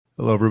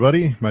Hello,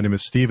 everybody. My name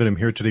is Steve, and I'm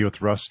here today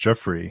with Russ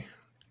Jeffrey.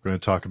 We're going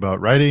to talk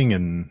about writing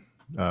and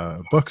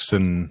books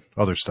and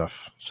other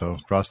stuff. So,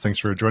 Russ, thanks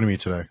for joining me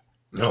today.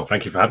 Oh,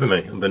 thank you for having me.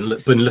 I've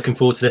been looking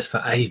forward to this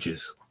for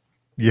ages.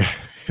 Yeah,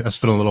 it's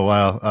been a little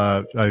while.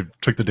 I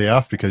took the day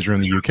off because you're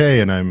in the UK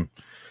and I'm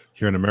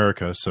here in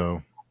America.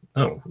 So,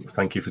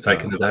 thank you for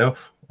taking the day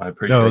off. I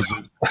appreciate it.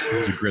 It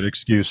was a great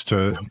excuse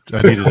I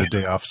needed a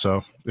day off,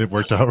 so it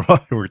worked out.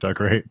 It worked out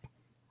great.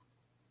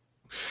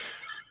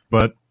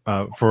 But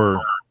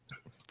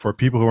for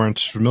people who aren't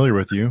familiar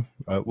with you,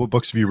 what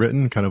books have you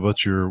written? Kind of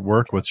what's your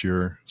work? What's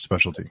your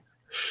specialty?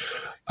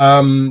 So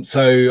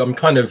I'm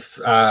kind of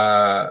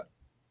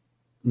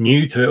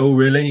new to it all,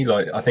 really.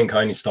 Like, I think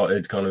I only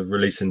started kind of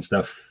releasing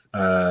stuff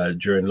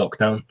during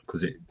lockdown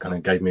because it kind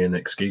of gave me an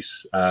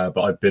excuse. But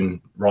I've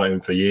been writing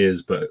for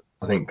years. But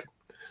I think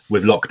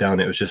with lockdown,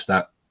 it was just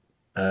that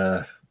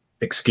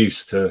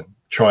excuse to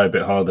try a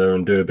bit harder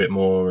and do a bit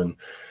more.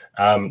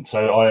 And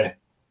so I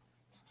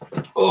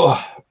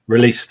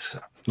released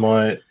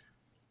my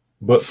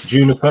book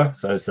Juniper.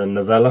 So it's a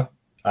novella.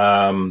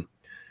 It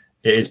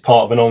is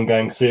part of an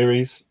ongoing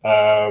series,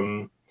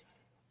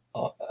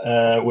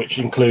 which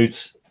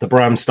includes the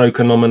Bram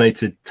Stoker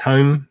nominated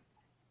tome,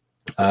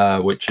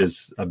 which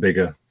is a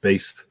bigger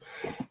beast.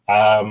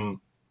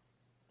 I'm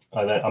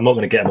not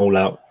going to get them all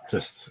out,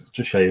 just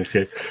show you a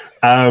few.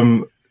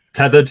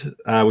 Tethered,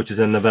 which is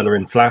a novella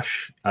in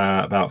Flash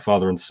about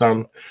father and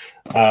son.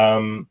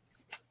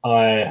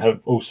 I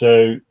have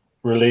also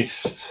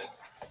released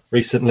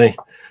recently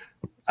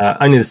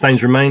Only the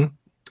Stains Remain,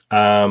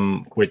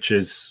 which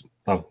is,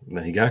 oh,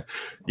 there you go.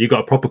 You got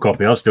a proper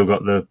copy. I've still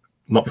got the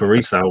not for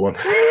resale one.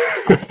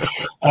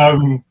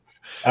 And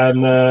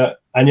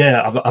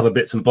yeah, other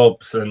bits and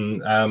bobs.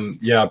 And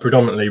I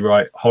predominantly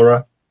write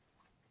horror.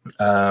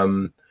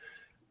 But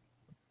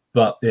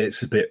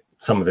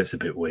some of it's a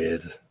bit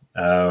weird.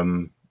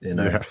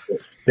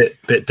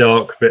 Bit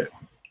dark, bit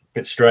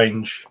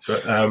strange.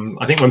 But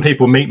I think when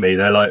people meet me,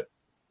 they're like,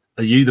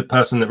 "Are you the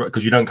person that?"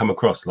 Because you don't come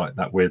across like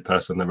that weird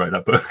person that wrote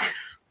that book.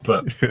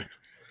 But well,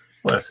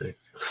 let's see.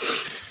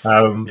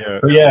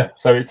 But yeah,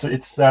 so it's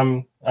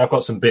I've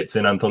got some bits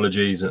in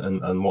anthologies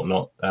and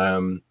whatnot.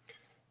 And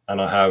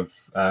I have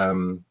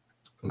I'm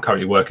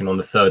currently working on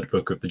the third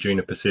book of the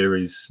Juniper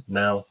series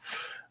now.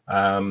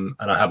 And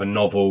I have a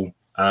novel,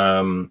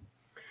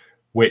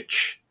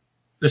 which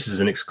this is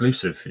an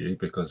exclusive for you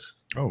because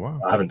I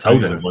haven't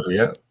told anybody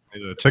yet.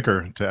 A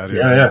ticker to add in.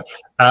 Yeah.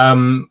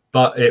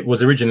 But it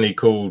was originally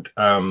called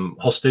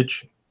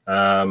Hostage,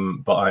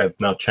 but I have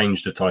now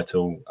changed the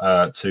title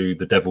to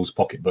The Devil's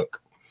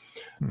Pocketbook.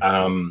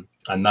 And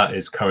that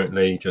is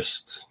currently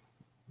just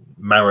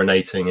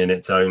marinating in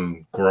its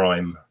own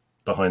grime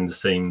behind the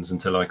scenes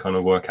until I kind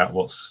of work out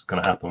what's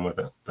going to happen with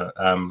it. But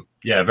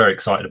very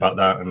excited about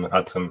that, and I've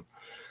had some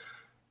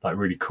like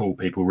really cool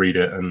people read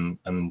it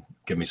and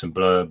give me some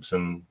blurbs,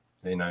 and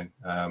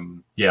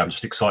I'm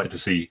just excited to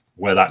see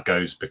where that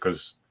goes,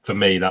 because for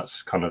me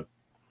that's kind of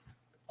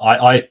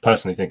I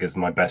personally think is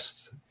my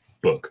best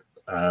book,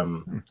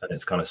 and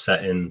it's kind of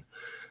set in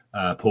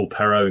Paul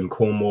Perrow in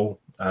Cornwall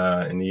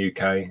in the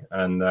UK,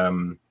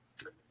 and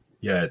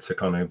it's a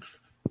kind of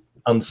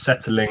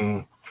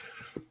unsettling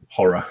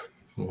horror,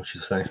 what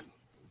should I say?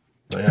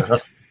 But yeah,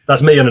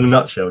 that's me in a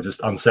nutshell,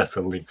 just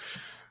unsettling.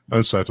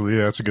 Unsettling,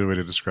 yeah, that's a good way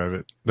to describe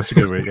it. That's a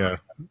good way, yeah.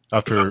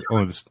 After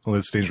only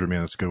the Stains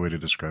Remain, that's a good way to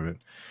describe it.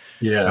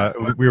 Yeah,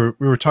 we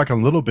were talking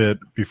a little bit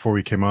before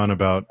we came on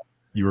about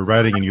you were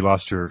writing and you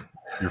lost your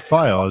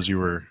file as you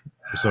were.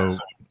 So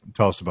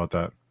tell us about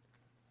that.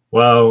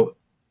 Well,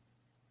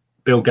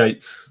 Bill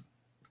Gates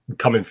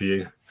coming for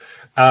you.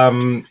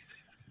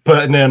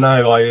 But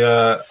no,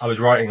 I was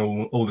writing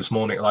all this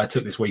morning. I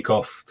took this week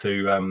off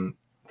to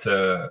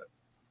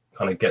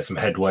kind of get some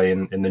headway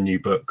in the new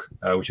book,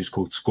 which is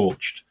called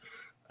Scorched,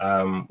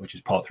 which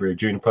is part 3 of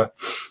Juniper,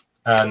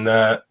 and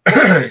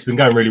it's been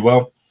going really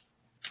well.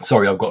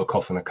 Sorry, I've got a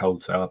cough and a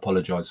cold, so I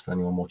apologise for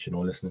anyone watching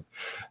or listening.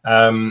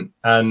 And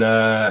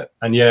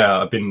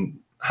I've been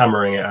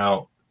hammering it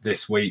out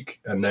this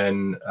week, and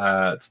then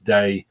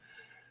today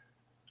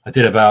I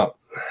did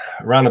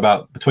around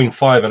about between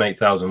 5,000 and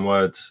 8,000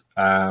 words,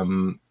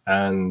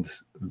 and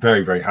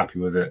very, very happy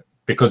with it,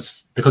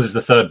 because it's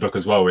the third book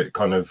as well. It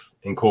kind of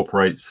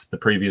incorporates the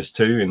previous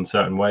two in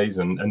certain ways,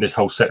 and this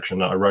whole section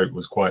that I wrote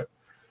was quite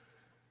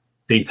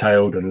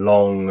detailed and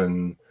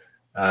long,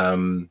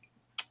 and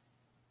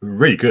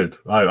really good.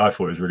 I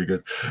thought it was really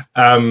good,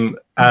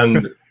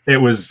 and it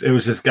was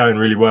just going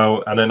really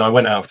well. And then I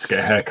went out to get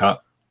a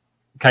haircut,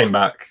 came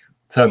back,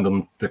 turned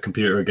on the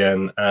computer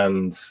again,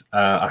 and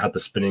I had the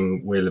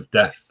spinning wheel of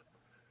death.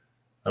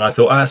 And I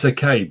thought, that's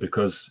okay,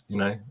 because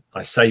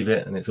I save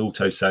it and it's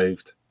auto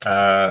saved.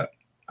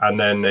 And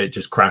then it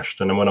just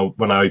crashed. And then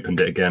when I opened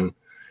it again,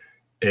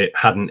 it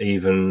hadn't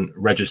even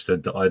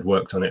registered that I'd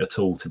worked on it at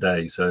all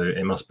today. So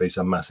it must be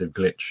some massive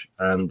glitch.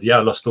 And I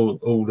lost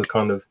all the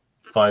kind of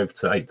 5,000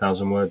 to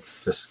 8,000 words,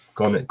 just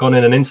gone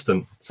in an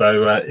instant.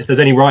 So if there's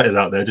any writers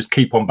out there, just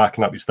keep on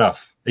backing up your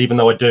stuff. Even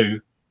though I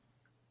do,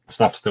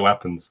 stuff still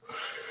happens.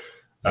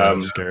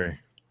 That's scary.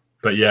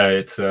 but yeah,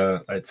 it's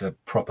a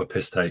proper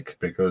piss take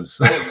because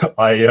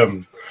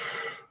I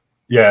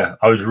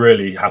I was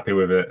really happy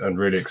with it and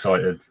really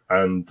excited,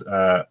 and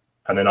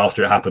then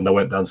after it happened, I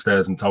went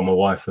downstairs and told my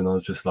wife, and I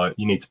was just like,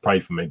 "You need to pray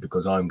for me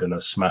because I'm going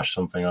to smash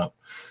something up."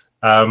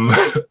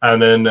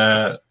 And then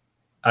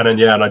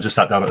I just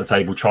sat down at the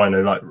table trying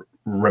to like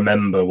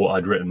remember what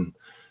I'd written,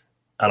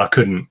 and I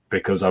couldn't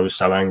because I was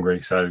so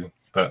angry. So,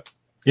 but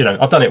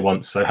I've done it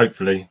once, so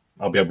hopefully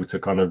I'll be able to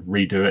kind of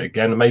redo it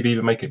again and maybe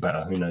even make it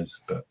better. Who knows?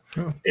 But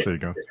there you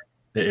go.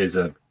 It is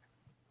a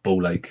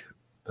ball ache,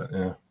 but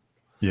yeah.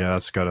 Yeah,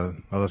 that's gotta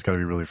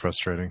be really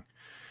frustrating.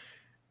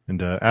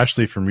 And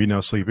Ashley from Read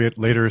Now Sleep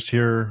Later is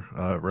here.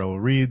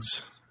 Raul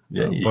reads.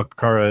 Yeah.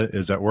 Bakara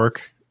is at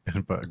work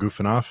and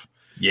goofing off.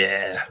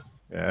 Yeah.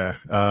 Yeah.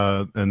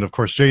 And of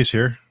course, Jay's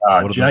here.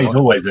 Jay's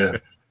always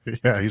there.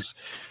 Yeah,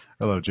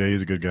 I love Jay.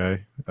 He's a good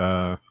guy.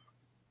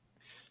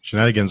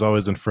 Shenanigans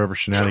always and forever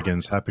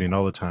shenanigans happening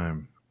all the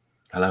time.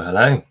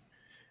 Hello.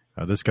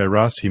 This guy,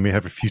 Ross, he may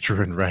have a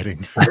future in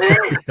writing.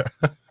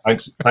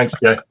 Thanks,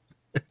 Jay.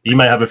 You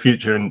may have a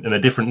future in a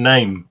different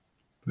name.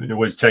 You're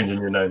always changing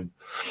your name.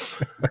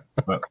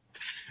 But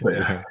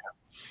yeah.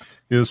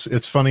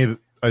 It's funny that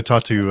I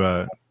talked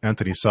to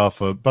Anthony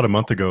Salfa about a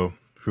month ago,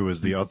 who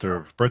is the author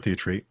of Birthday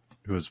Treat,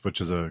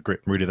 which is a great.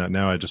 I'm reading that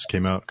now. I just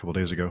came out a couple of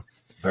days ago.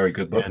 Very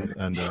good book.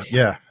 And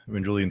I've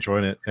been really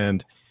enjoying it.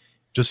 And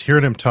just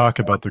hearing him talk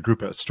about the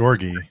group at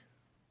Storge,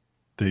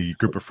 the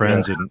group of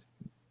friends,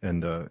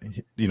 and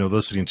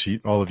listening to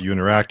all of you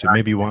interact, it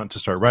made me want to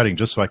start writing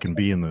just so I can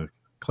be in the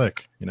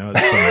clique. I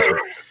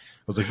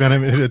was like, man,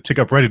 I'm going to take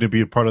up writing to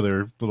be a part of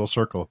their little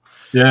circle.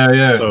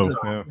 Yeah. So,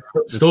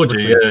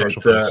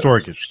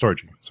 Storge.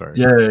 Sorry.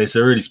 Yeah, it's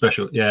a really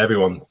special. Yeah,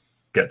 everyone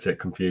gets it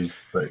confused,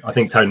 but I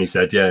think Tony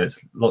said, it's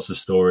lots of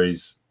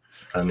stories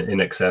and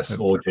in excess,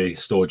 orgy,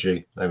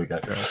 Storge. There we go.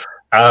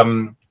 Yeah.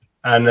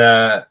 And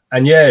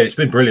it's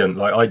been brilliant.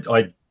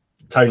 Like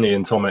Tony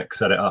and Tomek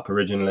set it up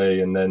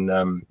originally, and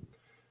then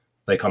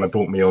they kind of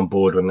brought me on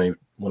board when they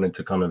wanted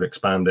to kind of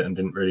expand it and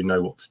didn't really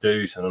know what to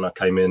do. So then I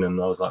came in and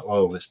I was like,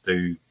 well, let's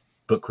do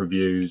book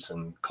reviews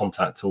and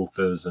contact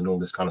authors and all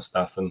this kind of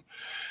stuff. And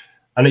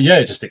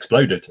it just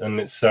exploded, and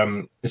it's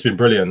been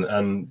brilliant.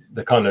 And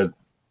the kind of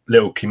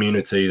little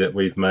community that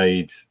we've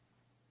made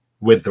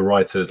with the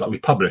writers, like we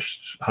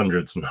published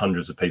hundreds and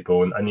hundreds of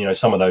people, and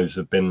some of those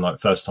have been like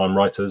first time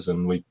writers,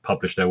 and we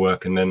published their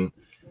work, and then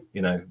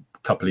a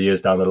couple of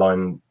years down the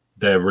line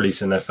they're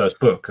releasing their first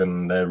book,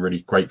 and they're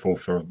really grateful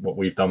for what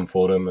we've done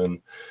for them.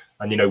 And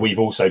we've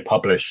also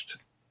published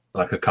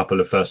like a couple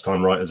of first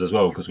time writers as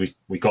well, because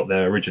we got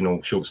their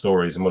original short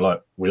stories and we're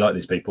like, we like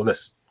these people,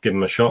 let's give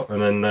them a shot.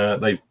 And then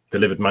they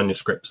delivered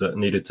manuscripts that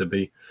needed to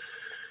be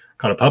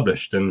kind of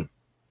published, and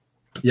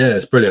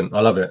it's brilliant. I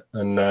love it.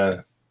 And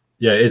it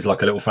is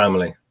like a little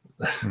family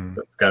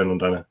that's going on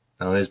down there.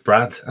 Oh, there's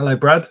Brad. Hello,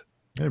 Brad.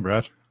 Hey,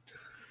 Brad.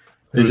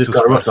 He's just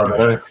got a rough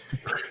time.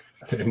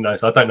 Who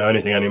knows? I don't know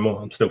anything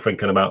anymore. I'm still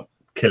thinking about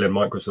killing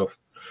Microsoft.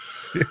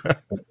 Yeah.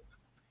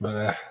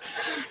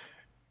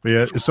 But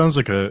yeah, it sounds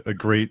like a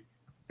great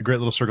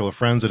little circle of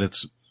friends, and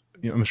it's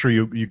I'm sure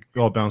you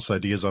all bounce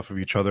ideas off of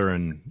each other,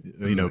 and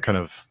kind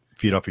of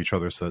feed off each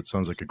other. So it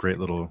sounds like a great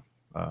little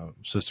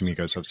system you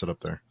guys have set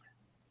up there.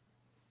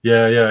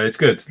 Yeah, it's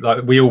good.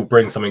 Like we all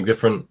bring something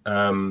different,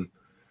 and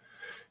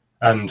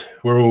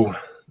we're all,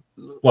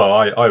 well,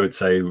 I would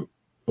say,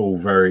 all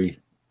very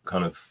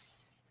kind of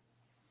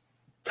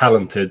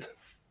talented.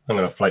 I'm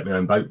going to float my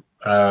own boat.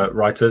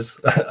 Writers.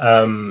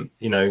 I'm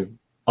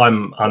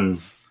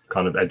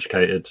kind of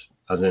educated,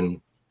 as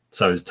in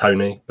so is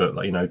Tony, but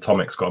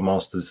Tomek's got a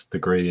master's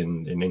degree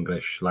in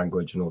English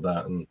language and all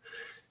that, and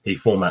he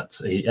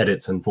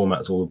edits and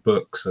formats all the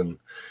books, and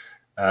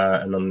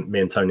then me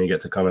and Tony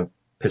get to kind of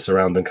piss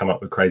around and come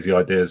up with crazy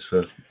ideas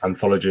for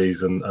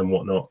anthologies and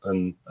whatnot,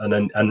 and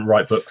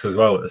write books as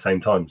well at the same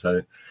time.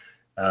 So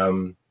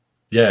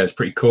it's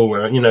pretty cool.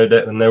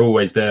 And they're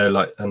always there,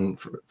 like, and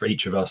for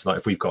each of us, like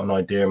if we've got an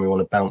idea and we want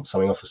to bounce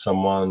something off of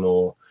someone,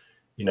 or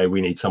we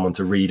need someone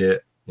to read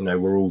it,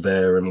 we're all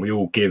there, and we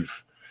all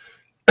give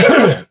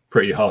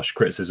pretty harsh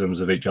criticisms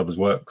of each other's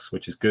works,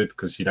 which is good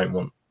because you don't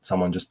want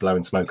someone just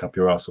blowing smoke up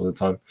your ass all the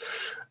time.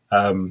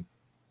 And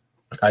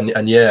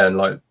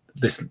like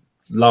this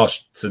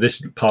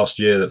past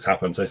year that's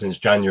happened, so since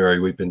January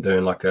we've been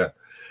doing like a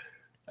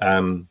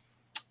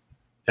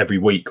every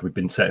week we've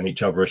been setting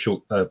each other a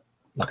short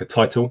like a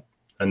title,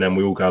 and then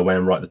we all go away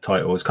and write the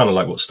title. It's kind of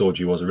like what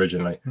Storge was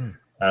originally.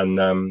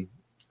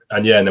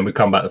 And then we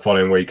come back the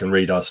following week and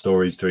read our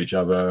stories to each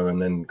other,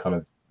 and then kind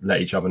of let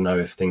each other know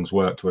if things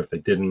worked or if they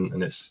didn't.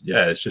 And it's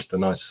just a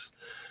nice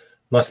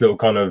little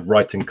kind of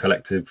writing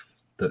collective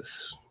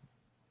that's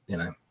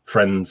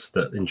friends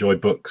that enjoy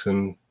books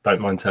and don't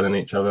mind telling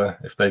each other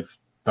if they've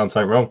done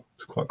something wrong.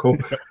 It's quite cool.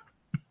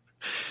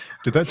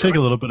 Did that take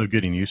a little bit of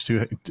getting used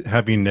to,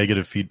 having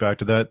negative feedback?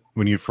 To that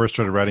when you first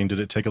started writing, did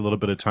it take a little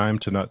bit of time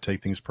to not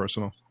take things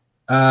personal?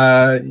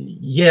 And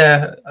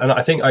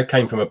I think I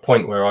came from a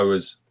point where I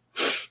was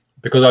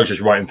because I was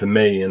just writing for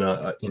me, and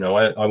I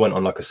went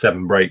on like a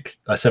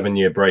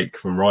 7-year break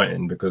from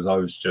writing, because I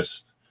was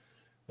just,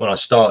 when I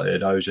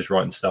started, I was just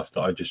writing stuff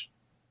that I just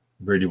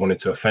really wanted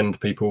to offend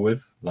people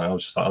with. Like, I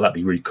was just like, oh, that'd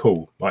be really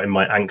cool. Like in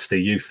my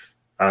angsty youth,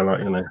 and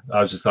I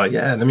was just like,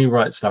 yeah, let me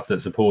write stuff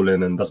that's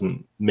appalling and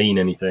doesn't mean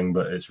anything,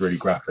 but it's really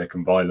graphic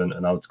and violent,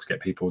 and I'll just get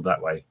people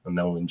that way, and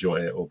they'll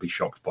enjoy it or be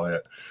shocked by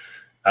it.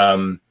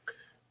 And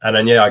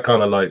then I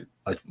kind of like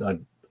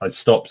I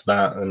stopped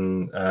that,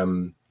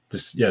 and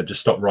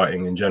just stopped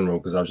writing in general,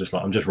 because I was just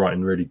like, I'm just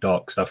writing really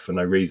dark stuff for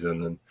no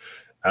reason.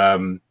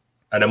 And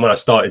then when I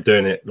started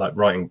doing it, like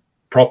writing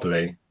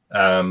properly,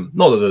 not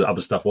that the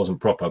other stuff wasn't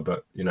proper,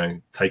 but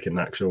taking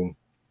actual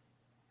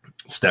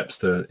steps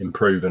to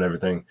improve and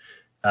everything,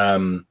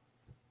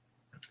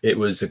 it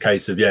was a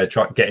case of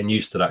getting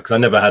used to that, because I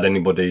never had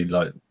anybody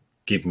like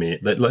give me,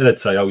 they'd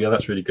say, oh yeah,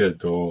 that's really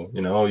good, or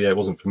oh yeah, it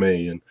wasn't for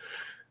me.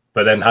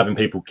 But then having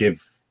people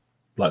give,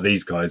 like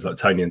these guys like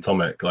Tony and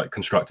Tomek, like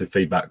constructive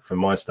feedback from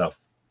my stuff,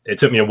 it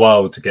took me a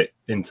while to get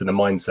into the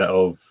mindset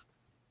of,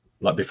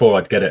 like, before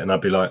I'd get it and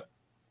I'd be like,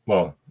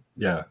 well,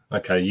 yeah,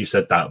 okay, you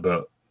said that,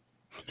 but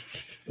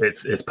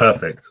it's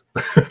perfect.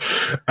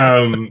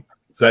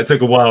 So it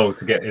took a while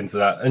to get into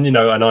that, and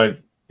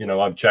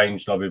I've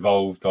changed, I've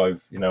evolved, I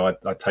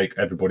take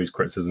everybody's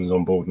criticisms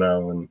on board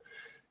now and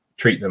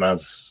treat them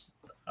as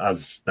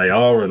they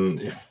are,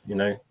 and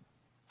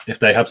if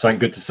they have something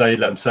good to say,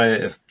 let them say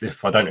it.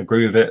 If I don't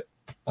agree with it,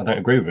 I don't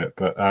agree with it.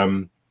 But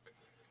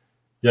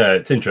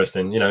it's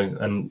interesting,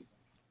 and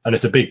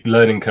it's a big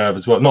learning curve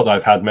as well. Not that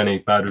I've had many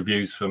bad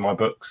reviews for my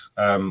books,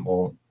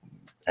 or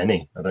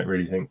any, I don't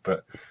really think,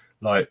 but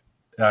like,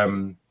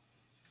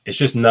 it's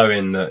just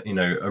knowing that,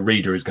 a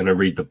reader is going to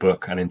read the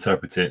book and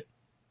interpret it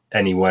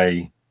any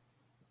way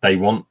they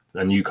want,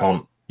 and you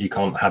can't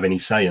have any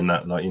say in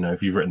that. Like,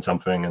 if you've written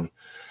something and,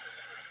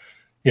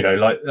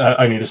 like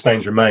Only the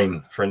Stains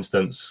Remain, for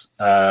instance,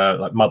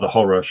 like Mother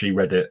Horror, she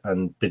read it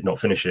and did not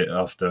finish it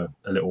after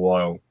a little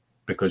while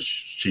because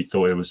she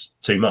thought it was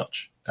too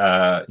much.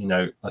 I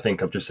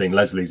think I've just seen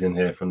Leslie's in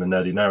here from the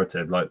Nerdy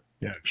Narrative. Like,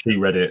 she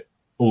read it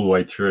all the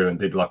way through and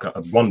did like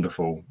a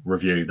wonderful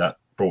review that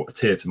brought a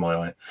tear to my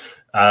eye.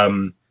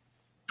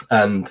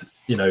 And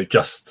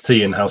just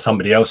seeing how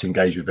somebody else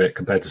engaged with it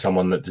compared to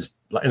someone that just,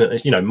 like,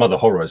 Mother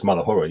Horror is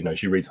Mother Horror.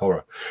 She reads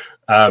horror.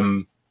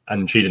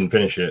 And she didn't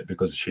finish it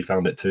because she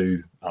found it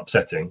too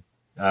upsetting.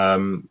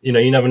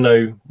 You never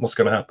know what's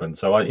going to happen.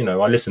 So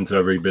I listen to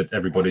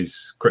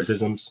everybody's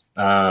criticisms.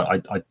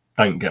 I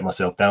don't get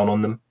myself down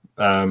on them.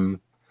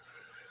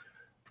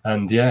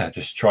 And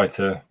just try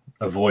to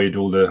avoid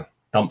all the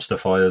dumpster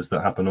fires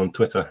that happen on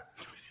Twitter.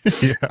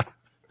 Yeah,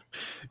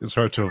 it's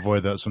hard to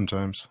avoid that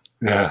sometimes.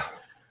 Yeah.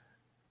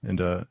 And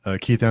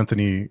Keith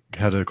Anthony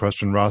had a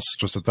question. Ross,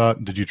 just a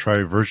thought. Did you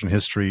try version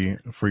history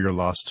for your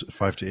lost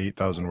 5,000 to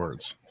 8,000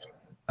 words?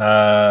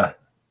 I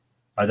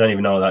don't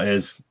even know what that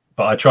is,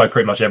 but I tried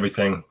pretty much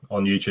everything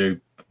on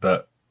YouTube,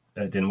 but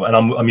it didn't. And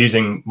I'm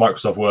using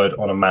Microsoft Word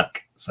on a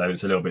Mac, so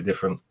it's a little bit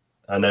different.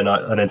 And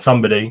then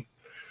somebody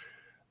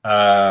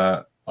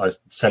I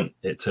sent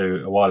it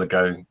to a while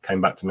ago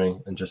came back to me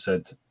and just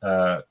said,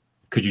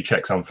 "Could you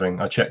check something?"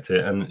 I checked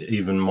it, and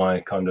even my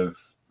kind of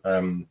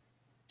the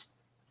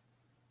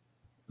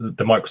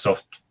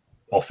Microsoft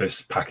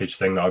Office package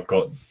thing that I've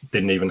got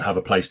didn't even have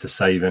a place to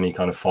save any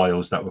kind of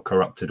files that were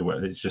corrupted.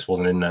 It just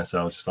wasn't in there.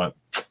 So I was just like,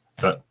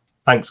 but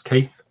thanks,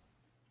 Keith.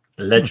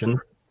 Legend.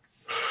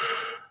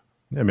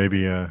 Yeah,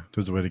 maybe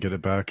there's a way to get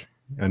it back.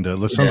 And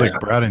it sounds like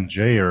Brad and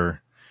Jay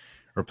are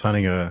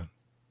planning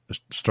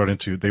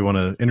they want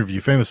to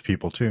interview famous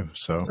people too.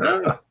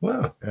 So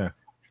wow. Yeah.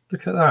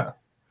 Look at that.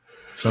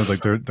 Sounds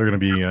like they're going to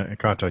be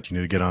contacting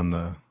you to get on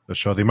the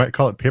show. They might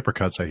call it Paper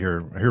Cuts. I hear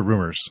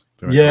rumors.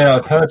 Yeah,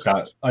 I've heard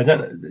that. I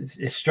don't.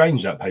 It's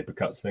strange, that Paper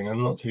Cuts thing.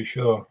 I'm not too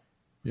sure.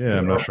 Yeah,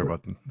 I'm not sure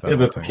about that. Bit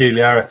of a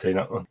peculiarity,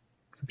 that one.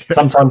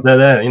 Sometimes they're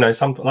there.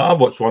 Sometimes I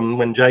watched one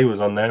when Jay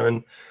was on there,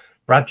 and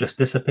Brad just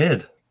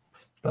disappeared.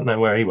 Don't know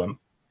where he went.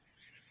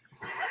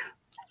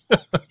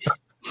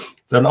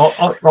 It's an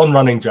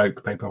on-running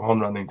joke,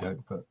 on-running joke.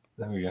 But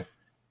there we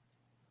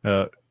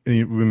go.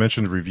 We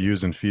mentioned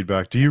reviews and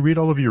feedback. Do you read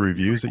all of your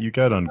reviews that you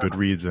get on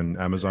Goodreads and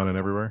Amazon and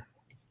everywhere?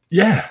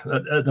 Yeah,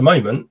 at the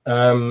moment,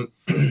 I'm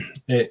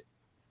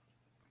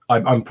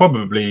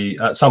probably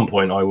at some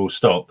point I will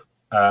stop,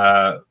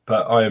 but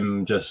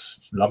I'm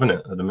just loving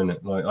it at the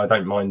minute. Like, I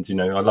don't mind,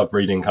 I love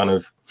reading kind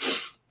of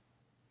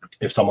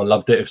if someone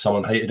loved it, if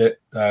someone hated it.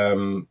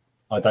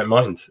 I don't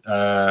mind.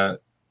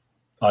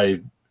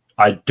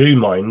 I do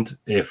mind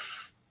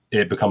if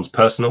it becomes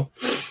personal,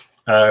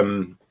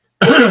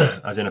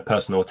 as in a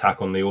personal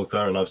attack on the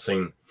author. And I've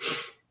seen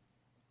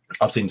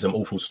some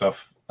awful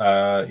stuff.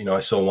 I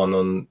saw one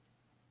on,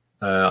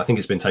 I think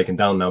it's been taken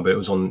down now, but it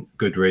was on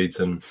Goodreads,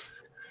 and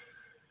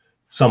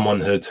someone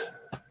had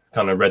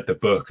kind of read the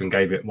book and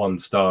gave it 1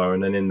 star,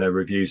 and then in their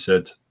review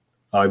said,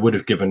 I would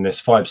have given this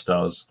 5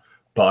 stars,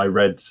 but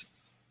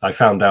I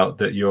found out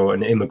that you're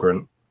an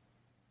immigrant,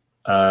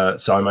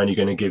 so I'm only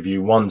going to give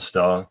you 1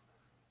 star.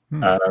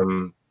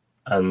 And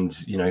and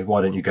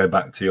why don't you go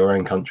back to your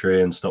own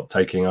country and stop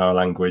taking our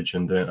language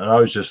and doing? And I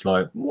was just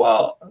like,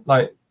 what?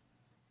 Like,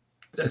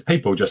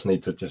 people just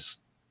need to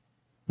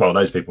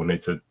those people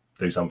need to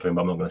do something,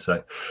 but I'm not going to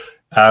say.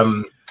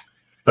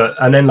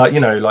 And then like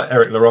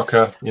Eric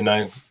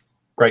LaRocca,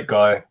 great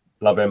guy,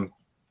 love him.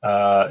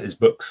 His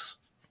books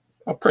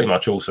are pretty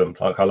much awesome.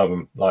 Like, I love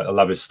him. Like, I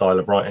love his style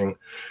of writing.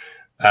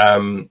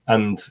 And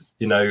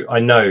I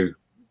know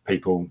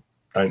people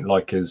don't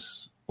like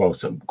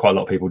quite a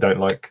lot of people don't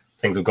like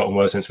Things Have Gotten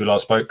Worse Since We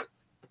Last Spoke.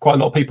 Quite a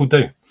lot of people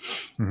do.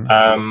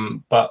 Mm-hmm.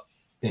 But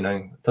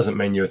it doesn't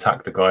mean you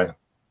attack the guy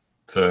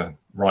for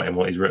writing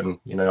what he's written.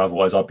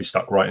 Otherwise I'd be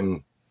stuck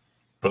writing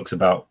books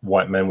about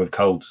white men with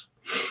colds.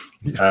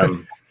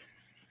 Let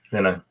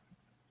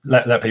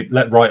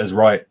writers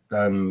write,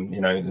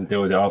 and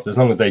deal with it after, as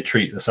long as they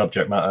treat the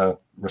subject matter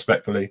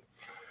respectfully.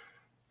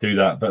 Do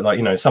that. But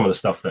some of the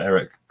stuff that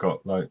Eric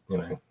got,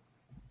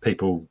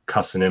 people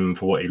cussing him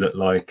for what he looked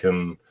like,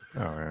 and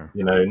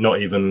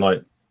not even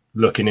like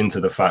looking into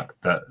the fact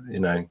that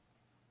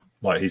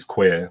he's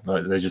queer.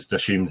 Like, they just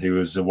assumed he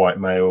was a white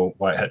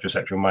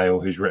heterosexual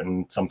male who's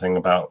written something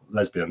about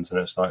lesbians, and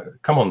it's like,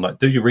 come on, like,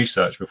 do your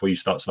research before you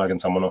start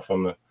slagging someone off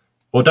on the.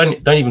 Or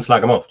don't even slag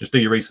them off. Just do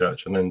your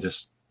research and then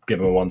just give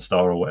them a 1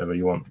 star or whatever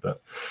you want.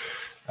 But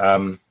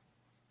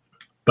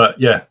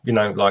yeah,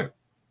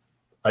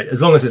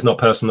 as long as it's not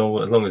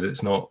personal, as long as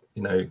it's not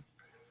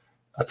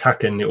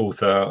attacking the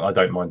author, I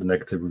don't mind a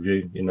negative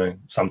review.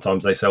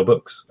 Sometimes they sell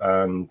books,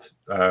 and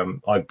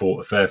I've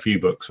bought a fair few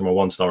books from a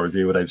 1-star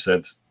review where they've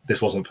said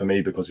this wasn't for me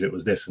because it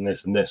was this and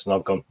this and this, and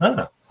I've gone,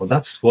 well,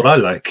 that's what I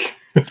like.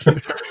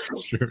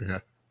 Sure, yeah.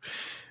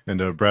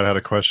 And Brad had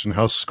a question: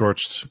 how's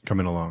Scorched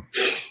coming along?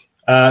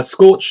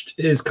 Scorched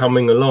is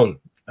coming along.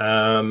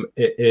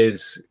 It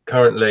is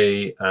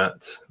currently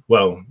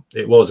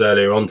it was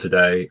earlier on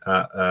today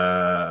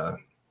at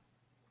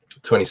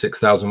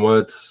 26,000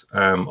 words.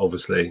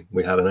 Obviously,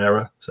 we had an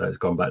error, so it's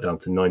gone back down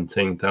to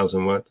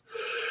 19,000 words.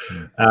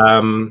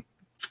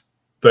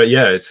 But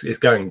yeah, it's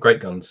going great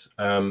guns.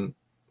 I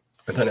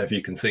don't know if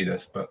you can see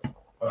this, but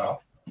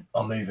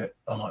I'll move it.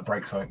 I might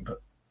break something,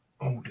 but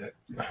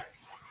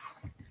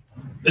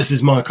this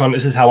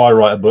is how I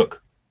write a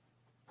book.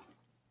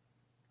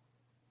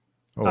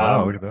 Oh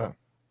wow! Look at that.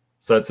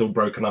 So it's all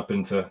broken up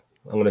into.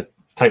 I'm going to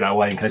take that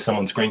away in case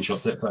someone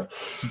screenshots it. But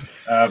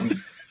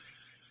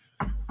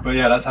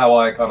yeah, that's how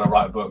I kind of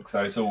write a book.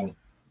 So it's all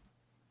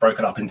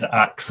broken up into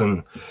acts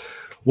and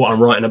what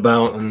I'm writing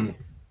about, and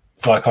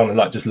so I kind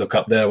of just look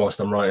up there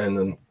whilst I'm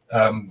writing.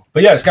 And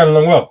but yeah, it's going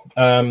along well.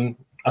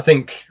 I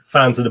think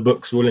fans of the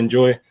books will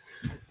enjoy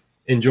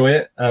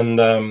it, and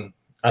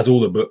as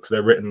all the books,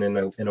 they're written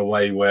in a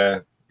way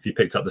where, if you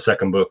picked up the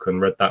second book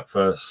and read that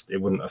first, it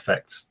wouldn't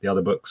affect the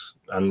other books.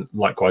 And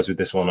likewise with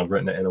this one, I've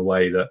written it in a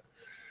way that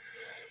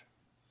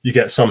you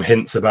get some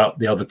hints about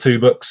the other 2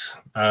 books.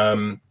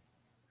 And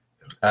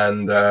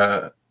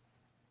yeah,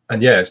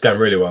 it's going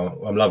really well.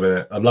 I'm loving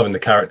it. I'm loving the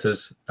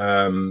characters.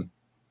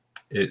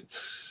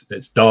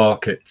 It's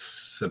dark.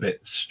 It's a bit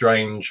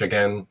strange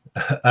again.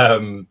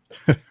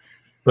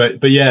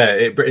 But yeah,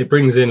 it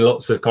brings in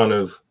lots of kind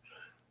of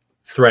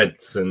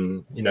threads,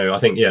 and I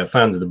think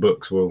fans of the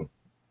books will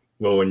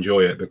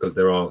enjoy it because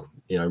there are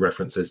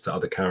references to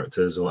other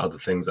characters or other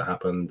things that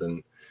happened,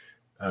 and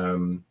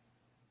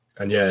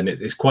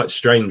it's quite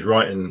strange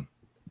writing.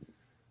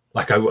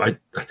 Like I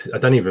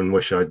don't even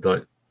wish I'd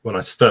when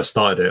I first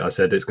started it, I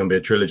said it's going to be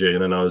a trilogy,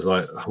 and then I was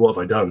like, what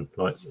have I done?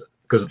 Like,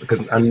 because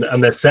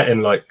they're set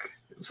in like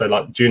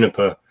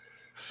Juniper,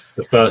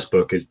 the first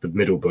book is the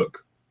middle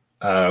book,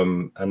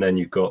 and then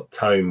you've got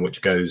Tome,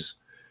 which goes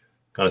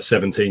kind of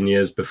 17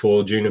 years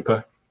before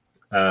Juniper.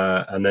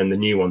 And then the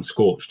new one,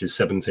 Scorched, is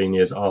 17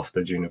 years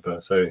after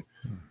Juniper. So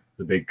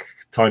the big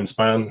time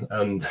span.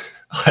 And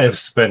I have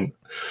spent,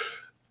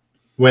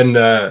 when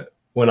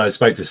I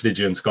spoke to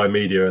Stygia and Sky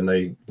Media and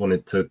they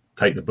wanted to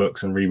take the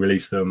books and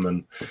re-release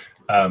them,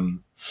 and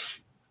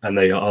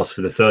they asked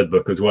for the third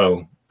book as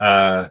well,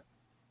 I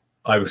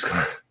was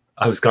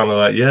kind of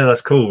like, yeah,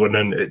 that's cool. And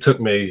then it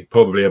took me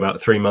probably about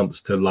 3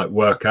 months to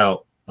work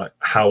out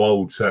how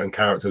old certain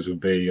characters would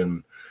be,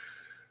 and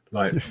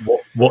what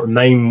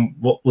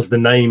was the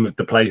name of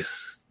the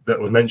place that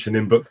was mentioned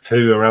in book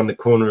 2 around the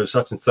corner of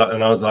such and such.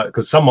 And I was like,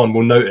 because someone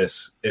will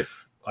notice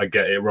if I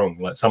get it wrong.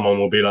 Like, someone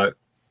will be like,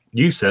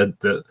 you said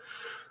that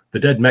the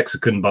Dead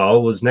Mexican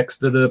bar was next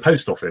to the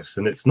post office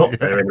and it's not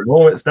there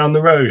anymore, it's down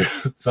the road.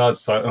 So I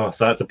was like,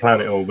 so I had to plan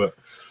it all. But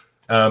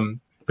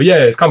yeah,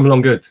 it's coming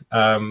along good.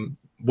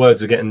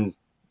 Words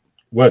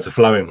are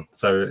flowing,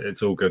 so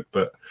it's all good.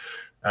 But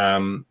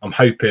I'm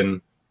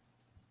hoping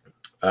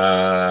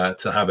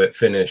to have it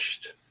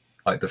finished,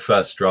 like the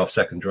first draft,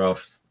 second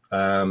draft,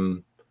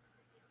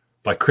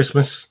 by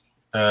Christmas,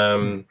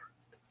 and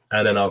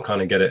then I'll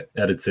kind of get it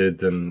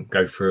edited and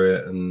go through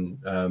it, and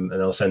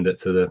I'll send it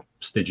to the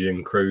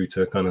Stygian crew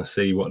to kind of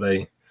see what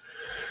they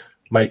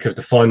make of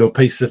the final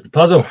piece of the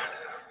puzzle.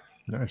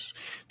 Nice.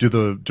 Do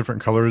the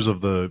different colors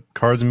of the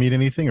cards mean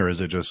anything, or is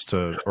it just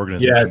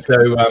organization? Yeah,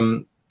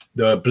 so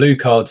the blue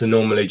cards are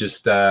normally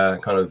just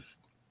kind of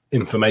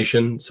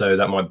information. So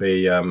that might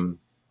be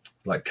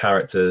like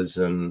characters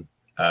and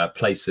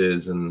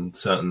places and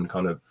certain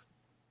kind of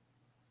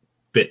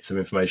bits of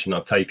information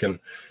I've taken.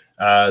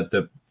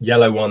 The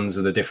yellow ones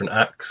are the different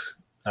acts,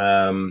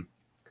 and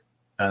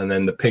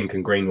then the pink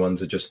and green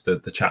ones are just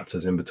the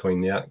chapters in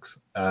between the acts.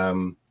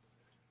 And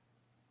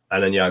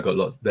then I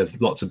got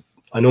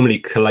I normally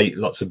collate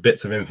lots of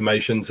bits of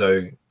information.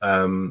 So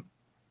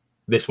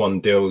this one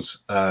deals,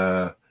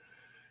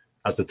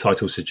 as the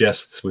title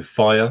suggests, with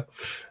fire.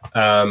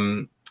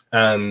 So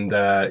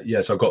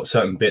I've got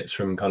certain bits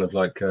from kind of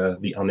like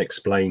the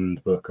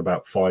Unexplained book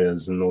about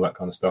fires and all that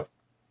kind of stuff.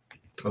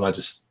 And I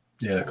just,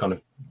 kind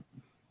of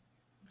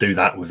do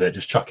that with it,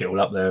 just chuck it all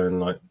up there and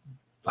like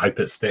hope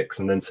it sticks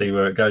and then see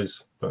where it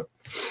goes. But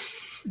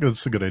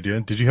that's a good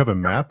idea. Did you have a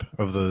map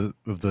of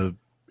the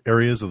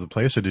areas of the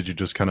place, or did you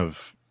just kind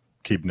of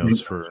keep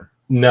notes for?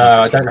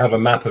 No, I don't have a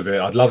map of it.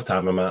 I'd love to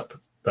have a map,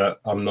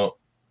 but I'm not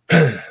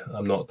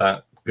I'm not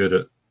that good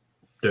at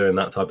doing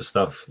that type of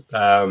stuff.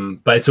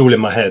 But it's all in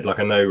my head. Like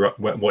I know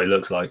what it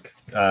looks like.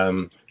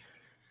 I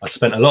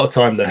spent a lot of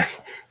time there.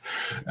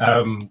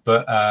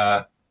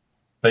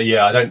 But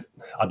yeah,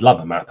 I'd love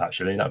a map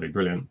actually. That'd be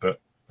brilliant. But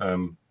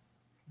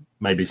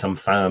maybe some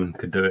fan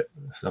could do it.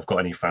 If I've got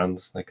any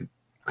fans, they could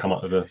come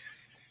up with a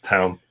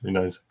town. Who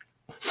knows?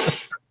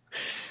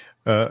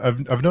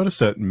 I've noticed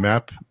that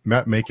map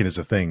making is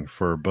a thing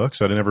for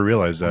books. I never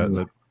realized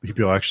that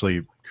people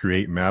actually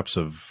create maps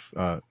of.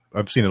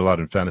 I've seen it a lot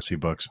in fantasy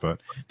books,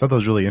 but I thought that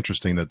was really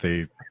interesting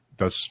that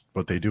that's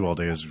what they do all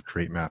day is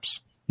create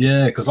maps.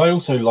 Yeah, because I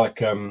also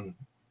like.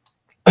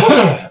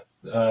 I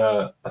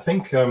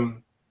think.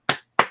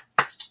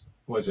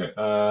 What is it?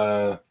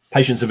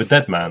 Patience of a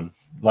Dead Man.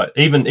 Like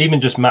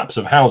even just maps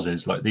of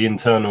houses, like the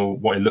internal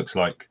what it looks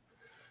like.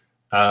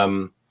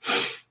 Because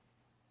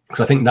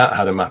I think that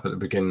had a map at the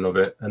beginning of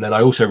it, and then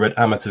I also read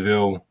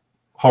Amityville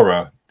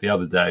Horror the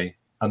other day,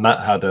 and that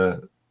had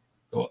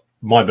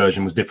my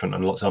version was different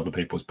than lots of other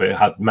people's, but it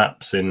had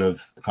maps in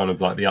of kind of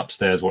like the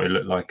upstairs, what it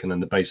looked like, and then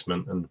the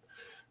basement, and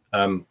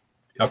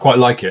I quite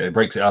like it. It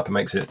breaks it up and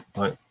makes it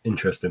like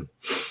interesting.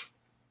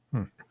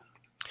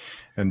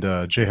 And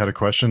Jay had a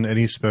question.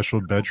 Any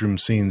special bedroom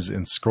scenes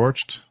in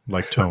Scorched,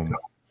 like Tome?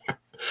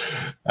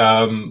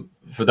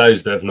 For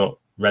those that have not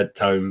read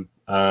Tome,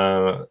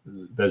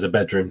 there's a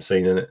bedroom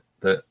scene in it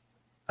that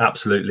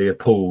absolutely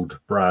appalled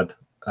Brad.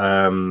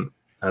 And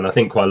I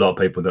think quite a lot of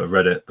people that have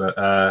read it. But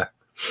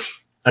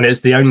and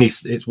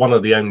it's one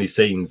of the only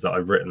scenes that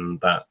I've written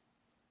that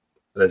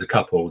there's a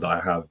couple that I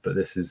have, but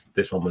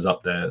this one was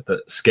up there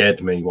that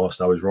scared me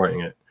whilst I was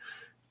writing it.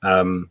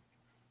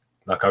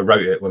 Like I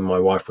wrote it when my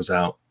wife was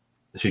out.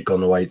 She'd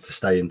gone away to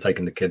stay and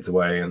taken the kids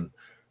away, and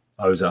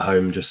I was at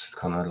home just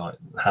kind of like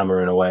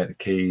hammering away at the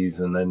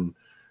keys, and then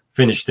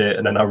finished it.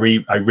 And then I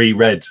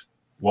reread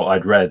what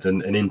I'd read,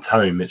 and in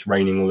Tome it's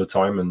raining all the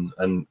time,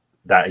 and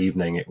that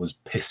evening it was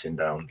pissing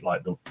down,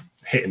 like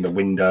hitting the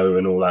window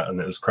and all that,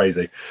 and it was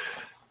crazy.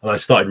 And I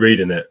started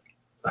reading it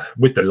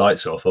with the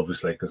lights off,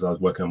 obviously, because I was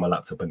working on my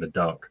laptop in the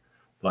dark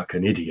like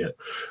an idiot.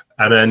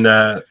 And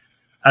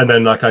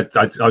then like I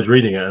was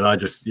reading it, and I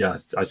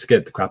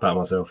scared the crap out of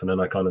myself, and then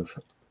I kind of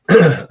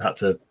had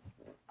to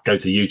go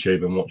to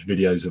YouTube and watch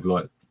videos of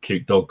like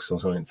cute dogs or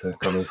something to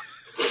kind of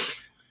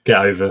get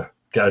over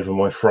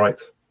my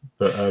fright.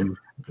 But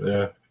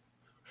yeah,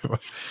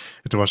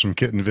 to watch some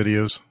kitten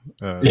videos.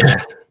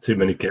 Too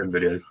many kitten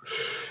videos.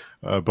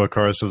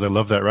 Bakara says, "I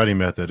love that writing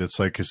method. It's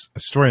like a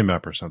story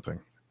map or something."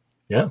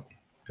 Yeah.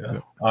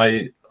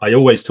 I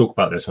always talk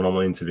about this when I'm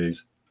on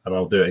interviews, and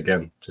I'll do it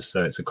again just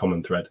so it's a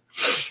common thread.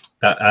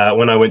 That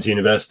when I went to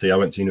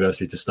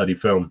university to study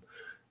film.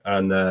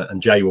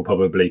 And Jay will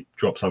probably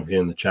drop something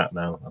in the chat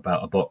now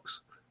about a box.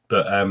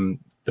 But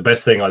the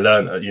best thing I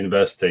learned at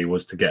university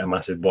was to get a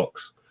massive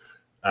box.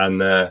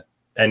 And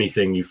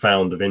anything you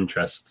found of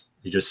interest,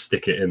 you just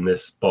stick it in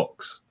this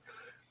box.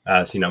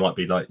 So, it might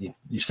be like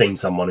you've seen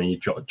someone and you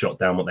jot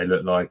down what they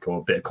look like, or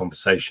a bit of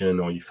conversation,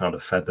 or you found a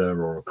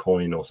feather or a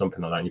coin or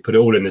something like that. And you put it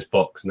all in this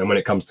box. And then when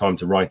it comes time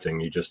to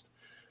writing, you just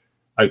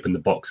open the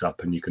box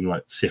up, and you can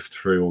like sift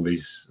through all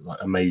these like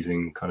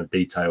amazing kind of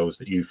details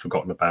that you've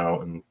forgotten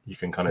about, and you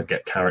can kind of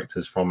get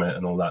characters from it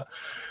and all that.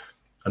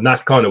 And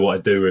that's kind of what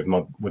I do with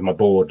my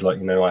board. Like,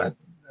 I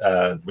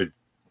had with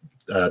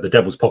the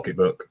Devil's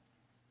Pocketbook,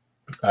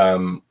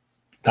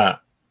 that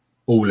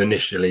all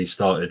initially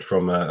started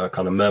from a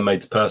kind of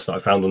mermaid's purse that I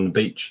found on the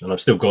beach, and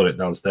I've still got it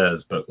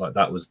downstairs, but like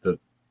that was the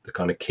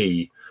kind of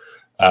key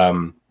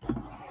that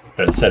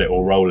set it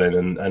all rolling.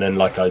 And then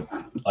like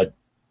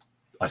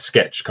I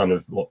sketch kind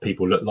of what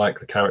people look like,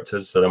 the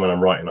characters. So then when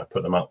I'm writing, I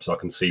put them up so I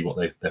can see what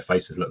their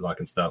faces look like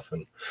and stuff.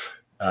 And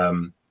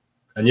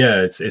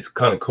yeah, it's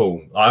kind of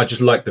cool. I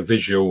just like the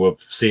visual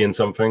of seeing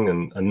something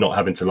and not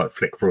having to like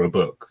flick through a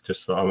book.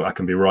 Just so I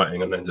can be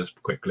writing and then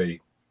just quickly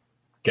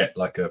get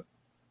like a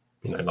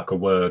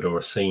word or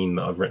a scene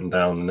that I've written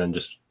down and then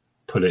just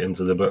put it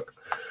into the book.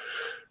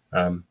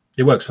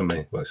 It works for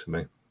me.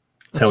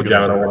 Tell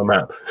Jared I want a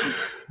map.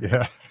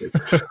 Yeah.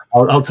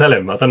 I'll tell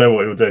him. I don't know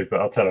what he'll do,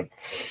 but I'll tell him.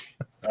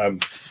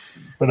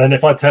 But then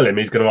if I tell him,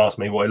 he's going to ask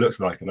me what it looks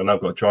like, and then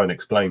I've got to try and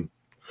explain.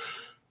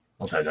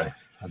 I don't know.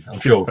 I'm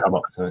sure we'll come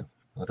up with it.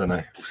 I don't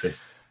know. We'll see.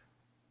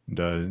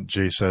 And,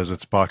 Jay says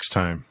it's box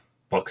time.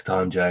 Box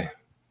time, Jay.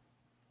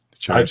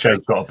 I hope Jay's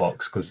got a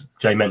box, because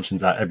Jay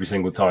mentions that every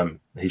single time.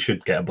 He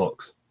should get a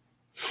box.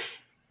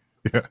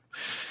 Yeah.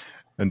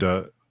 And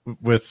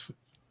with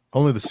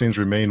Only the Scenes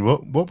Remain,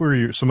 what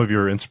were some of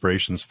your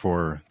inspirations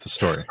for the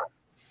story?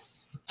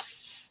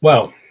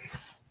 Well,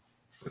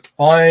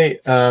 I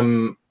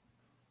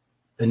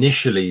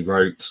initially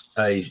wrote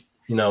I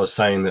was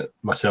saying that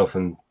myself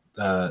and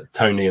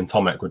Tony and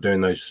Tomek were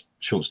doing those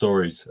short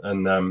stories,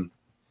 and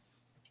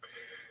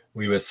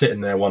we were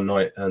sitting there one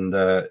night, and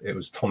it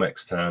was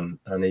Tomek's turn,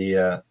 and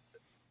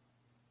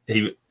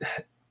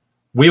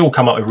we all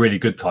come up with really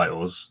good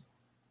titles.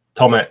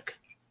 Tomek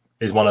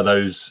is one of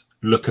those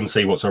look and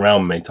see what's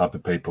around me type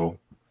of people,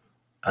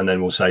 and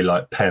then we'll say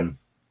like pen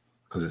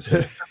because it's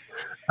here.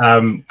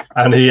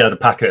 And he had a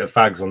packet of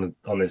fags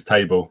on his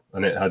table,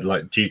 and it had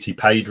like duty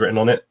paid written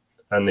on it,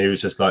 and he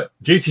was just like,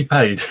 duty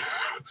paid.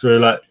 So we were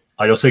like,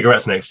 are your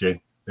cigarettes next to you?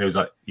 He was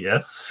like,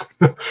 yes.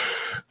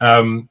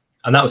 And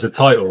that was the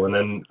title, and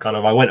then kind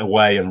of I went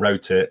away and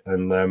wrote it,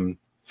 and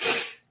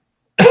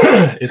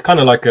it's kind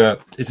of like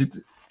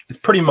it's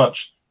pretty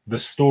much the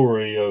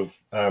story of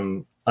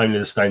Only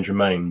the Stains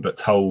Remain, but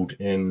told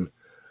in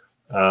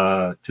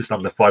just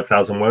under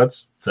 5,000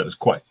 words. So it was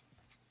quite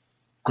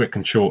quick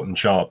and short and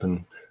sharp,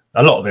 and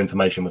a lot of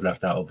information was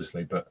left out,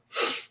 obviously. But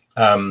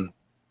and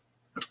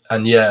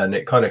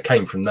it kind of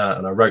came from that,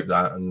 and I wrote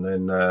that, and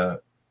then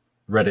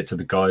read it to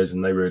the guys,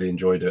 and they really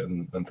enjoyed it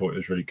and thought it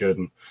was really good,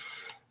 and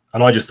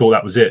I just thought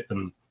that was it.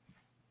 And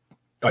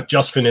I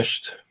just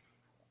finished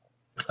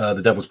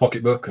The Devil's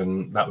Pocketbook,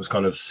 and that was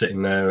kind of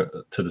sitting there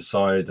to the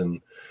side,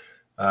 and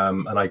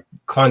I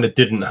kind of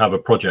didn't have a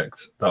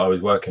project that I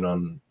was working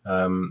on,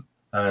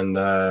 and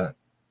I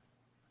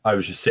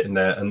was just sitting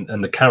there,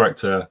 and the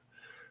character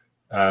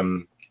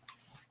of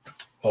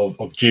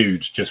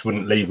Jude just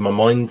wouldn't leave my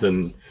mind,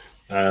 and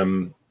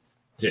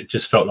it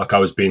just felt like I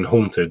was being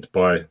haunted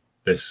by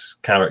this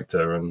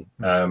character, and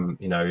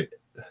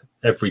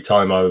every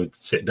time I would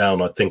sit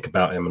down, I'd think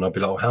about him, and I'd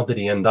be like, oh, how did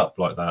he end up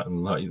like that,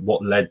 and like,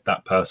 what led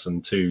that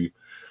person to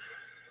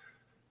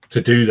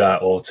do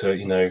that, or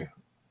to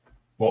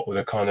what were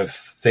the kind of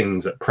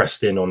things that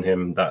pressed in on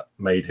him that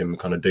made him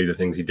kind of do the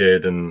things he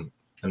did, and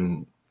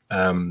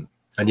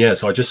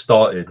so I just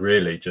started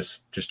really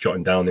just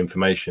jotting down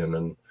information,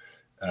 and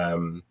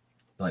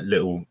like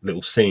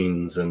little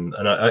scenes, and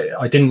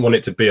I didn't want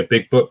it to be a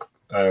big book,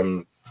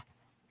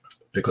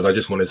 because I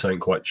just wanted something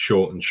quite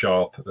short and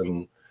sharp,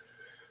 and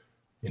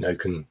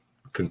can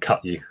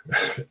cut you.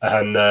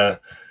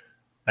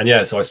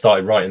 So I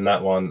started writing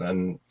that one,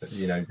 and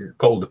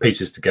got all the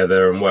pieces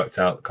together and worked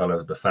out kind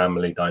of the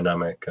family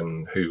dynamic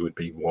and who would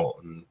be what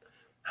and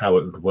how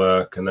it would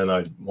work, and then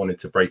I wanted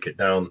to break it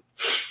down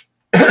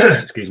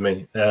excuse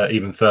me,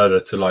 even further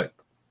to like,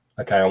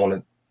 okay,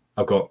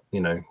 I've got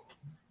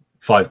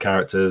 5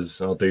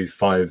 characters, I'll do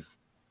 5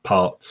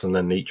 parts, and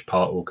then each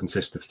part will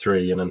consist of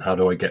 3, and then how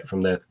do I get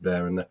from there to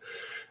there? And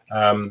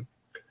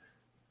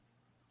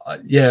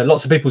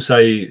lots of people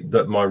say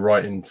that my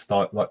writing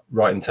style, like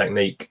writing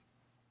technique,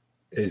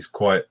 is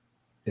quite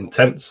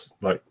intense.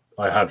 Like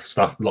I have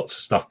lots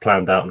of stuff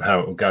planned out and how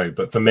it will go,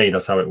 but for me,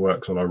 that's how it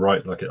works when I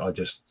write. Like I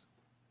just,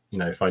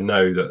 if I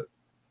know that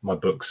my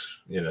book's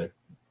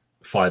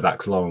 5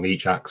 acts long,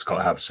 each act's got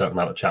to have a certain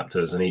amount of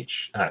chapters, and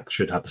each act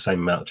should have the same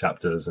amount of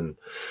chapters, and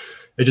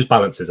it just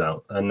balances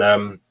out. And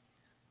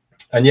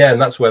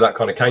that's where that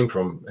kind of came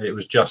from. It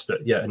was just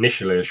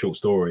initially a short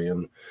story,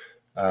 and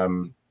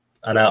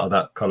out of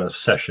that kind of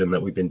session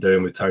that we've been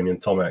doing with Tony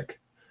and Tomek,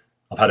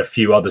 I've had a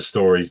few other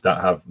stories that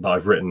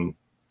I've written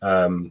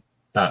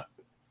that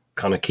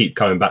kind of keep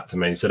coming back to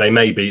me. So they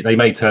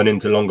may turn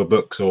into longer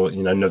books or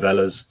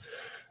novellas.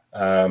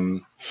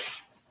 I'm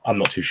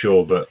not too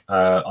sure, but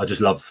I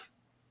just love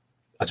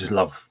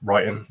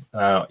writing.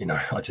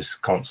 I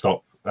just can't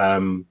stop.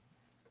 And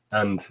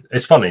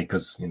it's funny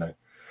because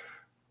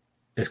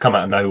it's come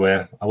out of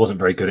nowhere. I wasn't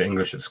very good at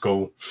English at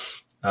school,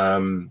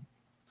 and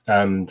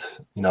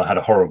I had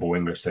a horrible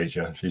English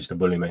teacher. She used to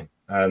bully me,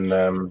 and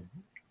I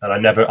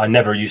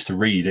never used to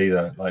read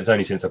either. Like, it's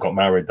only since I got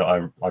married that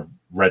I've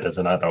read as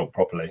an adult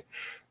properly.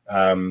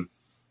 I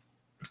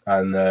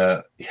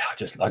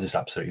just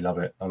absolutely love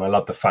it, and I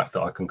love the fact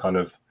that I can kind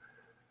of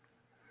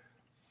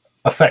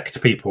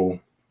affect people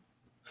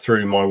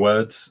through my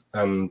words,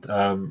 and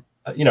in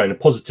a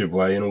positive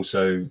way, and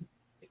also,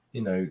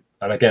 and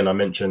again, I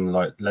mentioned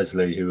like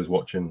Leslie, who was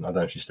watching. I don't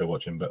know if she's still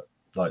watching, but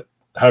like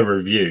her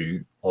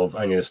review of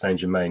Only the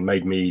Stains Remain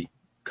made me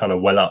kind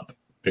of well up,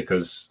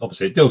 because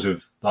obviously it deals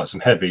with like some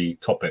heavy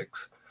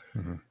topics,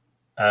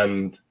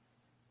 and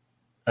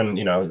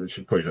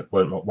she probably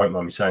won't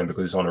mind me saying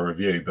because it's on a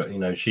review,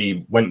 but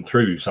she went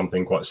through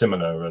something quite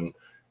similar,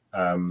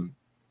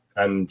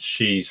 and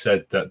she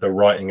said that the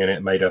writing in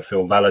it made her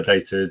feel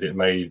validated. It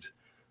made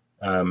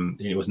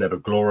it was never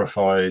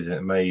glorified.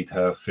 It made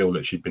her feel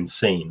that she'd been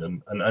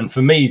seen, and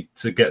for me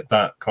to get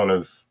that kind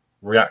of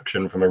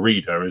reaction from a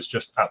reader is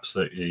just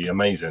absolutely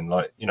amazing.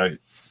 Like, you know,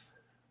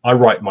 I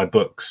write my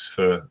books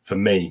for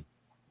me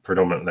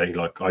predominantly.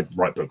 Like, I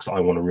write books that I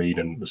want to read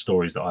and the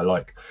stories that I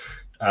like.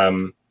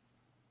 And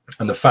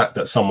the fact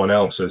that someone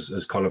else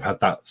has kind of had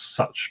that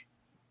such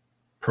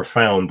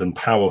profound and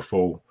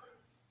powerful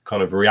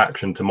kind of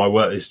reaction to my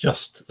work is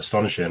just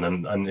astonishing.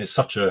 And it's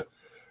such a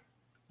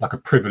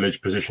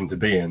privileged position to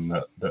be in,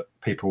 that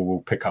people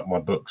will pick up my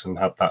books and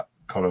have that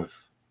kind of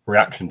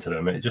reaction to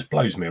them. It just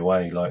blows me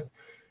away. Like,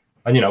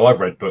 and, you know, I've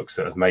read books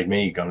that have made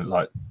me kind of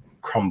like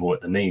crumble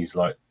at the knees,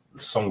 like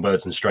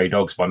Songbirds and Stray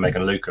Dogs by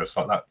Megan Lucas.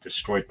 Like, that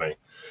destroyed me.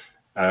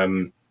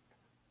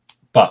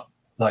 But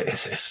like,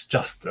 it's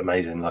just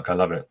amazing. Like, I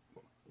love it.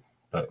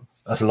 But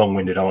that's a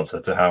long-winded answer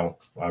to how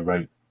I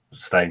wrote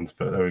Stains,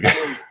 but there we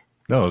go.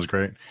 No, it was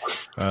great.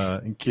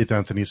 Keith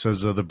Anthony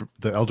says the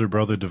elder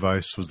brother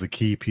device was the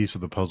key piece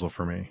of the puzzle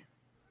for me.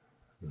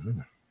 Mm-hmm.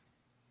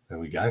 There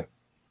we go.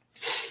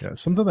 Yeah,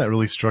 something that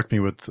really struck me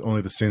with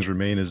Only the Stains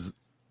Remain is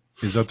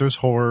that there's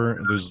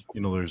horror,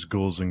 there's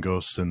ghouls and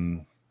ghosts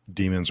and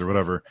demons or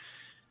whatever,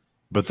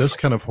 but this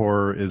kind of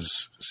horror is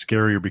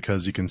scarier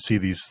because you can see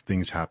these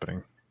things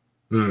happening.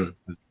 You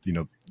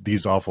know,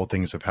 these awful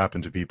things have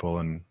happened to people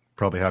and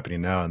probably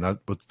happening now, and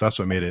that's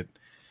what made it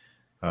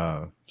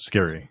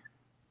scary.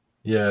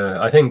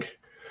 Yeah, I think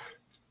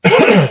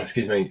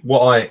excuse me,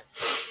 what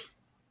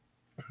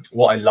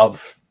I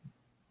love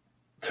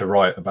to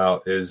write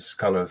about is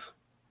kind of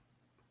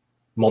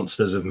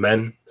monsters of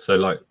men, so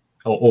like,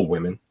 or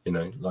women, you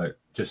know, like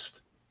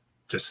just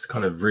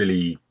kind of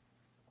really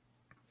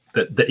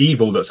the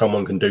evil that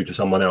someone can do to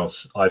someone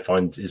else, I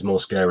find is more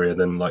scarier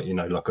than, like, you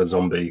know, like a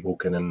zombie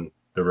walking in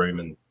the room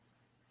and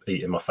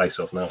eating my face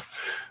off now.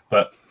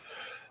 But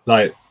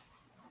like,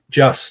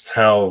 just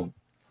how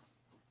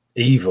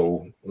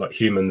evil like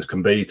humans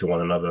can be to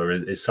one another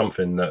is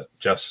something that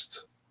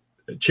just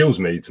chills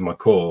me to my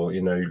core,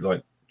 you know,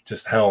 like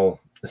just how,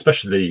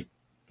 especially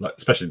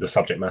the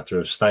subject matter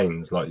of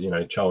Stains, like, you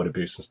know, child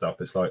abuse and stuff.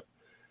 It's like,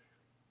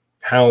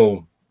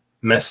 how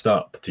messed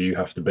up do you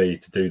have to be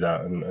to do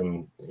that,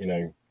 and you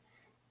know,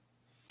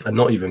 and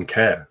not even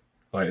care?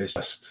 Like, it's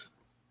just,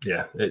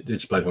 yeah, it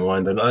just blows my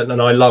mind. And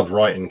I love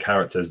writing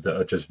characters that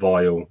are just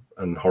vile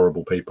and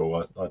horrible people.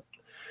 I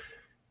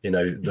you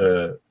know,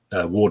 the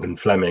Warden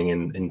Fleming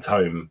in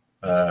Tome,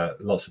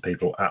 lots of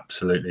people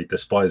absolutely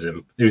despise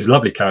him. He was a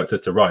lovely character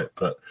to write,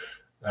 but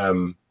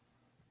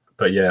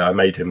yeah, I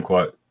made him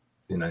quite,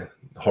 you know,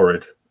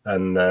 horrid,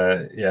 and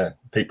yeah,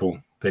 people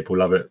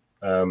love it.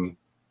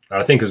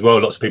 I think as well,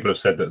 lots of people have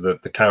said that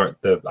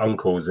the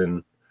uncles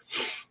in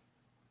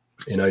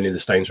Only the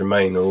Stains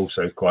Remain are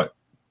also quite,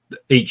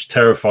 each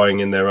terrifying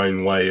in their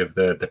own way of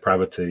their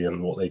depravity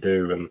and what they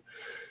do.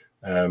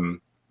 And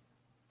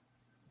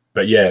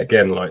but yeah,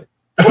 again, like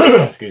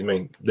excuse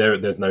me,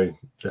 there's no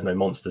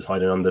monsters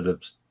hiding under the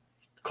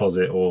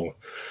closet or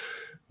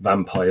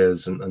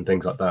vampires and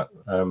things like that.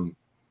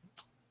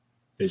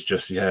 It's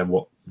just, yeah,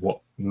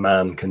 what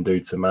man can do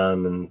to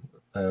man,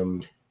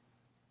 and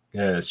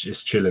yeah, it's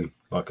just chilling.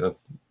 Like, yeah,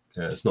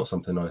 it's not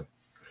something I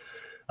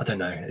don't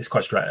know. It's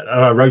quite straight, and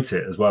I wrote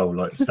it as well.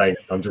 Like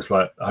Stains, I'm just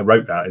like, I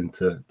wrote that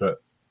into,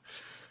 but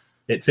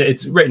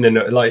it's written in,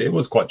 like, it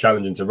was quite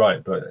challenging to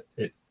write, but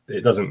it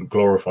doesn't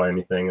glorify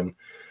anything.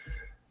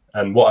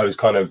 And what I was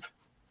kind of,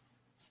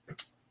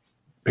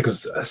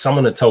 because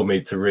someone had told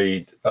me to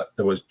read,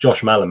 there was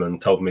Josh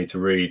Malerman told me to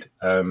read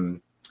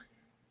The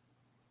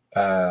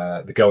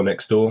Girl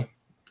Next Door,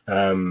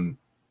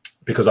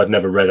 because I'd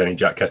never read any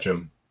Jack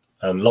Ketchum.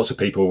 And lots of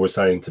people were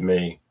saying to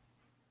me,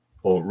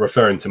 or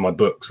referring to my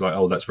books, like,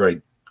 oh, that's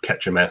very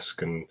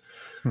Ketchum-esque, and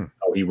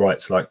oh, he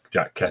writes like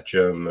Jack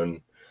Ketchum,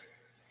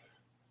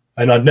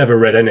 and I'd never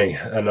read any.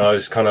 And I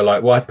was kind of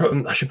like, well,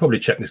 I should probably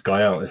check this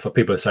guy out. If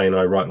people are saying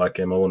I write like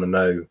him, I want to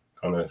know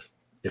kind of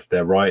if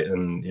they're right,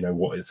 and, you know,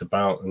 what it's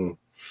about. And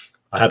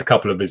I had a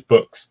couple of his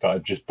books that I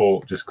just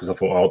bought just because I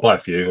thought, oh, I'll buy a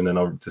few and then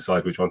I'll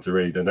decide which one to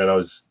read. And then I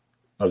was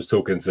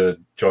talking to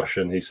Josh,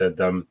 and he said,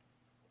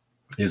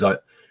 he was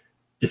like,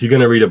 if you're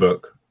going to read a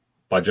book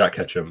by Jack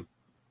Ketchum,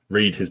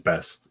 read his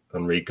best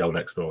and read Girl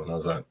Next Door. And I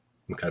was like,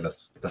 okay,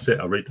 that's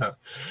it. I'll read that.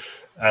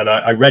 And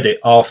I read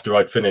it after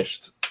I'd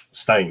finished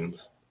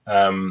Stains.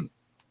 Yeah,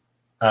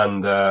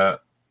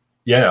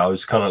 I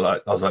was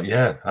like,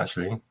 yeah,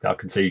 actually, I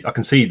can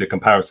see the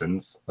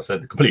comparisons. I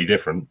said completely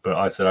different, but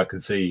I said I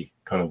could see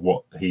kind of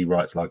what he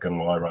writes like and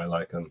what I write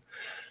like.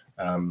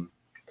 And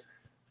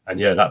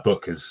yeah, that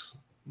book is,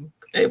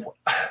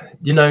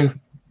 you know,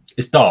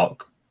 it's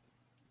dark.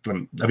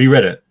 Have you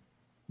read it?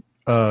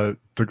 The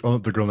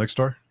Girl Next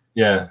Door?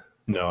 Yeah.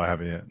 No, I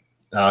haven't yet.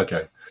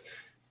 Okay.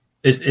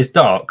 It's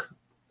dark,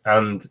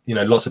 and, you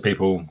know, lots of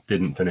people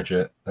didn't finish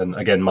it. And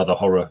again, Mother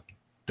Horror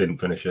didn't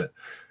finish it.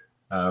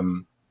 So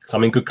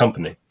I'm in good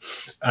company.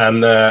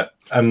 And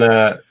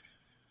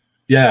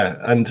yeah,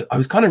 and I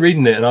was kind of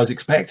reading it, and I was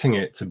expecting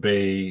it to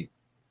be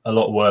a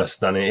lot worse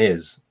than it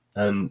is.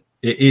 And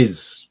it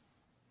is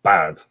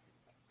bad,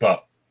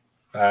 but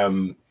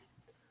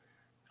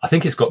I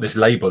think it's got this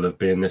label of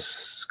being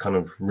this kind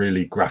of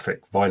really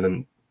graphic,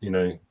 violent, you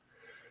know,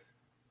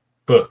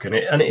 book, and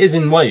it is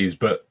in ways,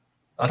 but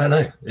I don't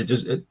know.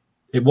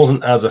 It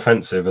wasn't as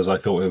offensive as I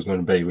thought it was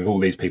going to be, with all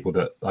these people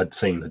that I'd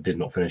seen that did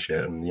not finish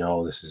it, and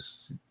this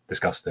is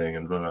disgusting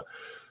and blah,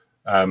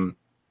 blah.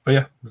 But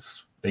yeah,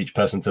 it's each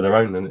person to their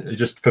own, and it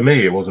just, for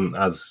me, it wasn't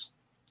as,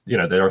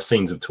 there are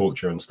scenes of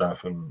torture and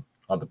stuff and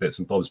other bits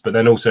and bobs, but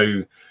then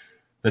also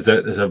there's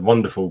a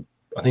wonderful,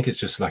 I think it's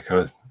just like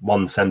a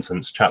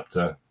 1-sentence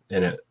chapter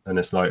in it, and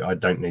it's like, I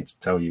don't need to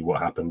tell you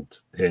what happened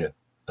here,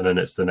 and then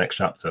it's the next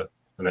chapter,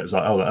 and it was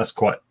like, oh, that's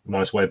quite a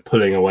nice way of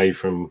pulling away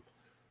from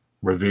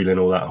revealing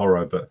all that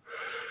horror, but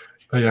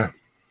yeah.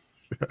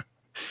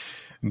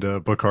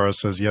 And Book Horror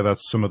says, yeah,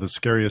 that's some of the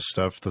scariest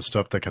stuff, the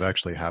stuff that could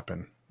actually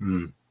happen.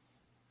 And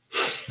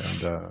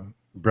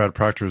Brad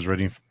Proctor is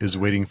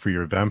waiting for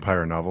your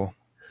vampire novel.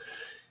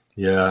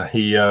 Yeah,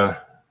 he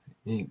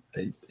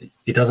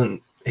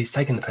doesn't. He's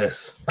taking the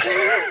piss.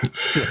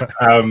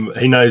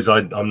 He knows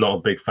I'm not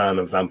a big fan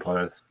of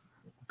vampires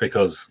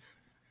because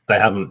they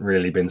haven't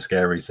really been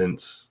scary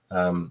since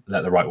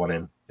Let the Right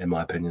One in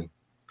my opinion.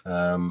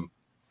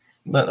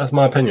 But that's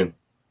my opinion.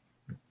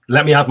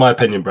 Let me have my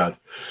opinion, Brad.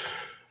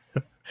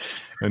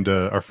 And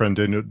our friend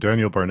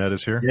Daniel Barnett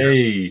is here.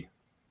 Yay!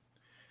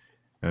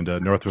 And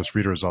Northwest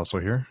Reader is also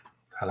here.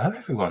 Hello,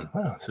 everyone.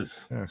 Wow,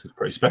 this is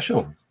pretty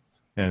special.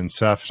 And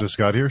Saf just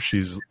got here.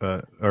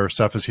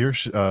 Saf is here.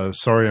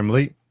 Sorry I'm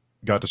late.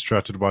 Got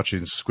distracted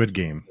watching Squid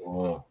Game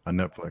on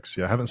Netflix.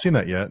 Yeah, I haven't seen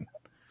that yet.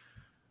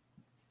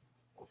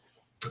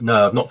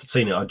 No, I've not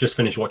seen it. I just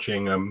finished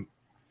watching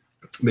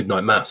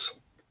Midnight Mass,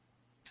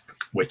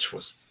 which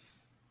was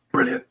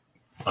brilliant.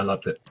 I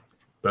loved it.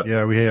 But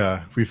yeah, we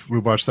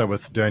watched that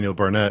with Daniel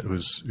Barnett, who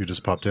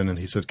just popped in, and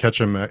he said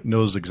Ketchum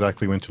knows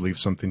exactly when to leave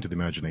something to the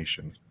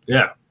imagination.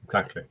 Yeah,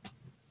 exactly.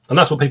 And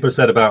that's what people have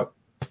said about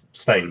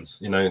Stains.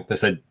 They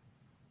said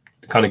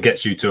it kind of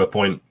gets you to a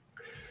point,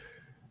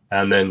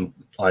 and then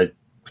I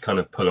kind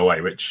of pull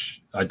away,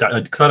 which I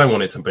don't, because I don't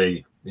want it to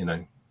be,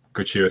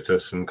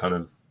 gratuitous and kind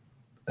of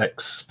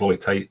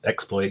exploitative.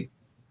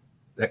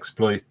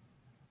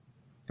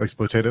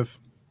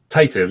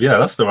 Yeah,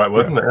 that's the right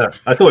word. Yeah. Yeah.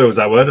 I thought it was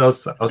that word.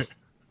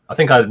 I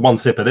think I had one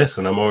sip of this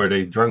and I'm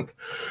already drunk.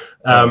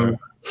 I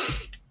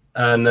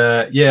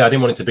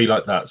didn't want it to be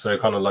like that. So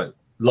kind of like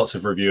lots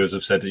of reviewers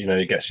have said,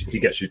 I get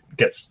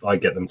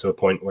them to a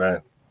point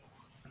where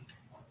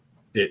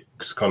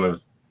it's kind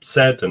of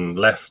said and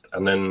left,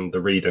 and then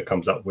the reader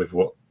comes up with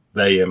what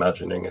they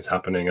imagining is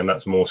happening, and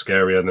that's more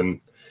scarier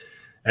than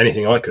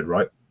anything I could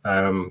write.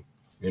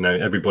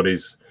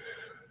 Everybody's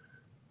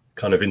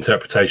kind of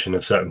interpretation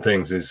of certain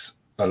things is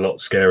a lot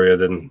scarier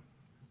than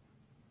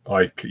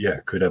I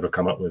could ever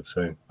come up with.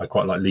 So I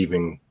quite like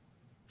leaving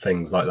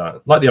things like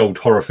that, like the old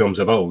horror films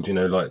of old,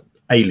 like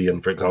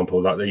Alien, for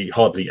example. Like they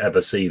hardly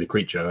ever see the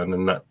creature, and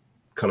then that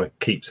kind of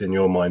keeps in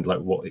your mind like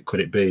what could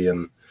it be,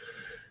 and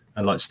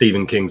like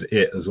Stephen King's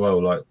It as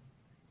well. Like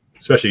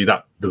especially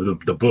that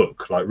the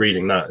book, like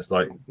reading that, it's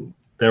like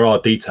there are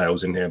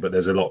details in here, but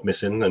there's a lot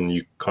missing, and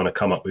you kind of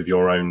come up with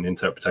your own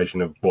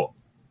interpretation of what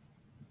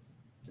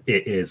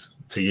it is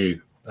to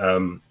you.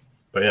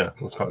 But yeah,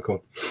 that's quite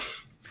cool.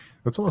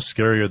 It's almost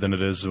scarier than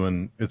it is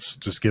when it's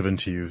just given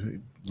to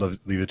you. Leave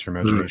it to your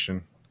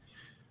imagination.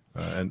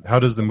 And how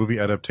does the movie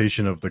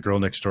adaptation of The Girl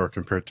Next Door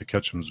compare to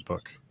Ketchum's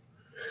book?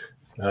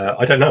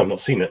 I don't know. I've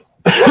not seen it.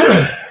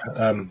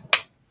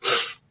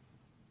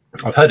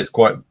 I've heard it's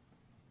quite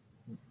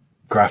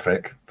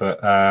graphic,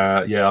 but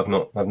I've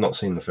not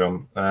seen the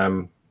film.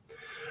 I'm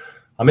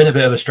in a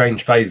bit of a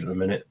strange phase at the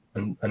minute,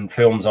 and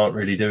films aren't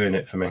really doing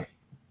it for me.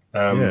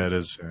 It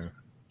is.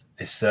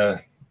 It's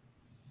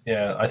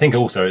I think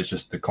also it's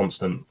just the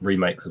constant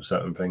remakes of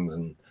certain things,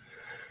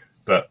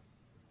 but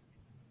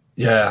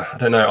I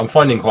don't know. I'm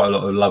finding quite a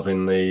lot of love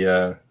in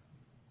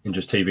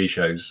just TV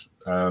shows,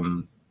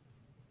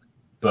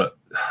 but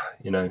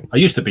I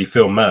used to be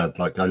film mad.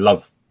 Like I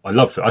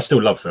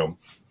still love film,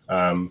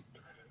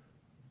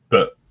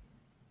 but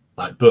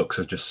like books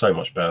are just so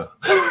much better.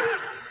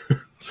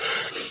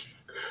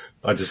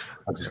 I just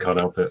can't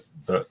help it.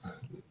 But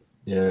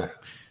yeah.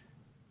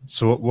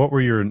 So what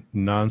were your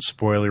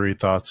non-spoilery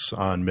thoughts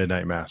on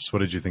Midnight Mass? What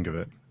did you think of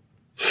it?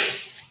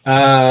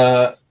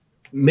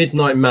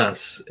 Midnight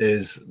Mass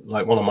is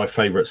like one of my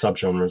favorite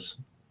subgenres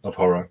of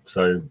horror.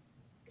 So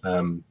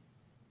kind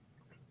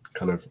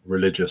of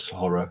religious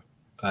horror.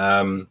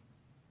 I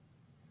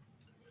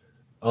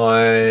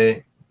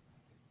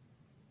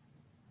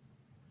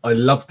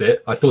loved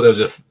it. I thought there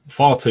was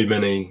far too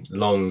many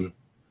long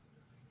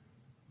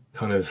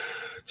kind of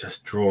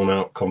just drawn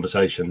out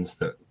conversations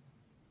that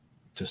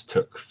just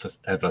took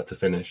forever to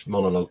finish,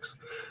 monologues.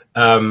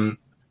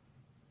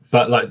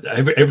 But like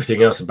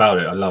everything else about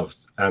it I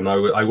loved, and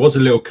I was a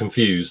little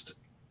confused,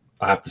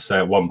 I have to say,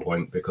 at one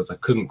point, because I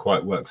couldn't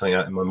quite work something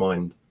out in my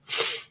mind.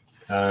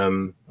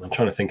 I'm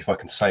trying to think if I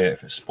can say it,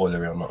 if it's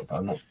spoilery or not, but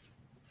I'm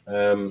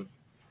not.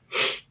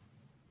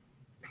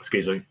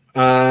 Excuse me.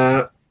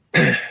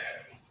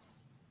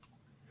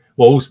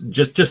 Well,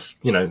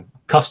 just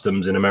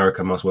customs in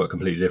America must work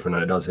completely different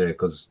than it does here,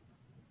 because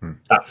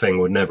that thing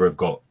would never have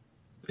got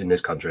in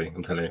this country,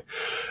 I'm telling you.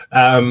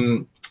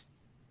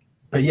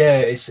 but yeah,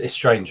 it's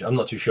strange. I'm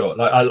not too sure.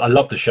 Like I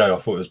loved the show. I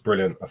thought it was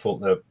brilliant. I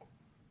thought the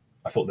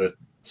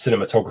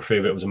cinematography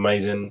of it was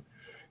amazing.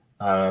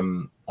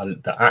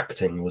 The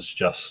acting was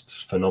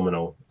just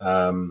phenomenal.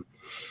 And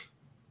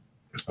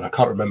I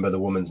can't remember the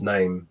woman's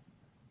name,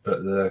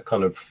 but the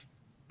kind of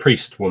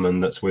priest woman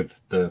that's with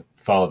the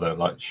father,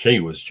 like she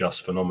was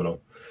just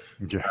phenomenal.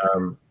 Yeah.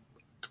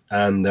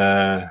 And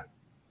yeah,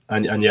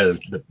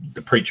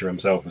 the preacher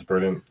himself was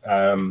brilliant.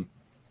 Yeah,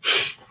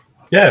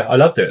 I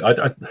loved it.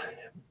 I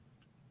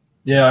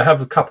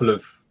have a couple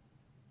of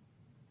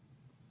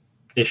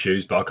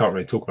issues, but I can't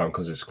really talk about them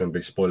because it's going to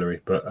be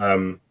spoilery. But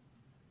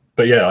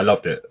yeah, I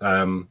loved it.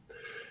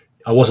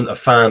 I wasn't a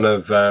fan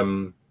of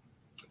The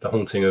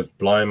Haunting of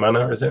Bly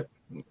Manor, is it?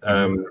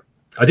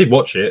 I did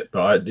watch it,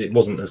 but it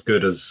wasn't as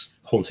good as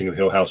Haunting of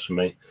Hill House for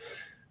me.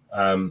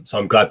 So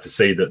I'm glad to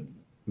see that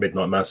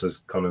Midnight Mass has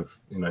kind of,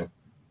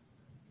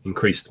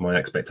 increased my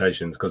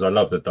expectations, because I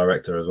love the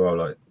director as well.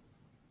 Like,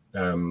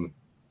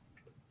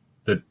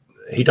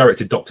 he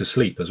directed Doctor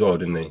Sleep as well,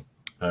 didn't he?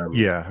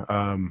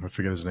 I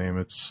forget his name.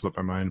 It's slipped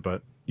my mind,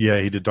 but yeah,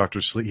 he did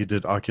Doctor Sleep. He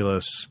did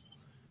Oculus,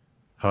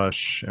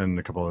 Hush, and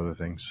a couple other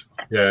things.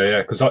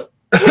 Yeah. Because I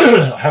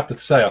I have to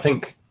say, I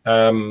think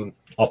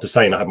after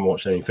saying I haven't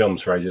watched any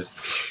films for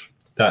ages,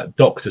 that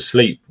Doctor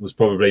Sleep was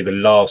probably the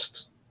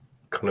last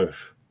kind of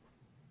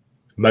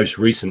most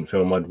recent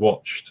film I'd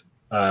watched,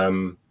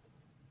 and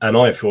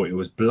I thought it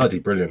was bloody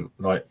brilliant.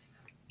 Like,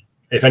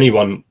 if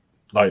anyone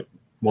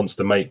wants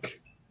to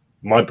make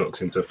my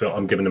books into a film,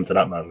 I'm giving them to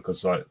that man,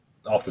 because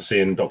after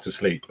seeing Doctor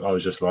Sleep, I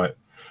was just like,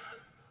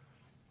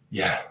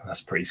 yeah,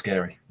 that's pretty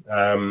scary.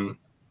 I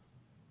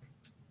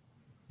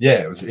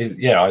loved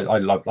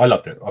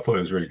it. I thought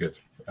it was really good.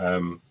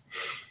 And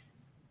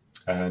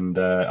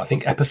I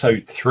think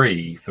episode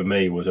 3 for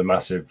me was a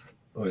massive,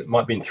 it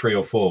might have been 3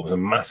 or 4, was a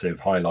massive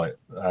highlight.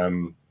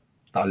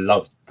 I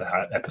loved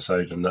that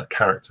episode, and that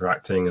character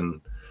acting and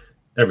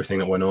everything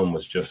that went on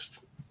was just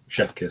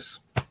chef kiss.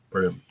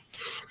 Brilliant.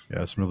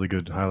 Yeah, some really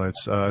good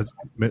highlights.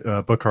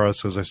 Bukhara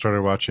says, I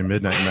started watching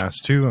Midnight Mass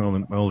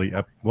 2, only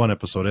one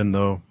episode in,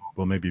 though.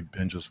 We'll maybe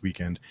binge this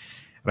weekend.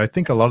 And I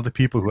think a lot of the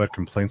people who had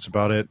complaints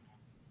about it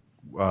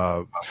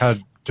had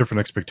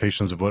different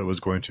expectations of what it was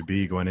going to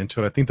be going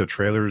into it. I think the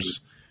trailers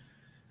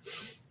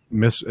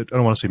I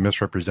don't want to say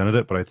misrepresented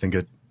it, but I think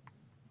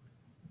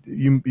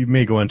you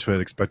may go into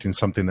it expecting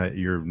something that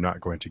you're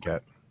not going to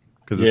get,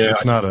 because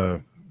it's not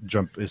a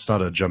jump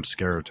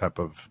scare type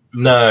of.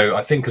 No,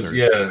 I think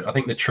I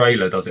think the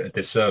trailer does it a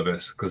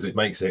disservice, because it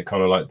makes it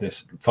kind of like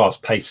this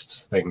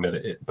fast-paced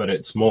thing but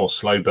it's more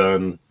slow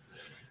burn,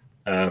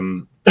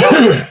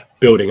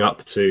 building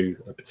up to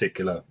a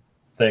particular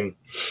thing.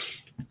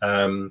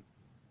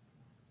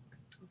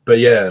 But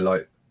yeah,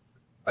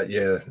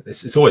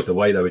 it's always the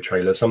way though with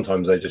trailers.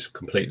 Sometimes they just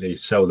completely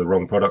sell the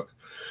wrong product.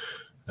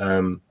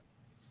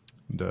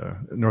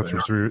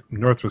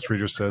 Northwest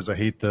Reader says, I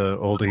hate the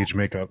old age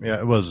makeup. Yeah,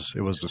 it was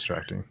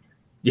distracting.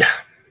 Yeah.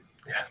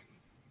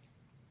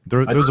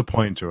 There's a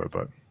point to it,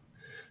 but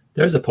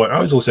there's a point. I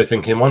was also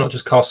thinking, why not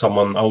just cast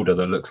someone older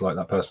that looks like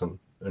that person,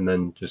 and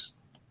then just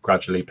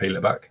gradually peel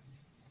it back?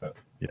 But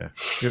yeah,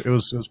 it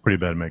was pretty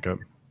bad makeup.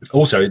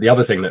 Also, the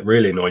other thing that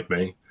really annoyed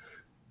me,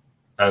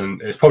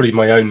 and it's probably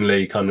my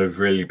only kind of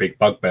really big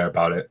bugbear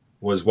about it,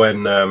 was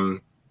when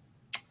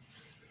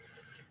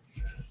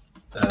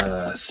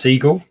Kate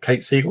Siegel,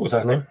 was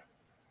that her name?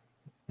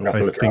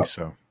 I think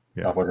so.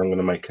 Yeah. Otherwise, I'm going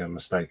to make a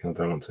mistake, and I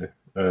don't want to.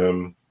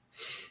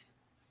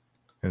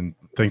 And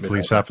thankfully,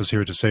 Saf is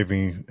here to save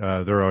me.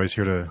 They're always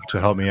here to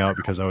help me out,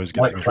 because I always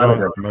get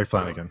Mike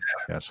Flanagan.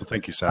 Yeah, so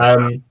thank you,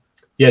 Saf.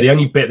 The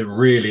only bit that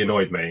really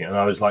annoyed me, and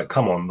I was like,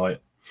 come on,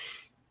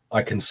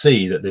 I can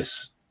see that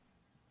this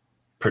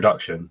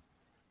production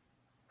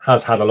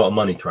has had a lot of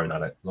money thrown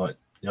at it. You know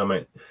what I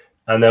mean?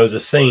 And there was a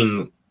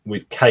scene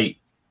with Kate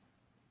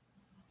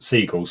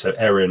Siegel, so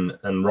Erin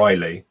and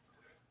Riley,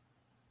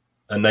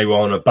 and they were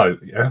on a boat,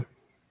 yeah?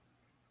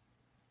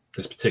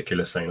 This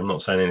particular scene. I'm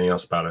not saying anything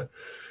else about it.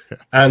 Yeah.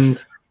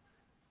 And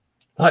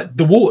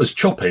the water's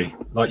choppy.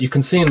 You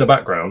can see in the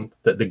background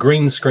that the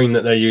green screen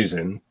that they're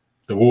using,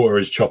 the water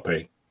is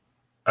choppy.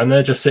 And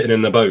they're just sitting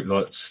in the boat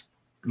like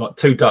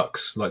two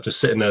ducks, just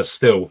sitting there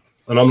still.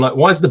 And I'm like,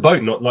 why is the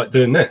boat not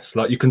doing this?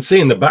 You can see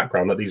in the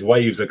background that these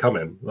waves are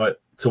coming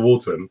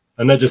towards them,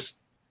 and they're just,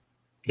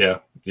 yeah.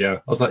 I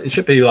was like, it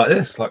should be like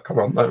this. Come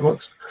on,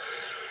 what's?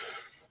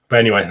 But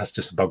anyway, that's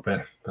just a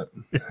bugbear. But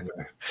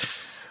anyway.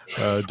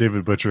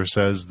 David Butcher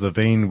says, the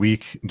vain,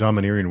 weak,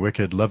 domineering,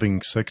 wicked,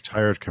 loving, sick,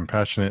 tired,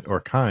 compassionate, or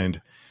kind.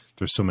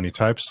 There's so many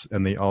types,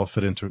 and they all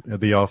fit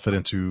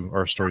into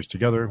our stories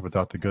together.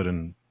 Without the good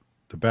and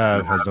the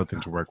bad, has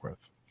nothing to work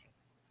with.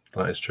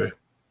 That is true.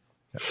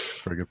 Yeah,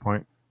 very good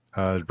point.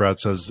 Brad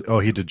says,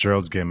 he did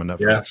Gerald's Game on Netflix.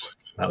 Yeah,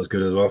 that was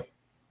good as well.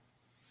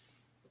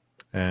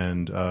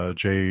 And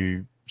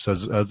Jay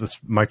says, this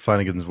Mike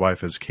Flanagan's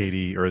wife is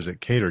Katie, or is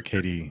it Kate or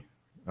Katie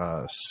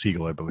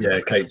Siegel, I believe. Yeah,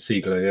 Kate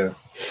Siegel, yeah.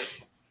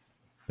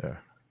 Yeah.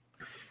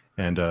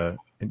 And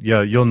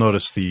you'll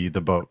notice the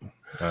boat,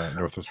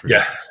 Northwest Reader.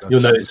 Yeah,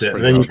 you'll notice it.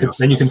 And then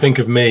you can think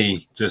of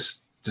me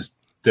just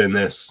doing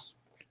this.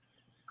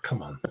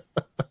 Come on.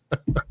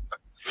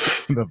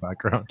 In the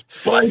background.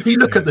 Well, if you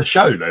look at the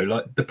show, though,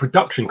 like the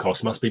production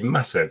cost must be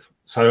massive.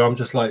 So I'm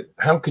just like,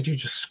 how could you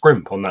just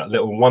scrimp on that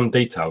little one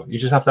detail? You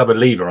just have to have a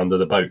lever under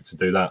the boat to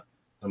do that,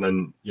 and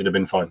then you'd have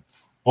been fine.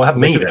 Or have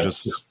me there.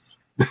 Just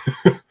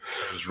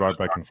ride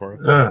back and forth.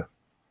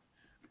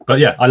 But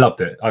yeah, I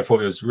loved it. I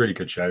thought it was a really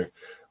good show.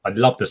 I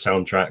loved the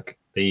soundtrack.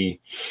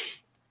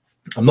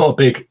 I'm not a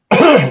big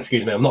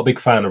excuse me, I'm not a big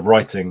fan of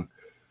writing.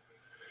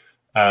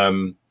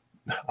 I'll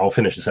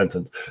finish the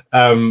sentence.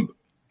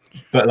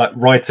 But like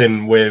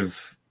writing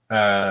with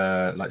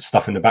like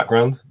stuff in the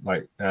background.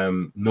 Like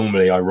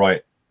normally I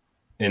write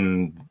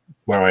in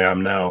where I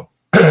am now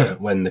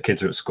when the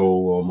kids are at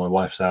school or my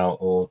wife's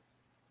out,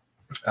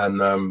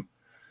 and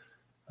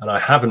I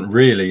haven't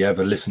really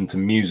ever listened to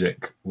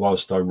music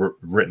whilst I've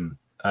written.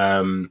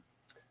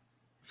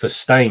 For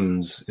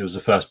Stains, it was the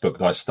first book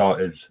that I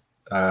started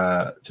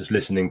just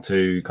listening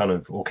to kind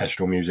of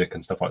orchestral music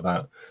and stuff like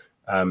that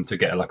to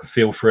get like a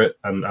feel for it.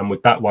 And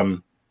with that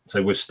one,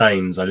 so with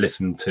Stains, I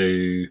listened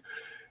to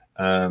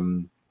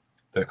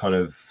the kind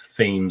of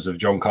themes of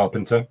John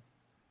Carpenter.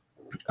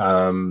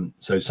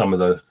 So some of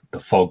the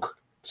Fog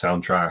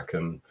soundtrack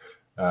and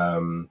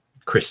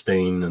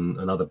Christine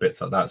and other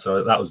bits like that.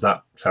 So that was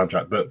that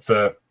soundtrack. But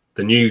for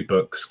the new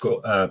book,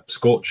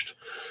 Scorched,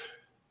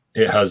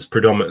 it has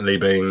predominantly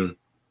been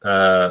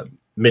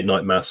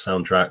Midnight Mass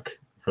soundtrack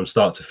from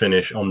start to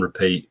finish on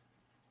repeat.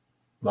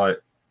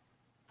 Like,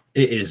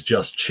 it is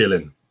just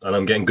chilling, and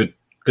I'm getting good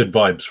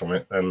vibes from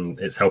it, and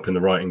it's helping the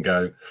writing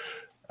go.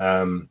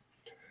 And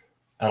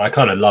I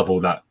kind of love all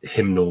that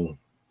hymnal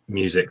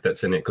music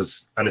that's in it,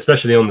 and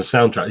especially on the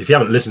soundtrack. If you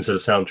haven't listened to the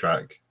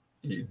soundtrack,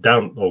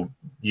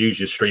 use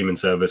your streaming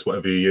service,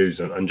 whatever you use,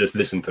 and just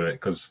listen to it,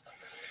 because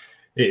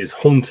it is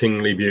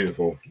hauntingly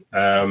beautiful.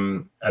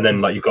 And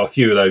then like you've got a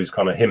few of those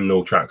kind of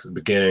hymnal tracks at the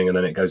beginning, and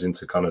then it goes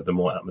into kind of the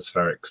more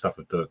atmospheric stuff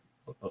of the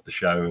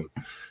show.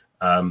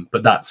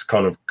 But that's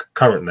kind of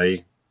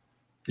currently,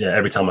 yeah,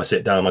 every time I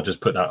sit down, I just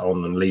put that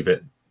on and leave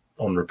it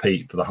on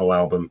repeat for the whole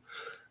album.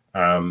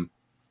 And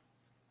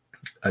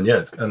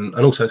yeah, and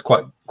also it's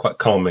quite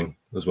calming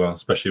as well,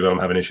 especially when I'm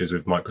having issues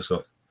with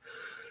Microsoft.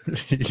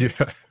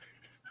 Yeah.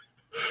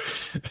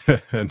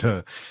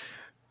 And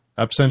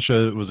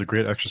Absentia was a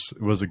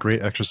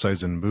great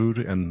exercise in mood,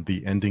 and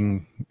the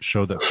ending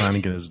showed that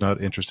Flanagan is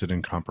not interested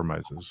in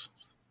compromises.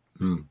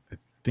 I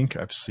think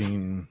I've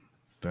seen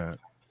that.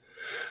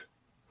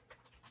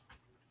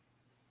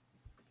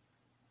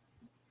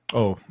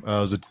 Oh,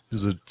 is it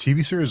a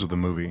TV series or the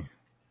movie?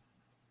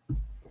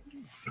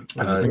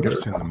 I think I've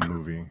seen the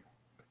movie.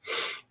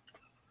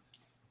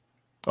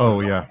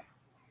 Oh yeah,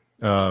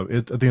 I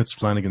think it's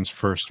Flanagan's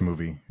first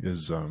movie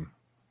is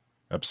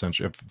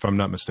Absentia, if I'm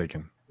not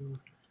mistaken.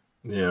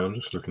 Yeah, I'm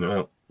just looking it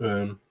up.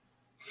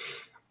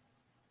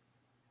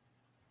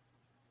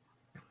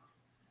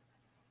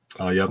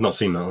 Oh yeah, I've not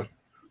seen that one.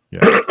 Yeah,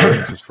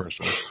 it's his first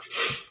one.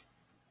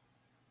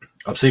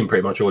 I've seen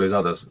pretty much all his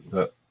others,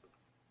 but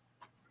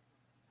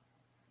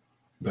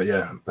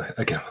yeah,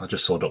 again, I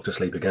just saw Doctor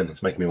Sleep again.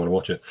 It's making me want to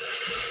watch it.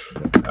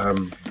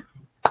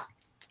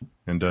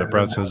 And Brad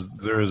Proctor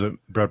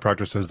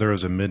says there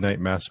is a Midnight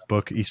Mass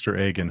book, Easter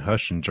egg, and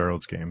Hush in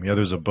Gerald's Game. Yeah,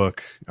 there's a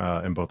book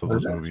in both of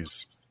those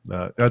movies.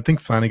 I think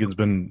Flanagan's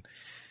been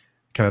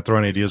kind of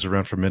throwing ideas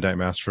around for Midnight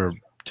Mass for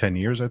 10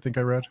 years, I think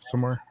I read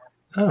somewhere.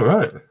 Oh,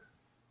 right.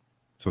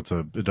 So it's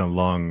been a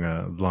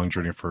long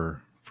journey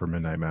for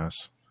Midnight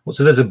Mass. Well,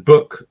 so there's a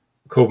book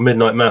called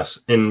Midnight Mass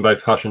in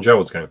both Hush and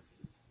Gerald's Game.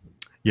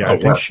 Yeah,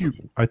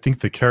 I think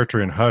the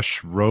character in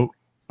Hush wrote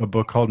a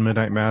book called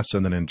Midnight Mass,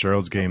 and then in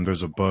Gerald's Game,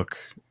 there's a book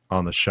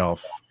on the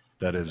shelf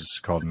that is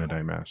called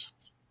Midnight Mass.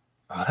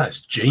 Oh,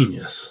 that's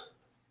genius.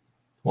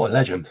 What a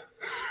legend.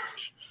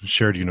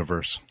 Shared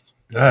universe.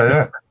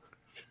 Yeah.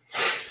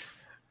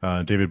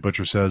 David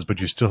Butcher says, but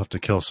you still have to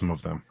kill some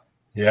of them.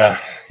 Yeah,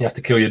 you have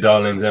to kill your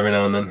darlings every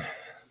now and then.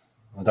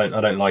 I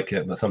don't like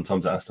it, but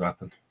sometimes it has to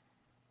happen.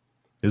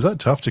 Is that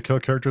tough to kill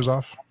characters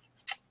off?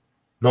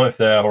 Not if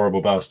they're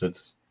horrible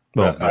bastards.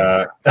 Well,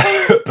 but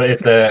if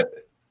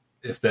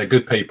they're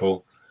good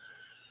people,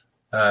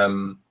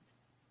 yeah,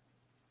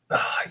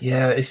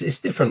 it's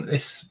different. I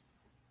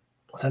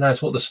don't know.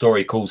 It's what the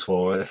story calls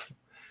for. If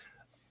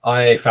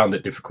I found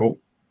it difficult,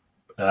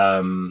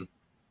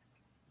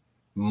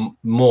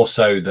 more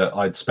so that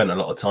I'd spent a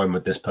lot of time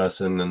with this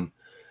person and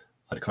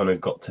I'd kind of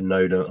got to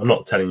know them. I'm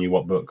not telling you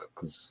what book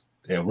because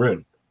it'll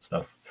ruin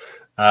stuff.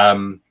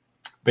 But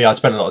yeah, I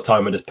spent a lot of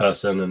time with this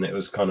person, and it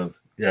was kind of,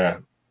 yeah,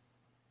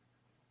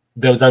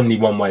 there was only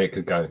one way it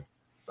could go,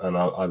 and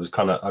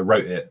I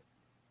wrote it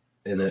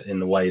in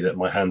the way that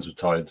my hands were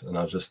tied, and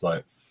I was just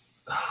like,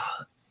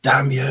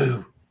 damn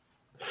you.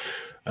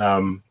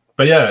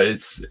 But yeah,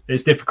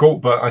 it's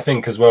difficult, but I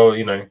think as well,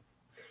 you know,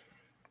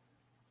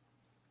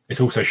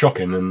 it's also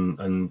shocking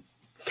and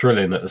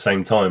thrilling at the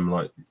same time.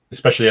 Like,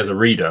 especially as a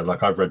reader,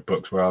 like I've read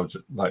books where I was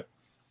like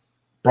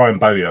Brian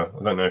Bowyer.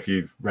 I don't know if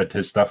you've read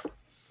his stuff.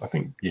 I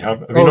think you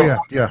have. Have you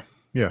not?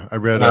 Yeah. I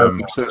read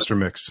Sinister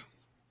Mix.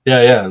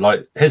 Yeah.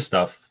 Like his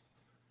stuff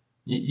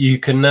you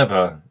can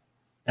never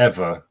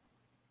ever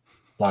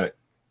like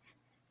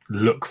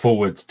look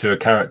forward to a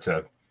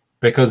character,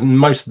 because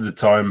most of the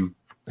time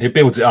he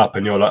builds it up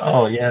and you're like,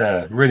 oh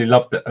yeah, really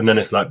loved it, and then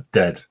it's like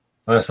dead,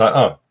 and it's like,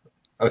 oh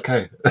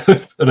okay.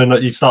 And then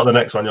you start the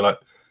next one, you're like,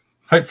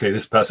 hopefully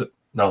this person,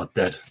 no,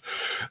 dead.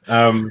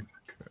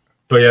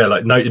 But yeah,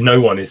 like no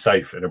one is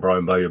safe in a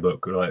Brian Bowyer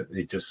book. Like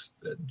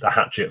the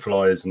hatchet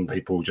flies and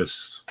people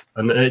just,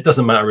 and it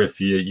doesn't matter if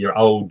you're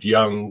old,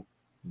 young,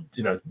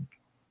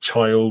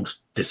 child,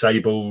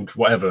 disabled,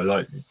 whatever.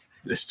 Like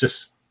it's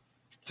just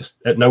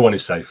no one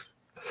is safe.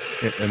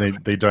 And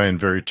they die in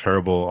very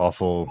terrible,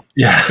 awful,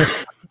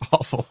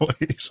 awful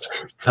ways.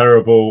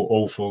 Terrible,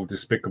 awful,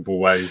 despicable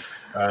ways.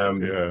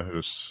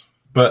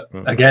 But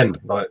again,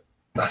 like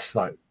that's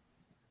like,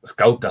 it's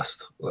gold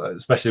dust,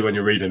 especially when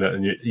you're reading it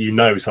and you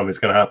know something's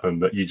going to happen,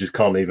 but you just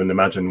can't even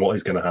imagine what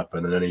is going to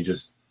happen, and then he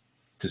just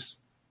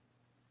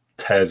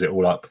tears it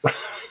all up.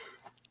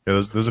 Yeah,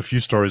 there's a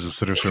few stories of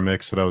Sinister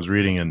Mix that I was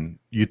reading, and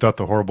you thought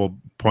the horrible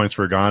points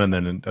were gone, and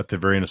then at the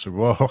very end, I said,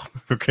 "Whoa,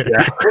 okay."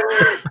 Yeah.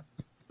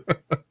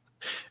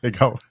 It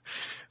got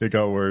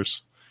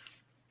worse.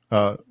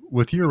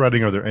 With your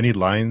writing, are there any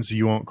lines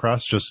you won't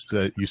cross? Just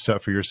that you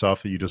set for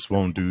yourself that you just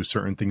won't do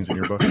certain things in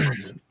your book?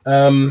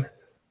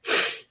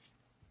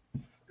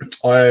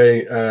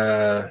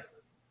 I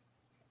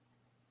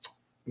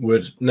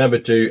would never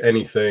do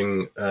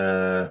anything.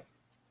 I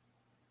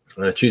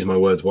choose my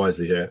words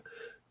wisely here.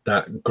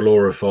 That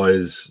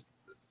glorifies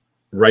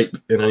rape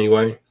in any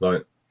way.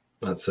 Like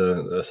that's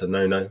a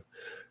no-no.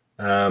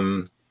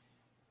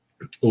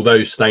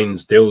 Although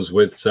Staines deals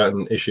with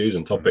certain issues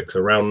and topics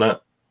around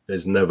that,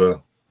 is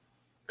never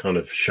kind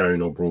of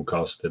shown or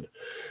broadcasted.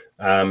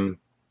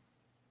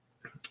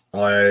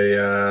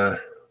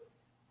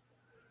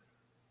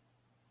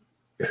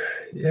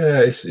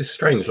 It's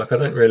strange. Like I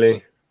don't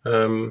really.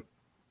 I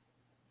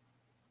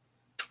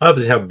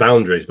obviously have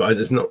boundaries, but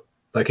it's not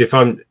like if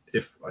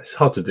it's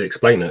hard to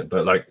explain it,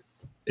 but like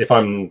if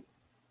I'm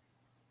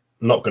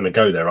not going to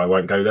go there, I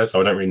won't go there. So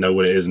I don't really know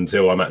what it is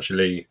until I'm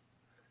actually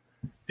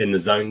in the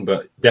zone.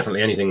 But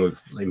definitely anything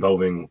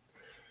involving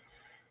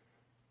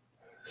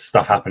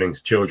stuff happening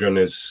to children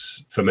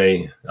is, for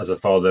me as a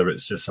father,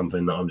 it's just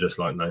something that I'm just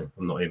like, no,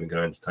 I'm not even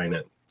going to entertain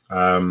it.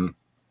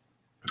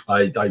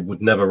 I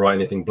would never write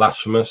anything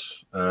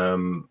blasphemous.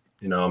 I'm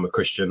a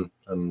Christian,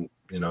 and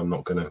I'm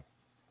not going to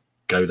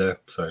go there.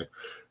 So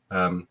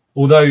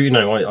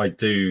although I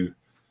do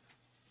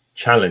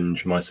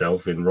challenge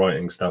myself in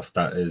writing stuff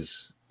that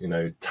is,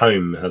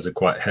 Tome has a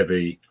quite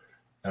heavy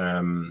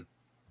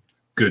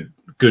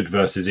good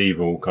versus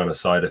evil kind of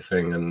side of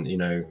thing, and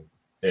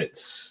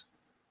it's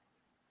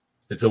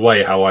a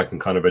way how I can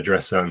kind of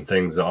address certain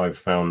things that I've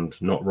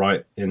found not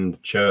right in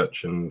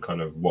church, and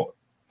kind of what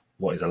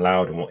is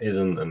allowed and what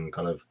isn't, and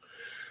kind of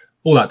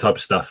all that type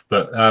of stuff.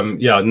 But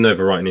I'd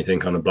never write anything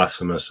kind of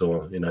blasphemous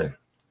or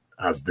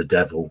as the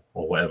devil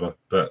or whatever.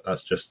 But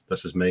that's just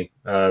me.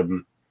 I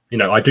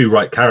do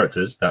write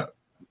characters that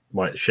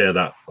might share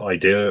that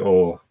idea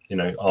or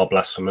are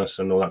blasphemous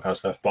and all that kind of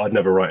stuff. But I'd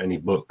never write any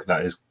book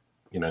that is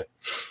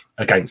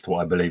against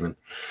what I believe in.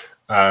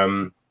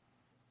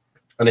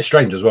 And it's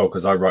strange as well,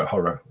 because I write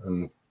horror,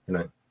 and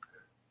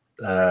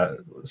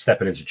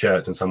stepping into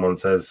church and someone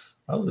says,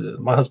 "Oh,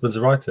 my husband's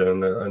a writer,"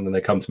 and then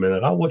they come to me and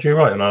they're like, "Oh, what do you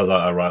write?" And I was like,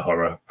 "I write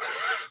horror."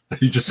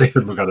 You just see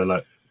them kind of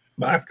like,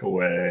 back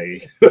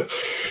away.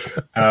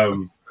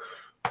 But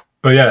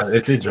yeah,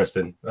 it's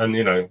interesting,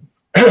 and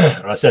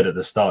I said at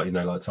the start,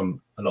 like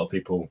a lot of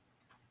people,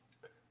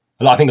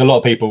 I think a lot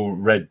of people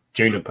read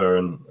Juniper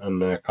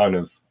and they're kind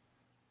of,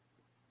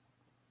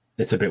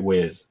 it's a bit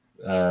weird,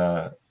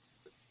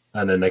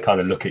 and then they kind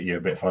of look at you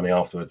a bit funny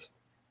afterwards.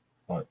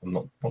 Like, I'm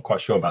not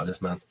quite sure about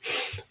this, man.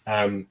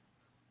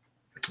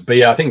 But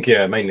yeah, I think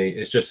mainly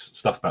it's just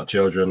stuff about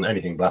children,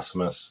 anything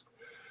blasphemous.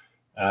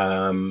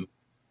 That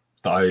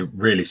I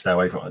really stay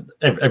away from.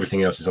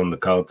 Everything else is on the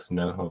cards.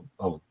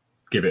 I'll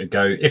give it a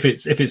go. If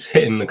it's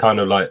hitting the kind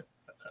of like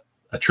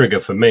a trigger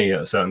for me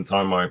at a certain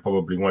time, I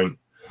probably won't,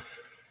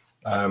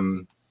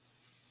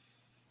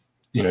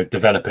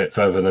 develop it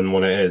further than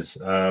what it is.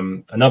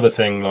 Another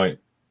thing, like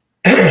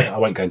I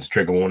won't go into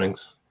trigger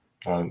warnings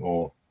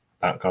or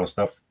that kind of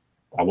stuff.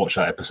 I watched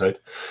that episode.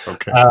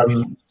 Okay.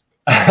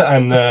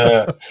 And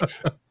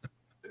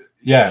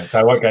so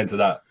I won't go into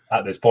that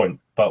at this point.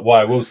 But what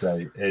I will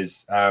say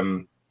is, my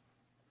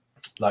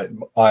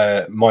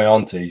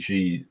auntie,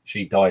 she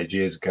died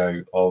years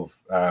ago of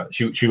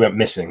she went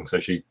missing, so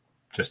she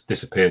just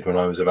disappeared when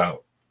I was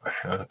about,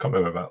 I can't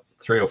remember, about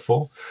 3 or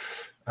 4,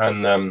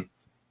 and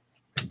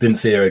didn't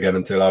see her again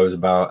until I was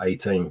about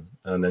 18,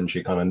 and then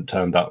she kind of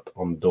turned up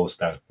on the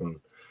doorstep, and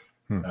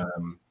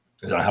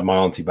I had my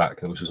auntie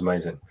back, which was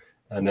amazing.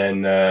 And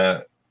then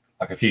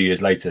like a few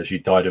years later, she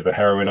died of a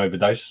heroin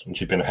overdose, and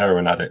she'd been a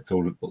heroin addict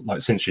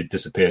since she'd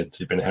disappeared.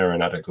 She'd been a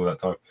heroin addict all that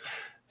time.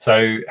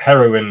 So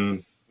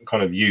heroin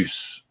kind of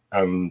use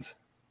and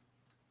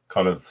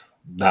kind of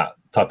that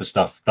type of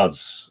stuff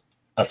does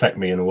affect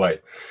me in a way.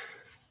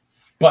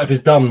 But if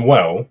it's done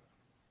well,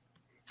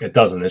 it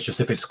doesn't. It's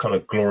just if it's kind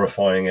of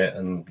glorifying it,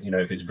 and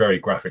if it's very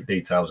graphic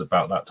details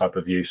about that type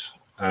of use.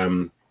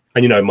 And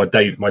my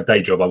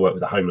day job, I work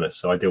with the homeless,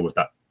 so I deal with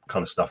that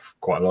kind of stuff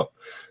quite a lot.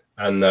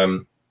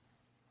 And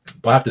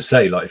but I have to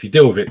say, like, if you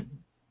deal with it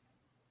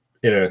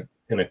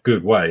in a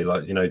good way,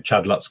 like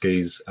Chad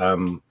Lutsky's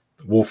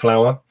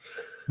Wallflower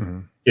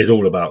is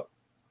all about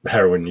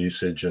heroin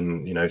usage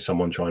and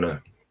someone trying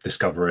to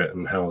discover it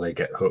and how they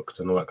get hooked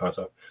and all that kind of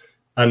stuff.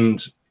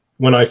 And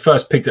when I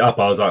first picked it up,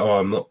 I was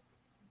like,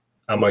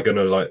 am I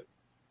gonna like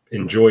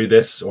enjoy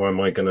this, or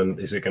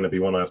is it gonna be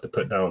one I have to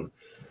put down?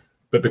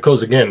 But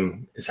because,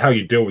 again, it's how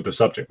you deal with the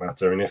subject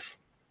matter, and if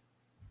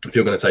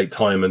you're going to take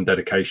time and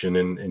dedication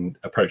in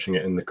approaching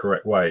it in the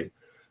correct way,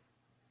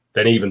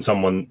 then even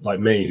someone like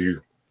me who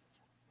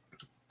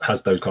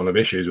has those kind of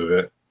issues with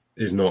it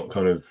is not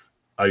kind of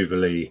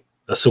overly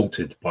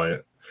assaulted by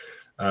it.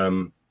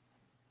 And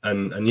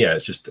yeah,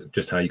 it's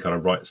just how you kind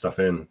of write stuff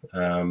in.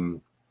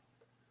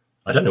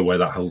 I don't know where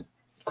that whole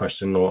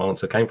question or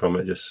answer came from.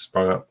 It just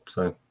sprung up.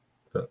 So,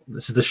 but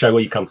this is the show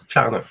where you come to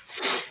chat on it.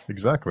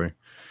 Exactly.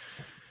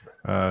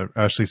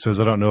 Ashley says,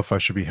 I don't know if I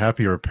should be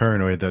happy or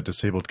paranoid that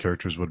disabled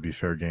characters would be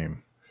fair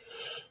game.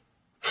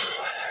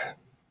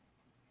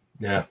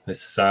 Yeah,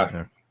 it's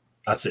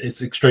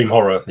extreme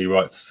horror, he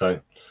writes. So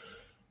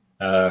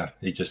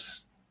he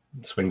just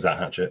swings that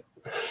hatchet.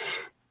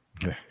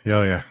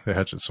 Yeah. The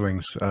hatchet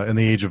swings. In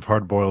the age of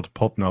hard-boiled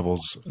pulp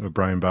novels,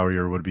 Brian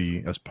Bowyer would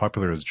be as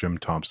popular as Jim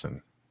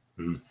Thompson.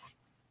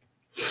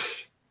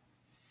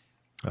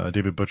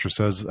 David Butcher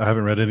says, I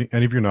haven't read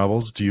any of your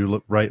novels. Do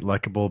you write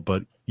likable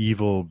but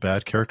evil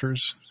bad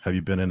characters? Have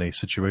you been in a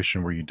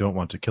situation where you don't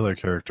want to kill a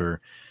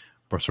character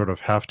but sort of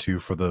have to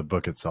for the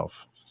book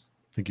itself?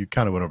 I think you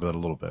kind of went over that a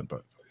little bit,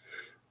 but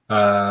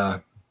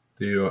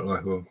do you write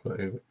likable?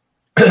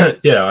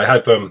 Yeah, I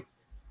have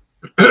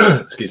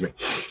excuse me.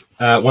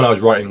 When I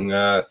was writing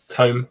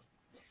Tome,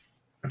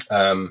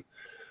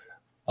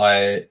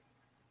 I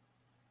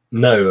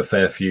know a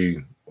fair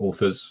few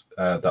authors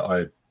that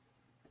I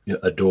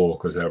adore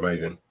because they're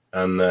amazing.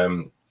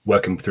 And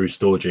working through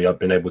Storgy, I've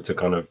been able to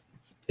kind of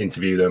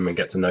interview them and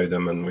get to know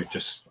them, and we've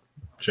just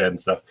shared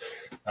and stuff.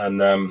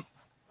 And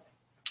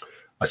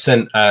I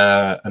sent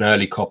an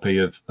early copy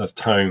of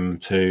Tome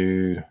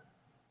to...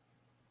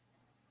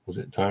 Was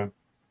it Tome?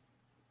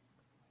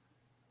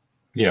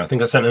 Yeah, I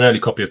think I sent an early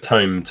copy of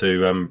Tome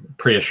to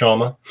Priya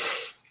Sharma,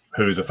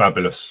 who is a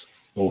fabulous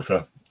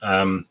author.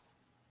 And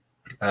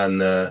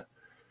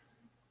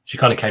she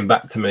kind of came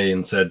back to me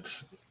and said,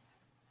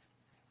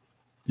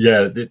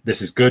 yeah,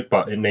 this is good,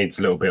 but it needs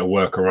a little bit of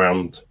work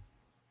around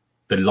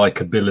the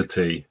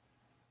likability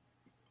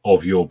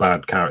of your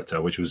bad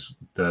character, which was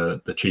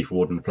the Chief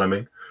Warden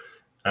Fleming.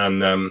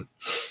 And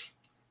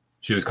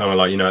she was kind of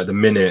like, at the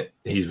minute,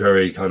 he's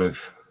very kind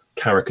of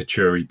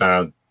caricature-y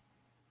bad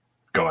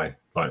guy.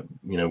 Like,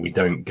 we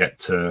don't get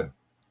to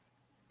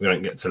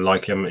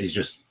like him. He's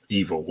just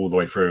evil all the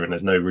way through, and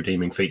there's no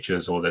redeeming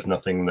features, or there's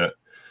nothing that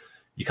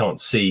you can't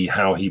see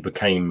how he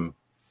became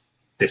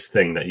this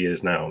thing that he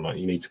is now. Like,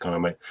 you need to kind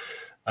of make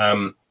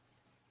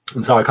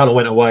and so I kind of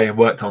went away and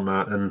worked on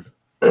that, and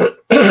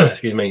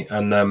excuse me,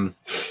 and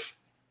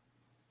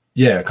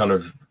yeah, kind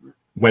of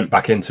went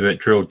back into it,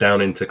 drilled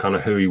down into kind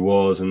of who he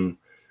was, and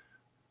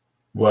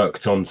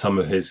worked on some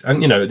of his,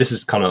 and this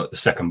is kind of the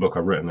second book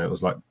I've written. It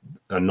was like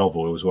a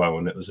novel as well,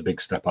 and it was a big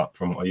step up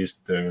from what I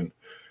used to do. And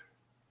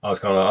I was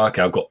kind of like,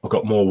 okay, I've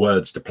got more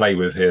words to play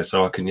with here,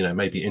 so I can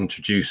maybe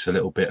introduce a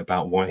little bit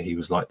about why he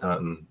was like that,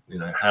 and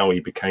how he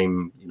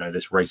became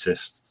this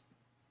racist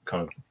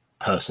kind of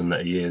person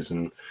that he is,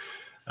 and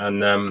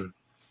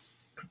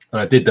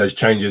I did those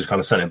changes,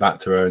 kind of sent it back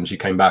to her, and she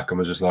came back and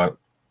was just like,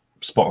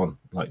 spot on,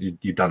 like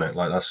you've done it,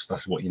 like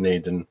that's what you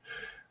need. And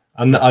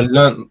I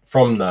learned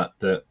from that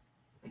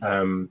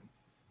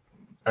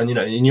and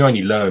you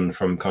only learn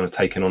from kind of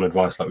taking on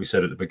advice, like we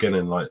said at the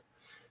beginning, like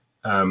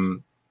that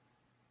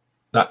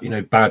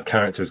bad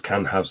characters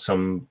can have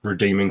some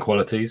redeeming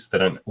qualities. They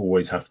don't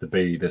always have to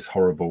be this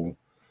horrible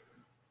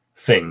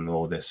thing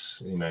or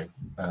this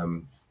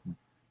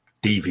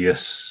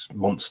devious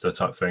monster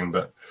type thing.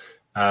 But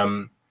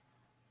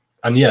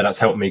and yeah, that's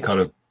helped me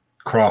kind of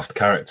craft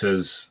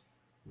characters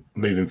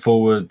moving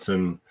forwards,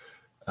 and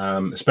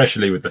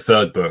especially with the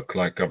third book,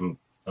 like I'm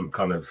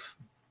kind of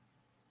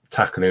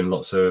tackling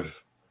lots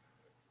of,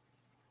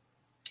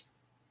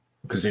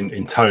 because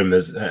in Tome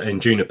there's in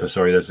Juniper,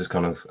 there's this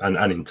kind of, and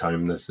in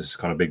Tome there's this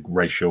kind of big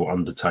racial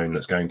undertone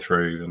that's going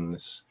through, and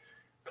this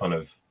kind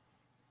of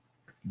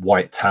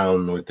white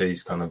town with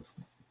these kind of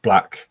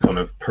black kind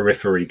of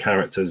periphery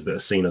characters that are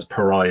seen as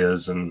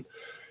pariahs. And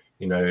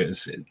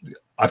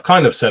I've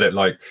kind of said it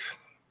like,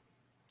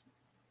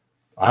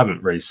 I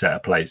haven't really set a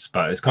place,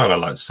 but it's kind of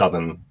like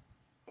southern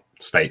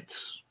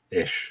states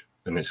ish,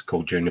 and it's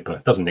called Juniper.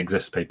 It doesn't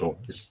exist, people.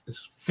 It's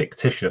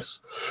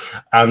fictitious,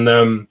 and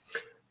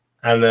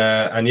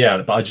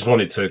yeah. But I just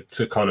wanted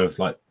to kind of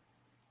like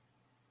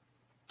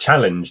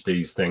challenge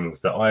these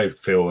things that I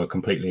feel are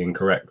completely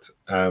incorrect.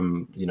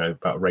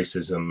 About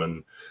racism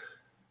and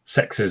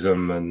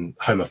sexism and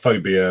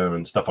homophobia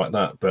and stuff like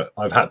that. But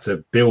I've had to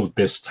build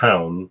this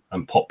town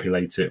and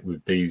populate it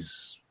with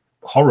these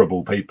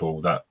horrible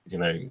people that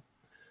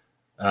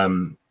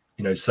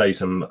say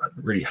some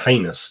really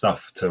heinous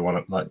stuff to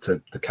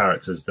to the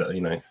characters that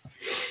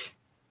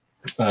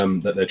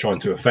that they're trying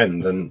to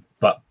offend.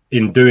 But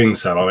in doing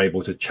so, I'm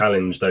able to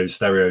challenge those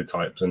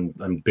stereotypes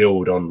and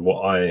build on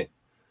what I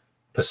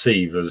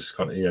perceive as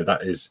kind of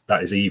that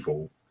is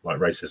evil, like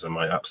racism.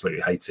 I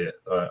absolutely hate it.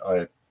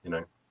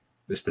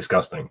 It's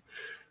disgusting.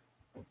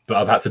 But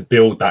I've had to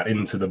build that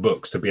into the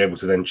books to be able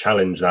to then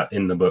challenge that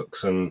in the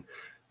books. And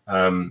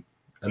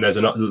there's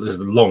a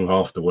long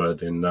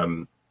afterword in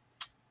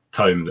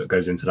Tome that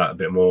goes into that a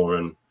bit more.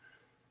 And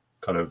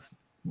kind of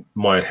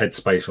my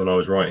headspace when I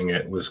was writing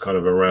it was kind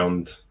of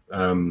around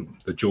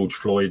the George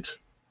Floyd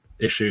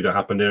issue that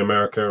happened in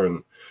America.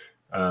 And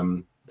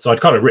so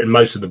I'd kind of written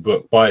most of the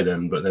book by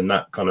then, but then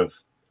that kind of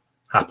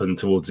happened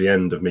towards the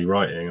end of me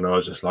writing. And I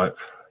was just like,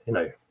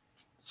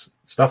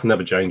 stuff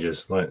never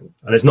changes. And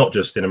it's not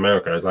just in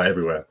America, it's like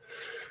everywhere.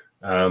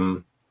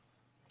 And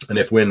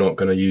if we're not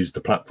going to use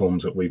the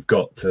platforms that we've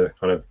got to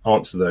kind of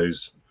answer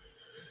those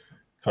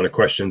kind of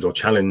questions or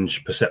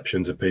challenge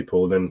perceptions of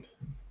people, then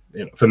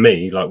for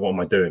me, like, what am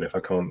I doing if I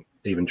can't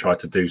even try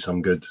to do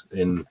some good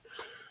in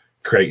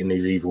creating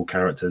these evil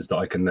characters that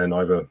I can then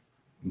either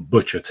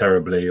butcher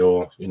terribly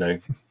or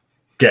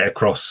get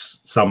across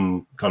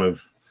some kind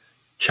of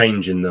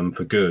change in them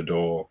for good,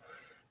 or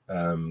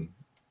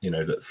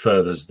that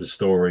furthers the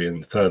story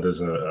and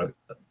furthers a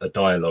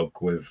dialogue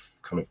with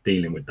kind of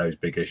dealing with those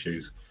big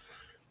issues.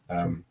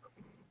 But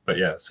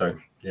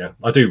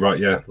I do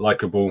write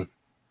likable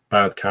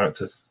bad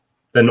characters.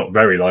 They're not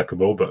very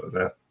likable, but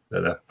they're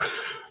there.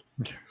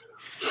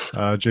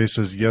 Jay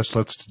says, yes,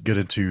 let's get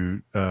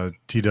into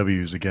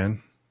TWs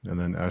again. And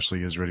then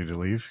Ashley is ready to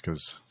leave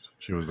because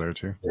she was there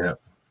too. Yeah,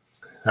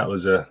 that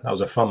was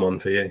a fun one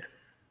for you.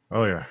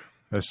 Oh yeah,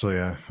 that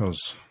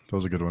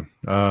was a good one.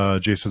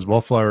 Jay says,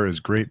 Wallflower is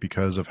great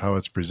because of how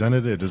it's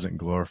presented. It doesn't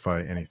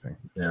glorify anything.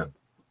 Yeah.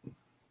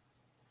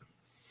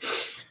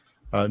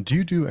 Do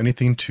you do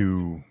anything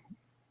to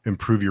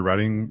improve your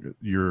writing?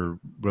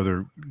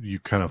 Whether you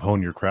kind of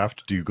hone your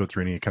craft? Do you go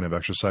through any kind of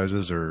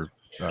exercises or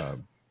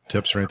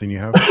tips or anything you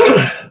have?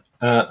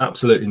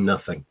 Absolutely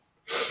nothing.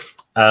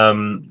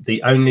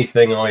 The only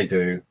thing I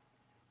do,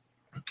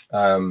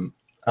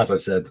 as I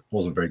said,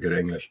 wasn't very good at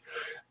English.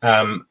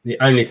 The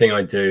only thing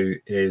I do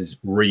is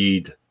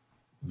read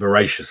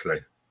voraciously.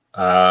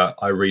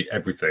 I read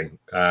everything.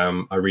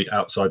 I read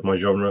outside my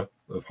genre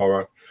of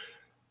horror,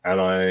 and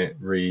I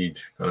read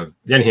kind of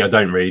the only thing I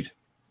don't read,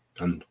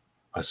 and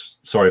I'm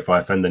sorry if I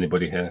offend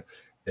anybody here,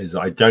 is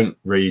I don't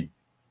read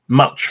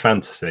much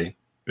fantasy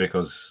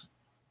because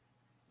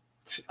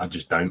I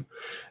just don't.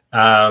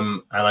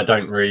 And I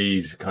don't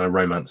read kind of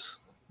romance.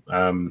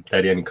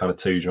 They're the only kind of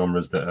two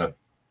genres that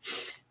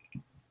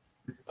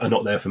are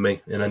not there for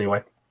me in any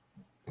way.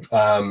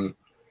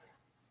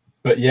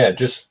 But yeah,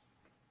 just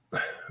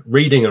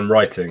reading and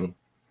writing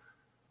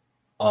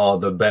are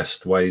the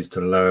best ways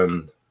to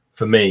learn,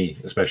 for me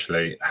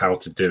especially, how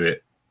to do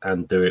it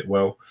and do it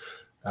well.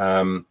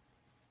 And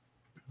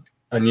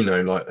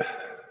like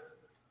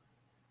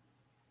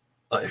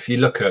if you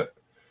look at,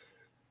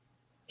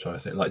 trying to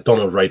think, like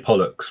Donald Ray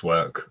Pollock's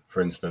work,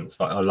 for instance,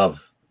 like I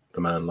love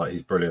the man, like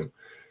he's brilliant.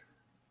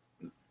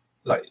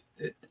 Like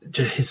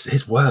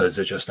his words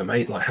are just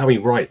amazing. Like how he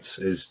writes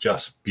is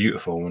just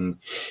beautiful. And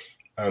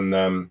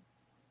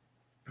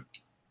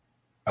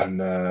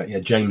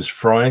James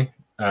Fry,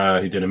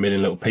 who did A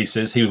Million Little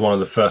Pieces, he was one of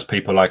the first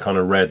people I kind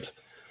of read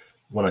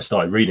when I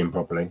started reading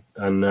properly,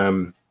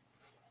 and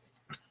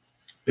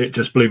it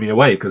just blew me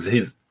away because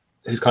his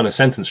kind of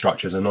sentence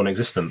structures are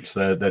non-existent.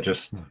 They're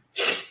just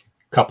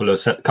couple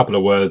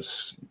of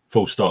words,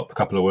 full stop, a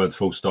couple of words,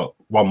 full stop,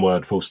 one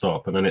word, full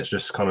stop, and then it's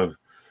just kind of,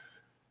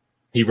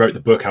 he wrote the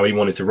book how he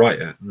wanted to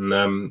write it,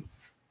 and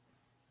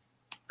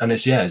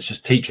it's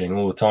just teaching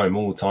all the time,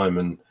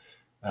 and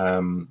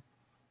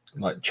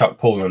like Chuck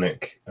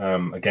Palahniuk,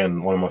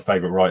 again, one of my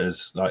favorite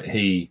writers, like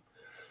he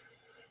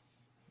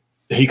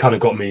kind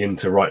of got me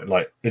into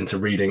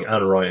reading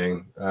and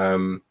writing,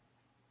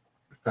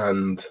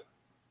 and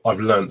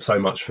I've learned so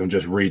much from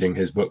just reading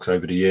his books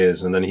over the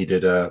years. And then he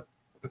did a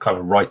kind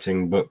of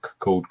writing book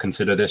called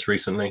Consider This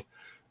recently,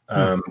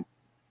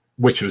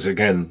 which was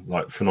again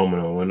like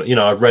phenomenal. And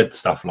I've read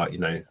stuff like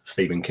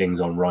Stephen King's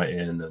on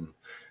writing,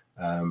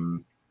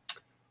 and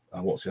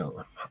what's the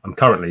other? I'm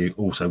currently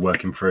also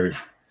working through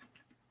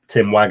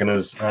Tim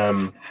Wagner's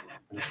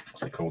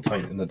what's it called?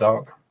 Something in the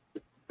Dark,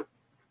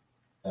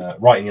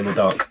 Writing in the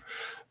Dark,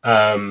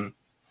 and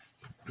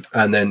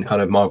then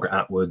kind of Margaret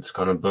Atwood's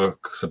kind of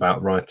books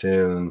about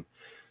writing.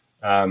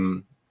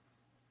 And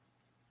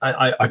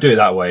I do it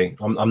that way.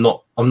 I'm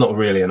not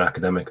really an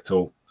academic at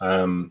all,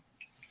 and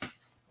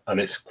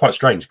it's quite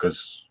strange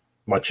because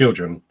my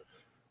children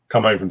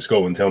come home from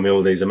school and tell me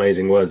all these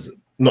amazing words.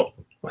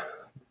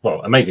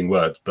 Amazing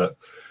words, but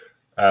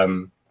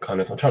kind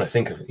of. I'm trying to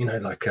think of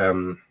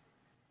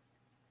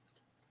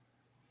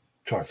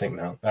trying to think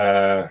now.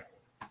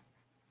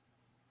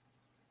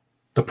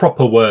 the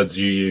proper words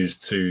you use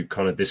to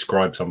kind of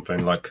describe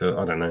something, like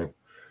I don't know,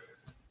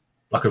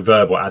 like a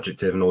verb or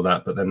adjective and all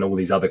that, but then all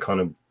these other kind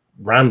of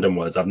random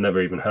words I've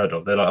never even heard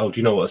of. They're like, oh, do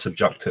you know what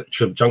a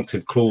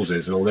subjunctive clause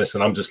is and all this?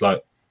 And I'm just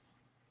like,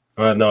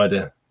 I have no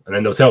idea. And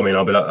then they'll tell me and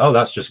I'll be like, oh,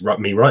 that's just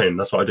me writing.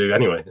 That's what I do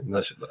anyway.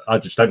 I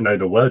just don't know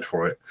the word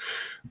for it.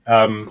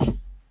 I'm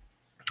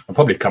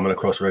probably coming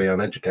across really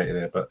uneducated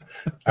here, but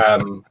I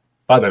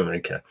don't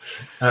really care.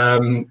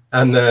 And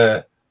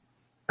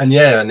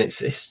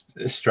it's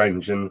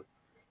strange. And,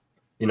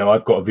 you know,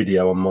 I've got a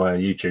video on my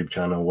YouTube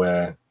channel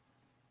where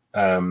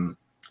when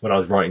I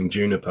was writing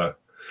Juniper,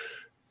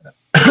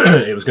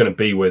 it was going to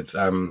be with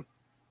an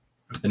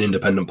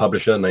independent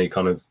publisher, and they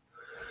kind of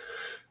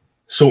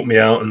sought me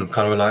out and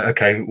kind of like,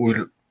 okay, we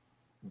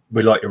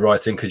like your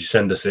writing, could you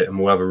send us it and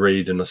we'll have a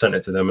read? And I sent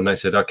it to them and they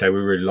said, okay, we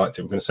really liked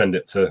it, we're going to send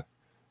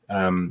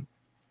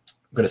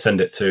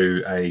it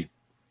to a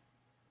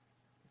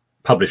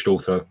published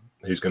author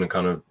who's going to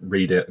kind of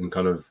read it and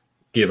kind of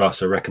give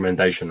us a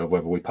recommendation of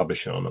whether we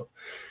publish it or not.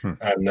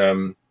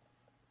 And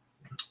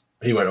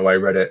he went away,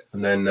 read it,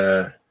 and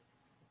then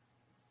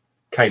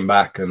came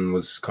back and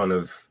was kind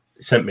of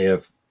sent me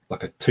a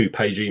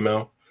 2-page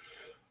email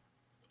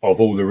of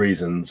all the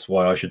reasons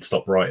why I should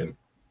stop writing.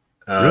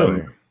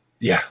 Really?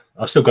 Yeah,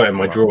 I've still got it in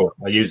my drawer.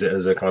 I use it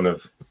as a kind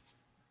of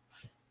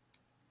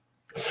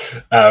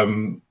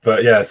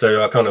but yeah,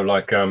 so I kind of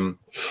like and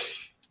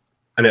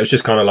it was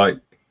just kind of like,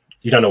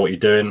 you don't know what you're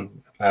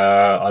doing.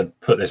 I'd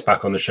put this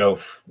back on the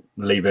shelf,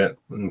 leave it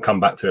and come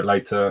back to it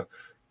later,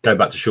 go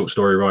back to short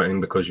story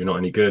writing because you're not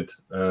any good.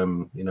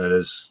 You know,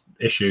 there's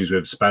issues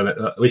with spelling,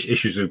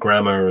 issues with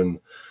grammar and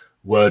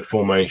word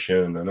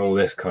formation and all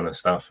this kind of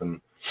stuff.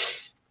 And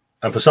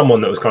for someone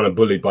that was kind of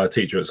bullied by a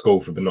teacher at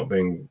school for not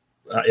being,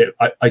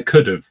 I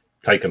could have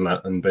taken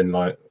that and been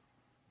like,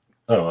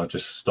 oh, I'll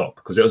just stop,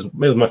 because it was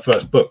my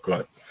first book,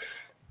 like.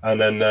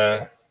 And then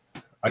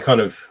I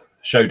kind of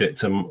showed it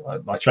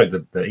to, I showed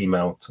the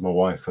email to my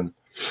wife, and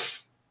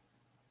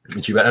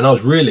she went, and I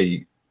was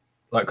really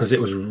like, because it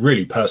was a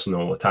really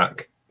personal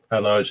attack,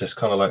 and I was just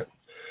kind of like,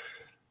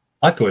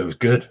 I thought it was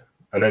good,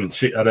 and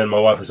then my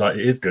wife was like,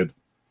 it is good,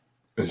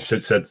 and she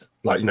said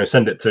like, you know,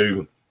 send it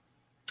to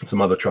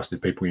some other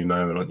trusted people, you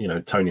know, and you know,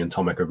 Tony and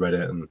Tomek have read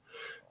it, and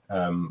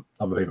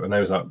other people, and they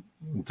was like,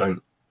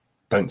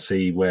 don't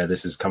see where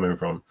this is coming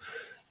from.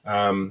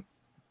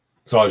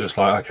 So I was just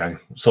like, okay,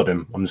 sod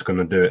him, I'm just going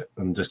to do it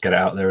and just get it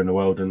out there in the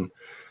world, and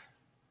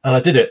I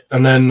did it.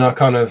 And then I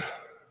kind of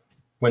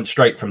went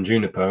straight from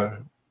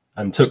Juniper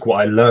and took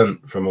what I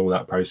learned from all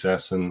that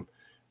process. And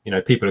you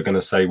know, people are going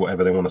to say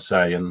whatever they want to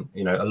say, and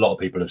you know, a lot of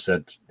people have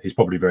said he's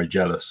probably very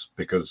jealous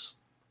because,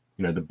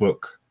 you know, the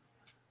book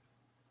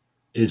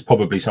is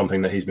probably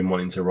something that he's been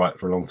wanting to write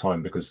for a long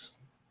time, because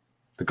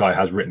the guy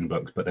has written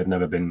books, but they've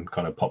never been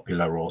kind of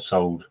popular or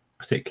sold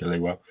particularly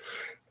well.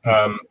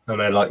 And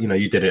they're like, you know,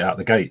 you did it out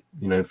the gate,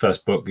 you know,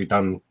 first book, you've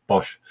done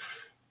Bosch.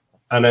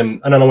 And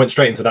then I went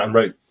straight into that and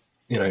wrote,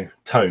 you know,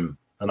 Tome,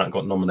 and that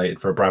got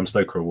nominated for a Bram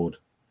Stoker Award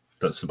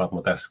that's above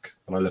my desk.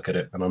 And I look at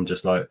it and I'm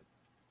just like,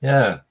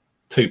 yeah,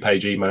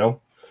 2-page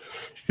email.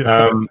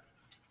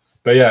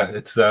 But yeah,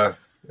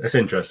 it's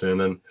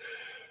interesting. And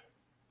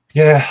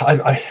yeah,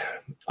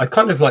 I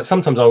kind of like,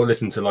 sometimes I will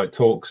listen to like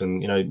talks,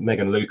 and you know,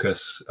 Megan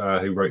Lucas,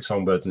 who wrote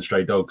Songbirds and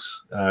Stray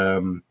Dogs,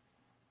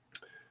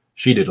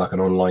 she did like an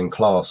online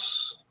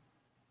class,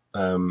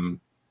 kind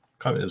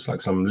of, it was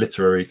like some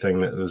literary thing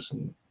that was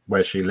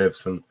where she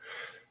lives, and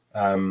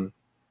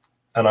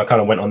I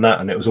kind of went on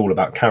that, and it was all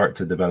about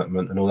character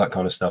development and all that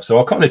kind of stuff. So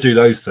I'll kind of do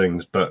those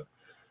things, but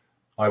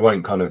I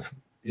won't kind of,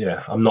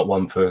 yeah, I'm not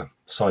one for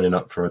signing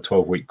up for a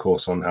 12-week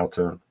course on how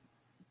to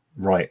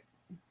write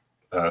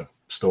a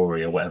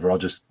story or whatever. I'll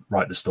just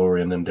write the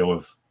story and then deal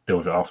with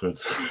it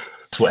afterwards.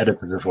 That's what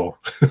editors are for.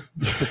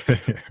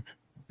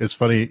 It's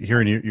funny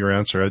hearing your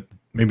answer. It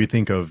made me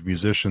think of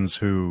musicians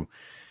who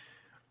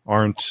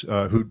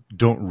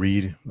don't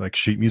read like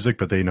sheet music,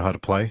 but they know how to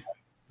play.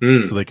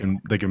 So they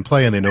can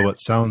play and they know what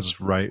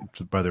sounds right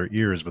by their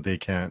ears, but they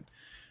can't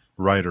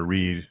write or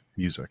read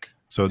music.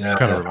 So it's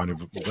kind of reminded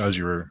me of, as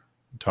you were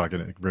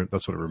talking,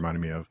 that's what it reminded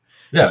me of.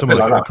 Yeah, someone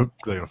like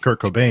Kurt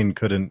Cobain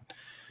couldn't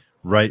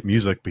write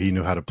music, but he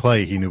knew how to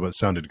play. He knew what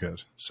sounded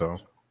good. So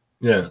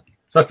yeah,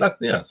 so that's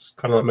it's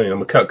kind of like me.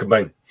 I'm a Kurt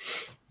Cobain.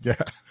 Yeah.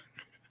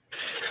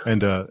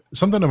 And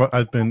something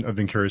I've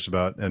been curious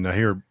about, and I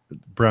hear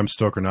Bram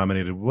Stoker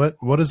nominated.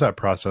 What is that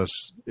process?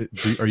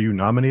 Are you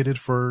nominated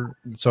for?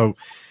 So,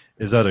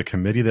 is that a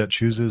committee that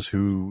chooses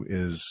who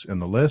is in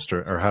the list,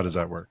 or how does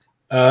that work?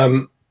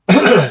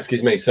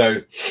 Excuse me.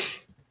 So,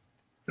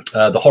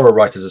 the Horror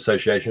Writers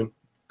Association,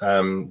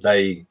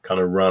 they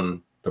kind of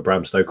run the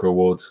Bram Stoker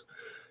Awards,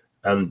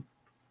 and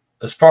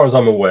as far as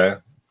I'm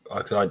aware,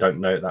 because I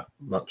don't know that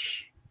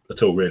much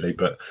at all, really,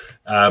 but.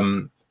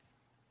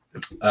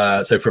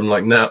 So from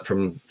like now,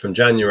 from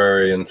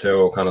January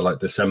until kind of like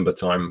December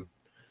time,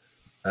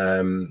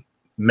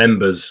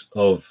 members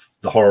of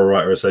the Horror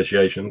Writer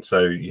Association.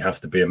 So you have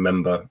to be a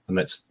member, and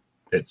it's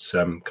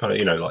kind of,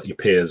 you know, like your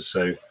peers.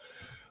 So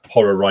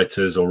horror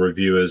writers or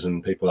reviewers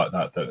and people like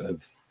that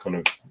have kind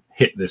of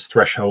hit this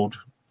threshold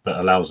that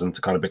allows them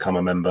to kind of become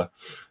a member,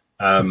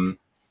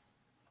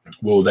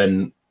 will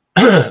then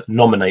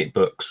nominate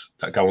books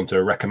that go onto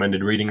a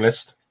recommended reading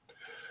list.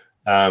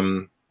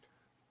 And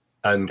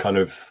kind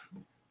of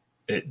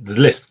the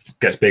list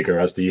gets bigger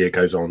as the year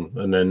goes on,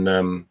 and then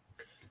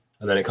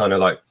it kind of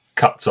like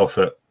cuts off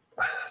at,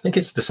 I think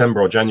it's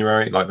December or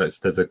January. Like there's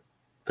the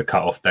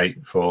cut off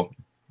date for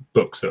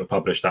books that are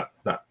published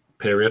that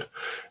period,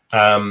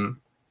 and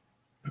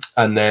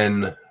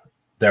then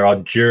there are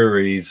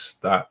juries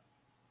that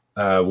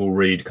will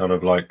read kind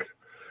of like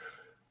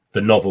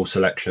the novel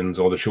selections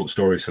or the short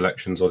story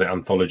selections or the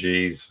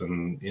anthologies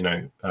and, you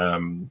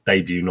know,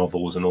 debut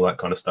novels and all that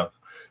kind of stuff.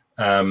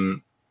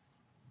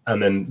 And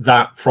then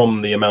that,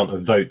 from the amount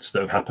of votes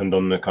that have happened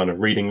on the kind of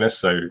reading list.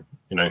 So,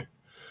 you know,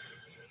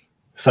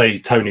 say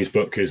Tony's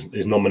book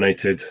is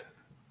nominated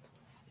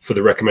for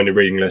the recommended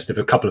reading list. If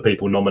a couple of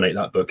people nominate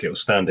that book, it will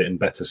stand it in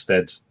better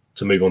stead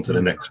to move on to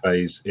the next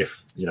phase.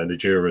 If, you know, the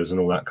jurors and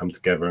all that come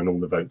together and all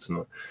the votes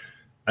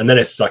and then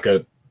it's like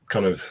a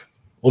kind of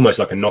almost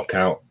like a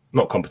knockout,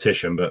 not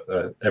competition, but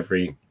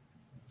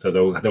so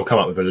they'll come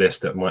up with a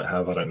list that might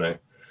have, I don't know,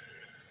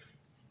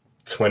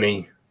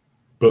 20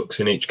 books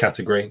in each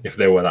category, if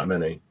there were that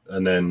many,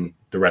 and then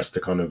the rest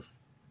are kind of,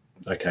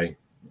 okay,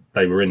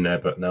 they were in there,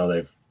 but now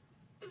they've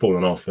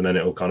fallen off, and then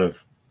it'll kind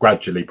of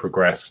gradually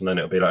progress, and then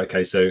it'll be like,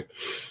 okay, so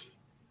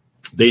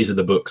these are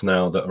the books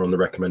now that are on the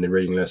recommended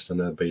reading list, and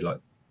there'll be like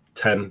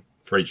 10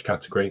 for each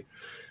category,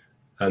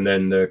 and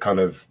then the kind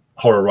of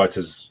Horror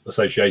Writers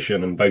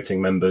Association and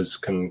voting members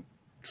can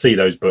see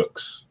those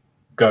books,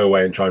 go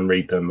away and try and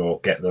read them or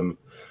get them,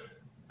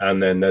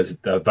 and then there's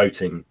the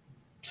voting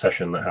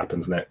session that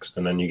happens next,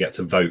 and then you get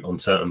to vote on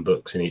certain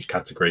books in each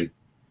category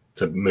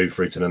to move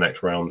through to the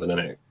next round, and then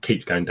it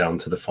keeps going down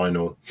to the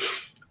final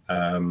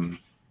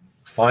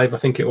 5, I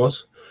think it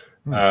was.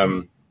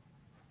 So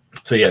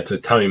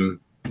Tony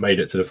made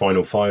it to the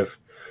final 5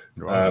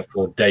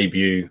 for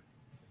debut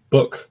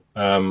book,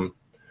 and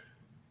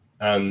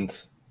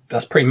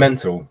that's pretty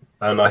mental,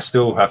 and I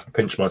still have to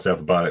pinch myself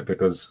about it,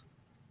 because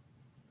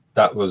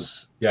that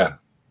was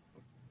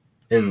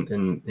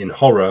in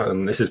horror,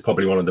 and this is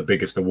probably one of the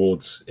biggest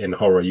awards in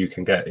horror you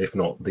can get, if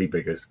not the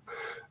biggest.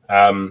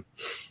 And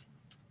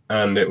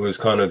it was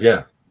kind of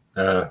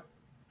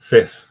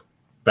 5th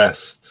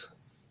best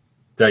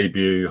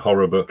debut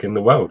horror book in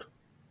the world,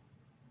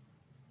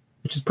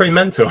 which is pretty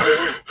mental.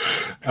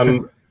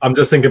 And I'm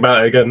just thinking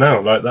about it again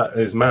now, like that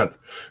is mad.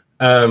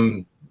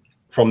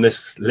 From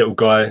this little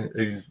guy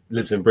who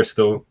lives in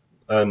Bristol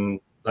and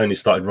only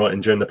started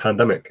writing during the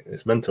pandemic.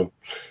 It's mental.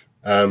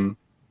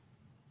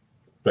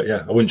 But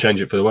yeah, I wouldn't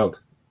change it for the world.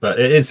 But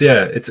it is,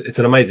 it's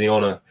an amazing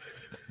honor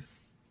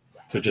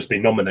to just be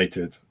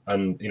nominated,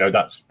 and you know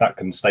that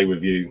can stay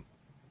with you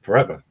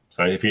forever.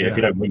 So if you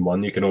don't win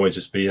one, you can always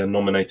just be a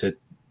nominated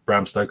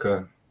Bram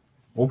Stoker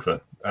author.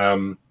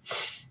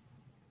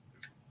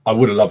 I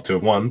would have loved to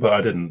have won, but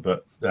I didn't.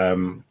 But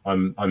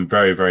I'm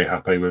very, very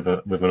happy with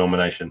a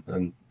nomination,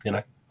 and you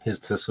know, here's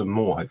to some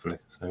more hopefully.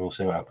 So we'll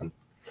see what happens.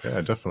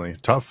 Yeah, definitely.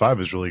 Top 5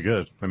 is really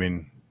good. I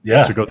mean,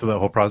 to go through that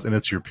whole process, and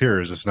it's your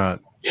peers. It's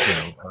not, you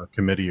know, a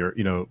committee, or,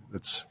 you know,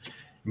 it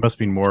must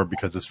be more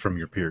because it's from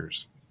your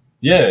peers.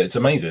 Yeah, it's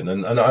amazing.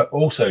 And I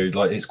also,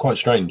 like, it's quite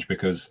strange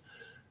because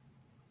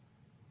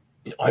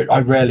I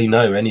rarely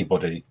know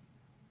anybody.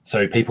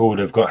 So people would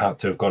have had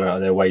to have gone out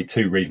of their way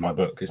to read my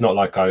book. It's not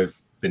like I've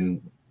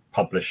been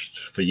published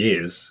for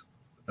years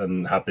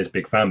and have this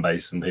big fan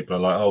base and people are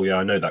like, oh yeah,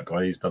 I know that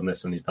guy, he's done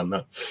this and he's done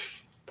that.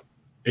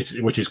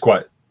 Which is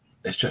quite,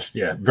 it's just,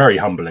 very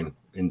humbling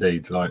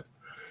indeed. Like,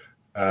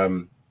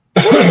 so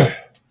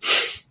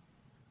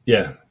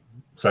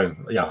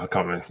I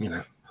can't really, you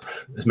know,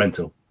 it's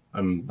mental,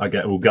 and I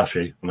get all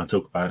gushy when I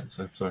talk about it.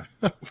 So sorry.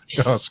 Oh,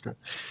 it's good.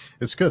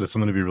 It's good. It's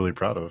something to be really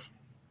proud of.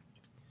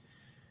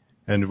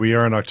 And we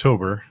are in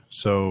October,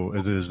 so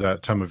it is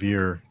that time of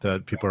year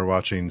that people are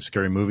watching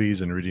scary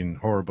movies and reading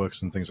horror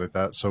books and things like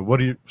that. So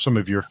what are some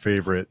of your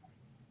favorite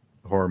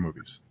horror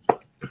movies?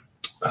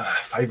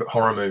 Favorite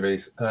horror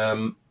movies?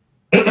 I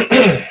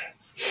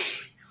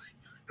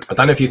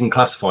don't know if you can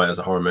classify it as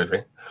a horror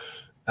movie,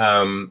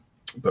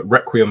 but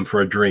Requiem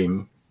for a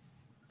Dream,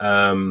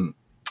 the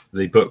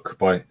book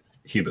by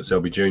Hubert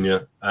Selby Jr.,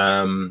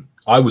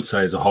 I would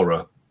say is a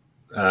horror,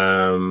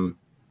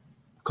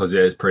 because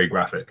it is pretty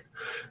graphic.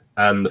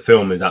 And the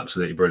film is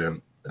absolutely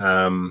brilliant.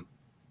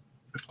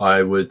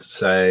 I would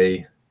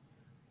say,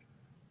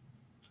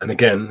 and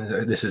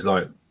again, this is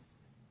like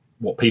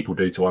what people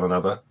do to one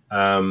another,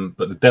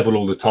 but The Devil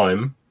All the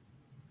Time,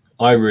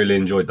 I really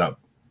enjoyed that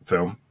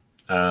film,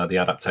 the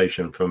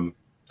adaptation from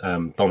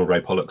Donald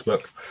Ray Pollock's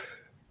book.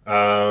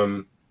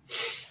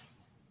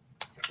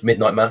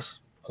 Midnight Mass,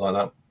 I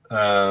like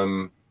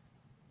that.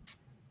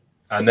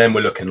 And then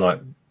we're looking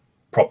like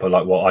proper,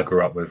 like what I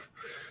grew up with.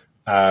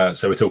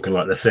 So we're talking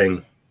like The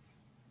Thing.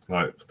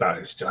 Like, that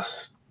is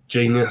just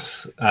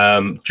genius.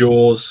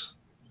 Jaws,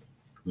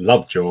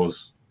 love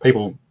Jaws.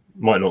 People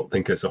might not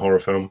think it's a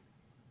horror film.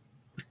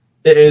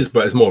 It is,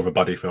 but it's more of a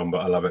buddy film, but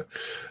I love it.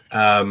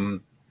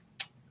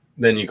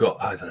 then you got,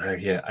 I don't know,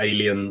 yeah,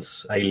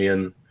 Aliens,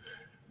 Alien,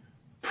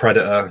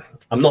 Predator.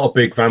 I'm not a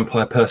big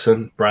vampire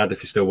person, Brad.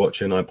 If you're still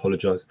watching, I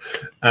apologize.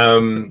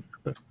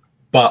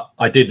 But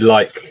I did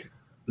like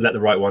Let the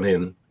Right One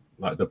In,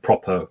 like the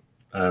proper.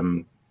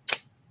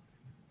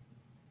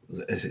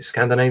 Is it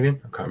Scandinavian?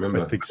 I can't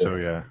remember. I think so.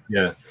 Yeah.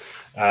 Yeah.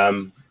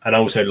 And I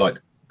also like,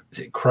 is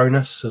it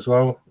Cronus as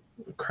well?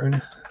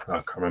 Cronus? Oh,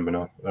 I can't remember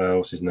now.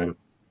 What's his name?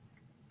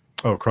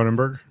 Oh,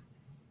 Cronenberg.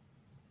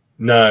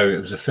 No, it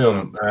was a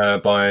film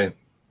by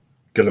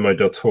Guillermo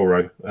del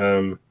Toro.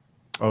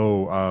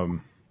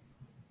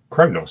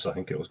 Kronos, I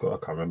think it was. I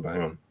can't remember.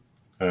 Hang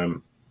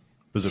on.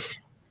 Was it?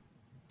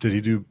 Did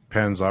he do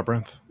Pan's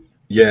Labyrinth?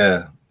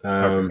 Yeah.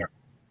 Okay.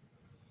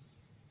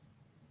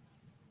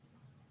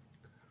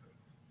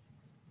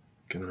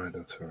 Guillermo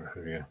del Toro.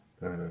 Here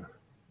we go.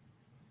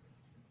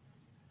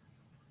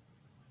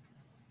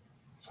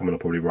 Someone will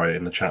probably write it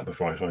in the chat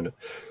before I find it.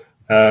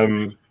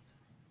 Where's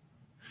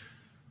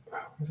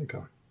it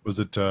gone? Was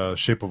it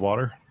Shape of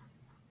Water?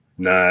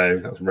 No,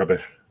 that was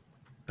rubbish.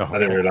 Oh, I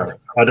didn't really like it.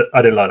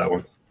 I didn't like that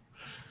one.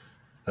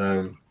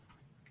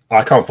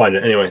 I can't find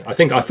it anyway. I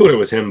thought it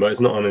was him, but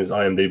it's not on his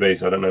IMDb,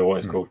 so I don't know what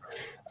it's called.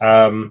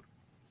 And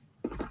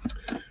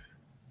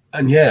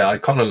yeah, I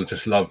kind of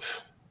just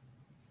love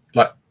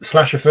like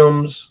slasher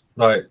films.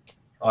 Like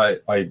I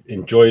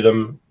enjoy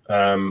them.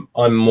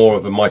 I'm more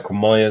of a Michael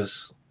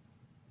Myers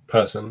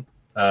person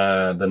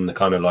than the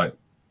kind of like,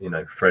 you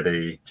know,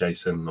 Freddy,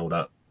 Jason, all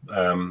that.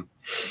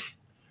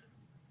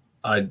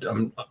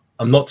 I'm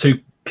not too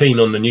keen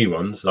on the new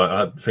ones. Like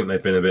I think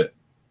they've been a bit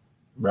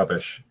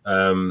rubbish.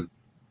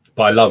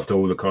 But I loved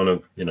all the kind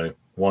of, you know,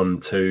 1,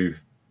 2,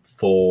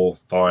 4,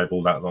 5,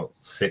 all that lot,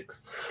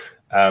 6.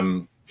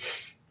 Yeah,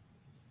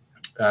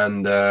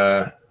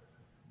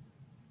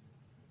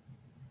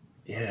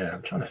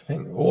 I'm trying to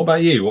think. What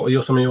about you? What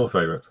are some of your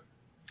favorites?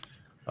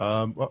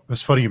 Well,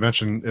 it's funny you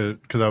mentioned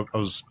because I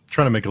was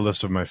trying to make a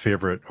list of my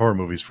favorite horror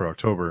movies for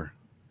October,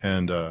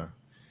 and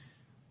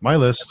my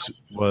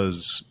list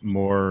was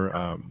more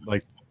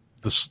like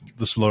the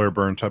slower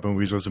burn type of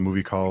movies. There's a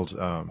movie called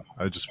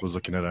I just was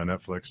looking at it on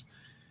Netflix.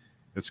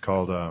 It's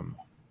called if I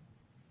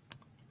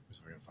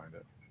can find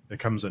it. It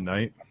Comes at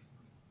Night.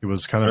 It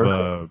was kind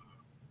of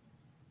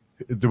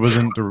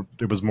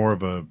it was more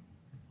of a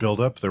build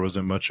up. There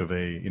wasn't much of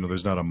a, you know,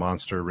 there's not a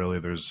monster really.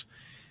 It's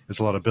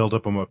a lot of build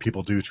up on what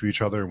people do to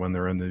each other when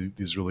they're in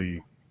these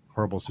really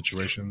horrible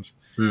situations.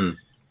 So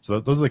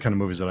those are the kind of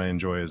movies that I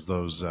enjoy, is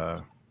those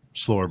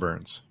slower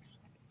burns.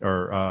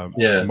 Or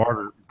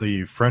Martyr,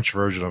 the French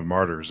version of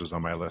Martyrs is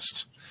on my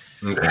list.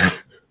 Okay. I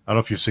don't know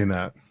if you've seen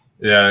that.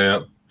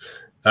 Yeah.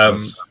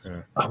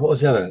 What was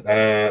the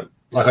other?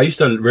 Like I used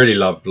to really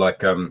love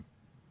like the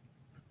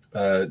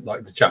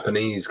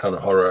Japanese kind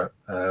of horror.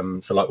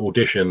 So like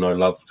Audition, I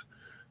loved.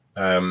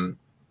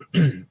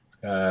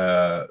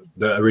 The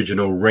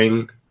original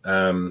Ring,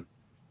 and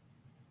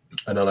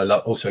then I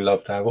also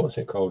loved what was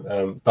it called?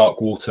 Dark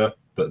Water,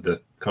 but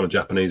the kind of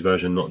Japanese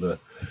version, not the.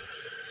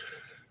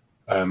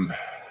 I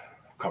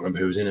can't remember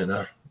who was in it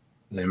now.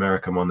 The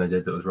American one they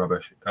did that was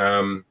rubbish.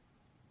 And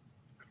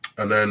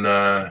then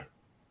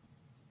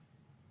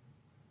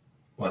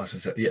what else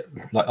is it? Yeah,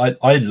 like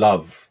I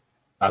love,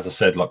 as I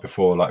said like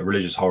before, like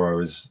religious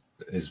horror is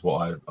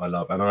what I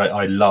love, and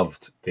I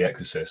loved The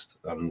Exorcist,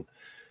 and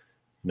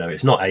you know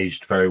it's not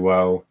aged very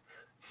well.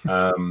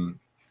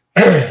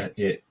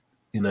 It,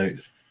 you know,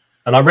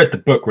 and I read the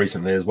book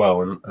recently as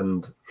well,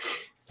 and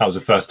that was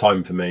the first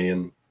time for me.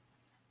 And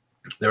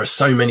there are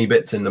so many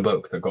bits in the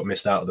book that got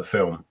missed out of the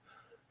film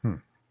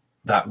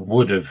that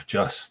would have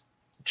just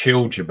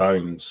chilled your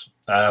bones.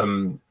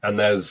 And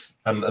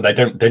they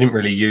didn't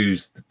really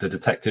use the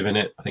detective in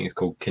it. I think it's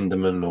called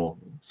Kinderman or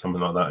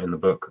something like that in the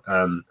book.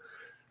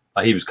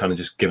 He was kind of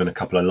just given a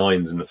couple of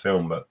lines in the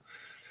film, but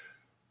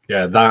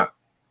yeah,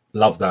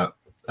 love that.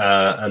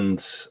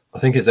 And I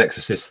think it's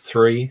Exorcist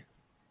 3.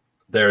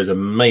 There is an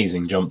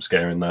amazing jump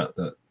scare in that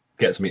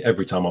gets me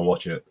every time I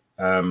watch it.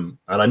 And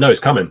I know it's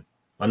coming,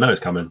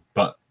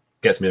 but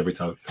gets me every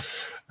time.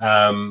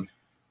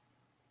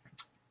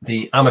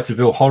 The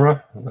Amityville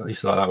Horror, I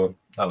used to like that one.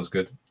 That was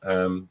good.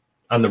 And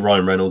the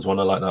Ryan Reynolds one,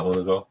 I like that one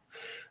as well.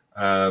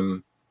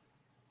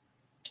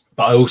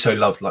 But I also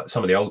loved like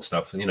some of the old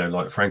stuff, you know,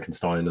 like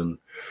Frankenstein and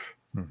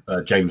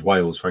James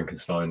Whale's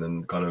Frankenstein,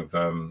 and kind of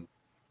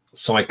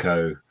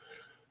Psycho.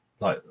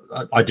 Like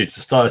I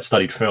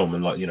studied film,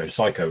 and like, you know,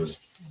 Psycho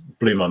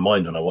blew my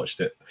mind when I watched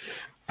it.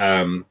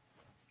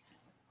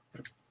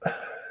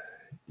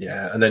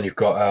 Yeah, and then you've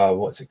got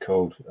what's it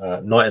called?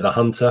 Night of the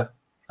Hunter.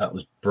 That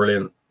was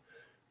brilliant.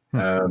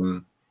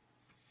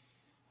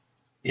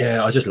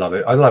 Yeah, I just love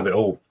it. I love it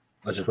all.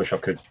 I just wish I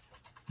could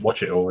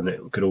watch it all and it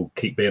could all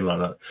keep being like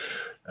that.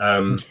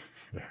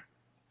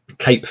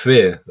 Cape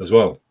Fear as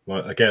well.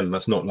 Like again,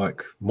 that's not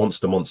like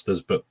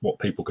monsters, but what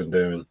people can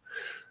do,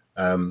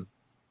 and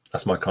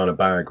that's my kind of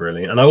bag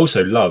really. And I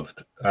also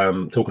loved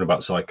talking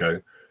about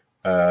Psycho,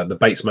 the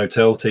Bates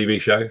Motel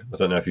TV show. I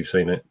don't know if you've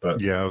seen it,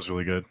 but yeah, it was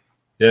really good.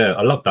 Yeah,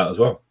 I loved that as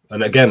well.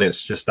 And again,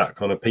 it's just that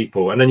kind of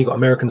people. And then you got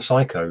American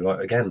Psycho,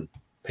 like again,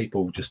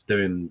 people just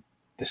doing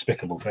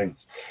despicable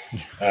things.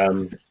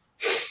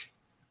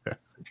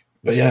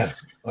 But yeah,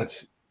 I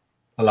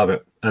love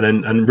it.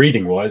 And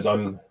reading wise,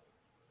 I'm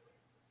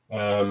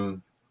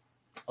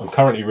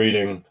currently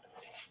reading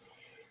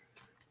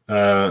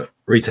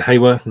Rita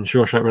Hayworth and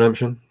Shawshank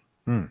Redemption,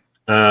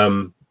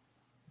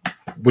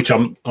 which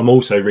I'm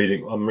also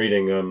reading. I'm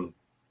reading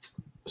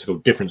it's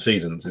called Different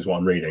Seasons is what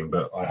I'm reading,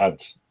 but I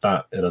had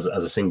that as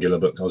a singular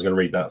book, so I was going to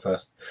read that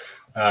first.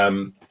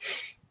 And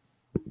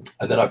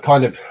then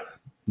I've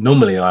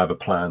normally I have a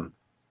plan,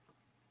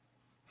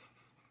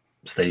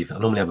 Steve. I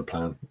normally have a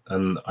plan,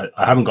 and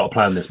I haven't got a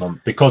plan this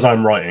month because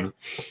I'm writing.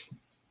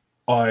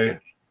 I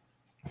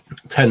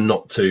tend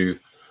not to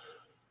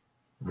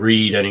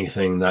read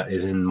anything that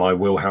is in my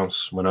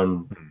wheelhouse when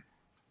I'm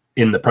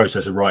in the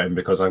process of writing,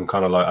 because I'm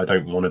kind of like, I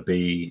don't want to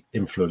be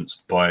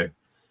influenced by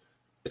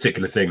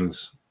particular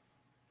things.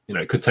 You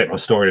know, it could take my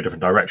story in a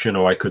different direction,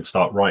 or I could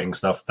start writing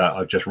stuff that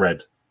I've just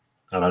read,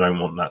 and I don't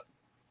want that,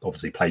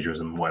 obviously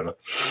plagiarism, whatever.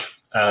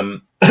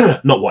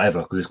 Not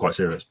whatever, because it's quite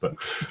serious, but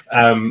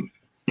I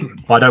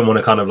don't want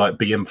to kind of like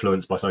be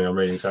influenced by something I'm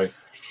reading. So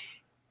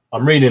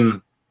I'm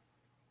reading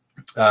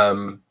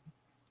Different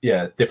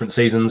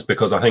Seasons,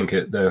 because I think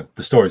the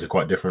stories are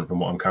quite different from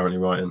what I'm currently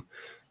writing.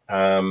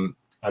 And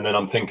then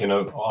I'm thinking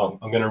of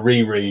I'm going to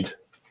reread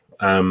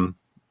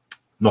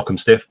Knock 'em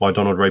Stiff by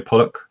Donald Ray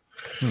Pollock.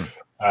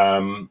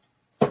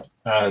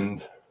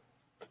 And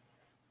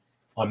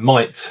I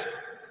might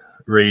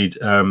read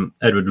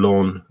Edward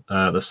Lorne,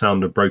 The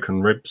Sound of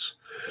Broken Ribs.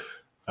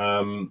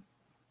 And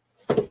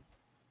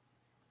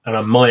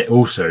I might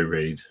also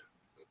read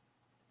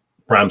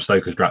Bram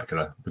Stoker's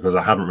Dracula, because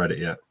I haven't read it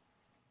yet.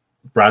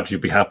 Brad,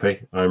 you'd be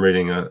happy. I'm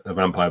reading a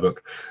vampire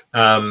book.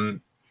 But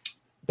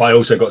I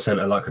also got sent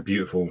a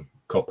beautiful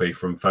copy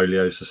from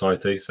Folio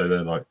Society. So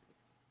they're like,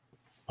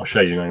 I'll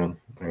show you. Hang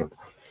on.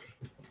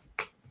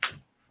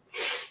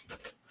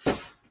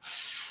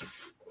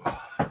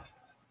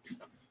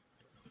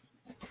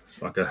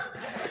 It's like a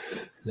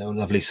little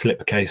lovely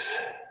slipcase.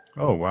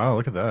 Oh, wow.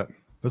 Look at that.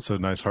 That's a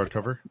nice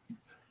hardcover.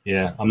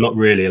 Yeah, I'm not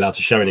really allowed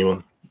to show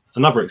anyone.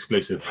 Another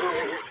exclusive.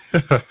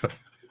 Where's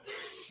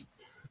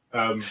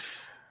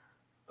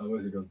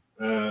it gone?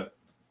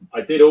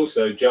 I did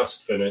also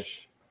just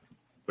finish,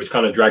 which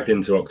kind of dragged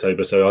into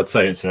October, so I'd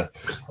say it's a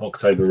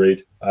October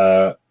read.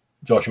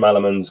 Josh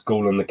Malerman's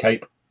Ghoul and the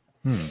Cape,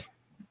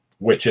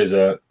 which is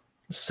a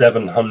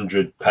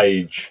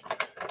 700-page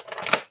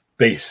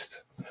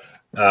beast,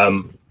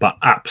 but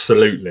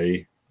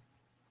absolutely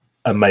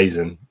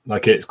amazing.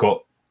 Like, it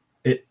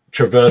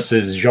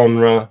traverses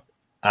genre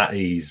at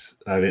ease,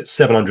 and it's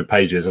 700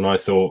 pages. And I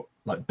thought,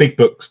 like, big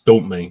books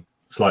daunt me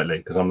slightly,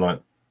 because I'm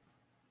like,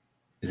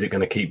 is it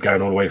going to keep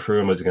going all the way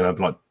through, or is it going to have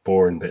like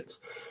boring bits?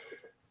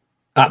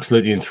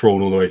 Absolutely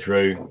enthralled all the way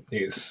through.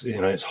 It's,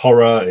 it's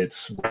horror,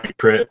 it's road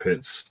trip,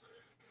 it's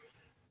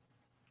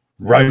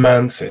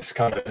romance, it's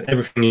kind of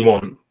everything you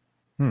want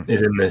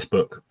is in this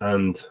book.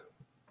 And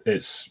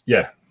it's,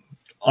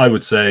 I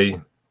would say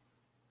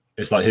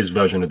it's like his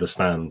version of The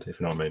Stand, if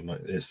you know what I mean.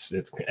 Like, it's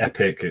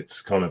epic,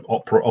 it's kind of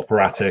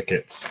operatic,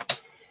 it's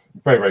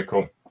very, very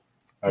cool.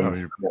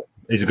 And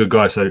he's a good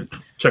guy, so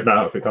check that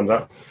out if it comes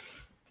out.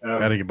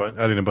 Adding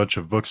a bunch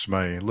of books to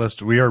my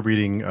list. We are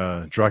reading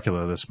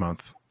Dracula this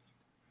month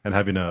and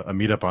having a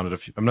meetup on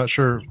it. I'm not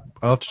sure.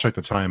 I'll have to check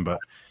the time, but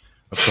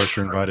of course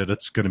you're invited.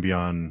 It's going to be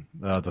on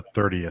the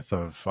 30th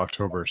of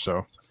October.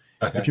 So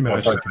if you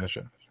manage to finish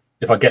it.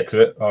 If I get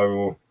to it, I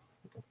will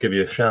give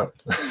you a shout.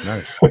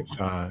 Nice.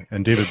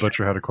 And David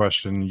Butcher had a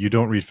question. You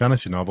don't read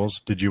fantasy novels.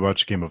 Did you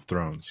watch Game of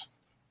Thrones?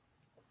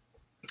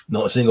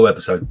 Not a single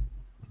episode.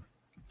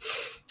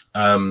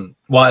 Well,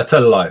 I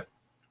tell a lie.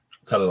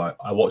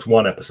 I watched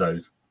one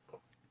episode,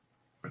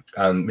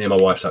 and me and my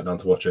wife sat down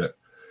to watch it.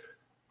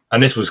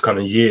 And this was kind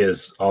of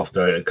years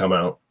after it had come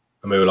out.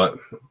 And we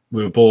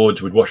were bored.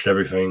 We'd watched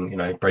everything,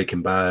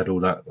 Breaking Bad, all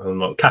that. And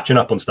like catching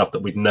up on stuff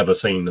that we'd never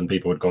seen and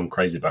people had gone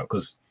crazy about.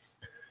 Because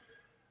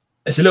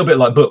it's a little bit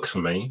like books for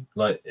me.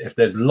 Like, if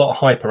there's a lot of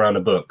hype around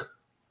a book,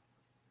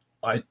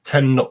 I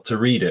tend not to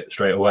read it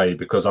straight away,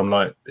 because I'm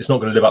like, it's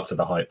not going to live up to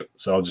the hype.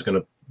 So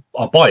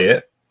I'll buy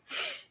it,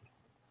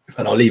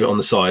 and I'll leave it on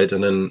the side,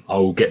 and then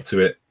I'll get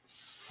to it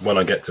when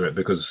I get to it,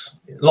 because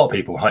a lot of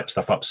people hype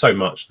stuff up so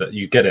much that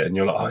you get it and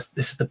you're like, oh,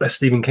 this is the best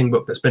Stephen King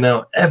book that's been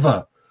out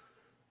ever.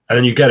 And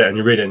then you get it and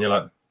you read it and you're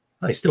like,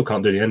 oh, you still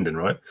can't do the ending,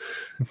 right?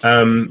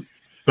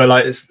 But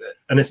like, that's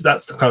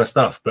the kind of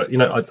stuff. But,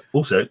 I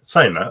also,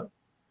 saying that,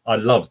 I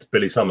loved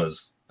Billy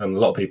Summers, and a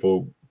lot of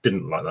people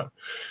didn't like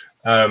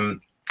that.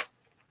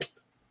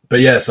 But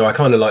yeah, so I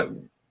kind of like,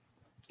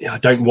 I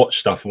don't watch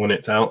stuff when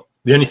it's out.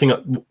 The only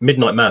thing,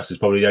 Midnight Mass is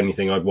probably the only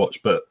thing I'd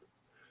watch, but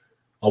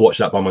I'll watch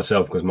that by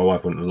myself because my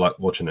wife wouldn't like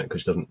watching it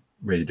because she doesn't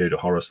really do the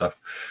horror stuff.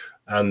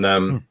 And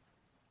so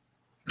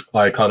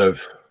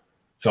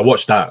I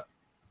watched that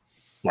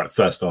like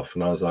first off,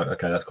 and I was like,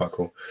 okay, that's quite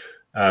cool.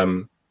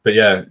 But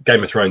yeah,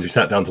 Game of Thrones, we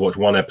sat down to watch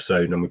one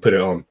episode and we put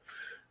it on,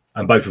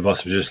 and both of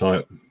us were just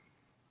like,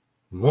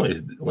 what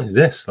is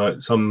this? Like,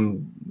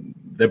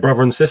 they're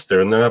brother and sister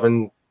and they're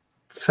having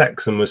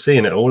sex and we're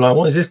seeing it all. Like,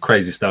 what is this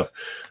crazy stuff?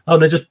 Oh,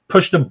 they just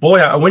pushed a boy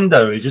out a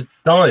window. He just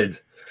died.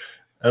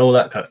 And all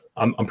that kind of,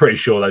 I'm pretty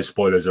sure those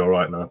spoilers are all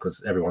right now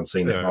because everyone's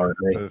seen it.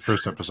 The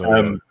first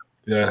episode.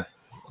 Yeah.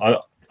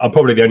 I'm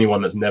probably the only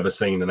one that's never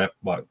seen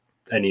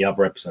any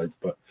other episode,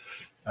 but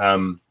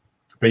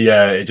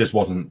yeah, it just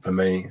wasn't for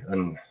me.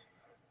 And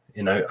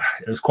it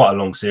was quite a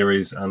long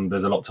series, and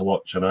there's a lot to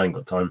watch, and I ain't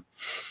got time.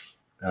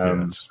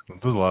 There's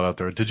a lot out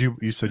there.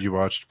 You said you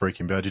watched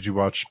Breaking Bad? Did you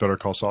watch Better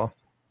Call Saul?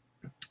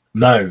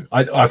 No,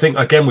 I think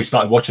again we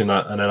started watching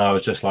that, and then I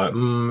was just like,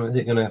 is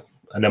it gonna?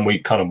 And then we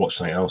kind of watched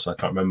something else. I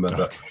can't remember,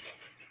 but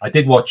I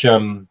did watch.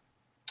 What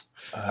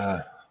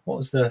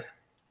was the?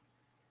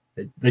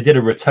 They did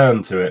a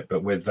return to it,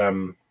 but with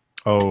El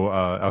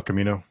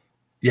Camino.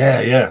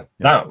 Yeah.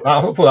 I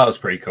thought that was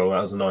pretty cool.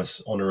 That was a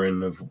nice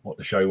honouring of what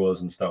the show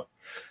was and stuff.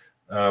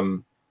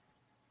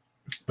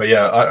 But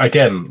yeah,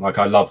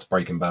 I loved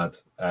Breaking Bad.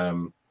 I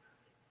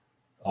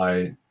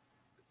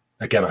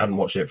hadn't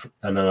watched it,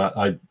 and then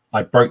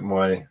I broke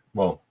my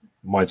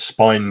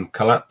spine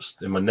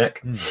collapsed in my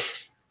neck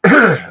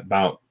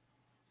about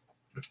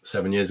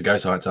 7 years ago,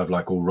 so I had to have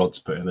like all rods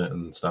put in it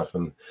and stuff,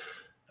 and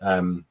I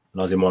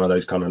was in one of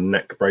those kind of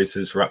neck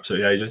braces for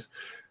absolutely ages.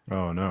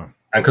 Oh no!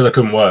 And because I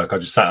couldn't work, I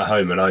just sat at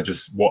home and I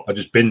just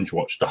binge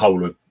watched the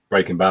whole of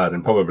Breaking Bad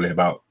in probably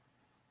about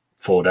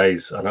 4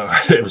 days.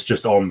 It was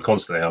just on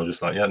constantly. I was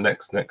just like, yeah,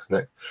 next.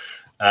 And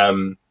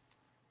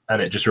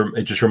it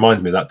just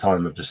reminds me of that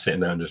time of just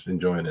sitting there and just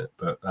enjoying it.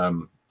 But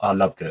I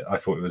loved it. I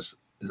thought it was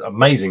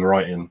amazing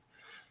writing,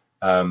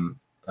 and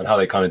how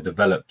they kind of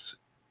developed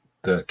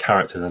the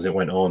characters as it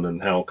went on,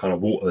 and how kind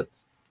of Walter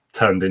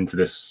turned into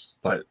this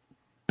like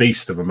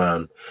beast of a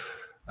man.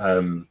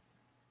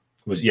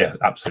 Was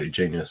absolutely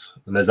genius.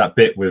 And there's that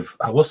bit with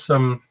what's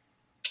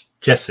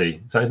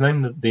Jesse, is that his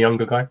name, the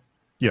younger guy?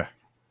 Yeah.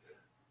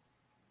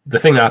 The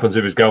thing that happens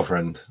with his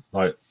girlfriend,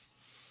 like,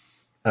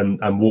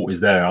 and Walt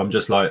is there. I'm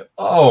just like,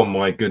 oh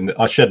my goodness!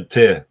 I shed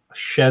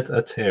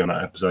a tear on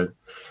that episode.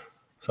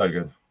 So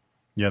good.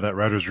 Yeah, that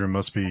writer's room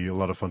must be a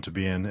lot of fun to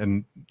be in.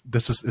 And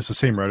it's the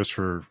same writers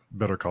for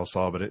Better Call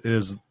Saul, but it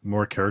is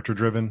more character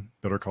driven.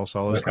 Better Call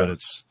Saul is, but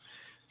it's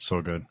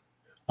so good.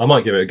 I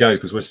might give it a go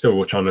because we're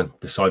still trying to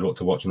decide what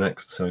to watch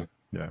next. So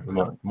yeah, we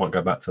might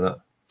go back to that.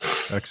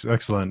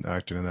 Excellent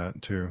acting in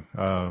that too.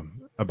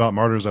 About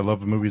Martyrs, I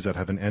love movies that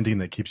have an ending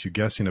that keeps you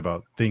guessing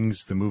about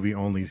things the movie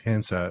only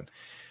hints at.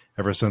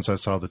 Ever since I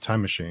saw The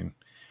Time Machine,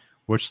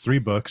 which 3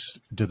 books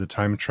did the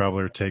time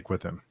traveler take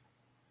with him?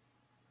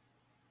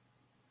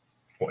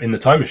 What, in The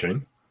Time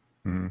Machine?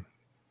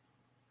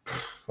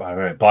 Mm-hmm. All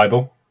right,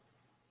 Bible.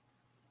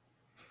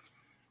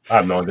 I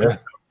have no idea.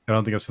 I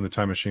don't think it's in The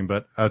Time Machine,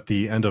 but at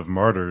the end of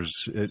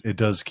Martyrs, it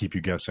does keep you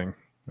guessing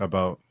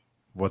about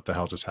what the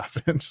hell just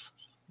happened.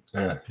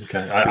 Yeah,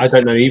 okay. I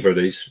don't know either of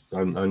these.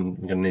 I'm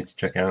going to need to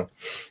check out.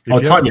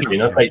 Time Machine,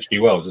 that's H.G.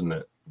 Wells, isn't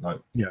it?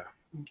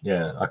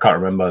 Yeah, I can't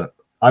remember.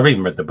 I've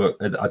even read the book.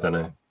 I don't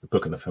know. The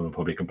book and the film are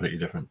probably completely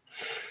different.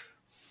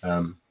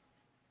 But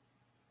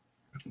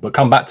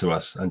come back to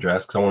us,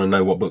 Andreas, because I want to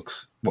know what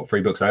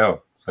 3 books they are.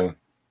 So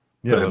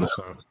yeah,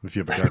 so if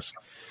you have a guess.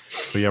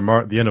 But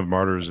yeah, the end of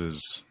Martyrs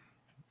is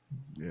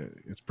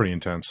it's pretty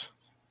intense.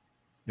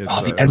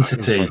 It's, The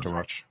Entity. It's fun to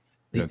watch.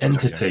 The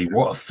Entity. Yeah.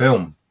 What a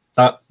film!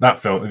 That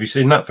film. Have you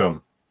seen that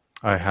film?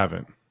 I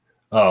haven't.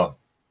 Oh,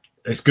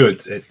 it's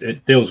good.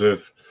 It deals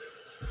with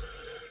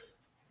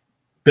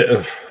bit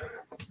of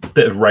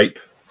rape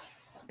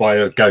by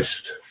a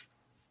ghost,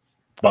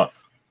 but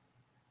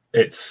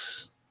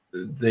it's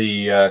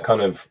the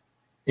kind of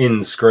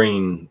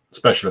in-screen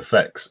special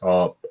effects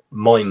are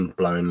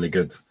mind-blowingly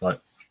good. Like,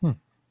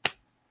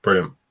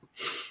 brilliant.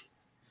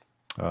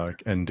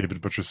 And David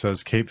Butcher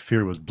says Cape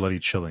Fear was bloody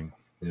chilling.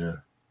 Yeah,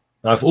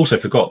 I've also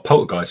forgot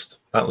Poltergeist.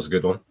 That was a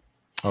good one.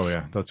 Oh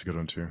yeah, that's a good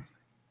one too.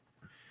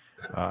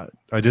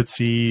 I did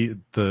see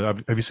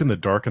have you seen The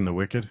Dark and the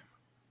Wicked?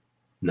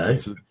 No.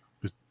 It's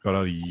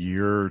about a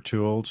year or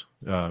 2 old.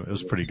 It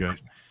was pretty good.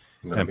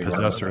 And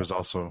Possessor is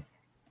also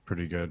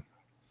pretty good.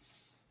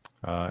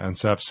 And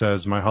Sap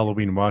says, my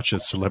Halloween watch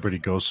is Celebrity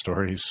Ghost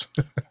Stories.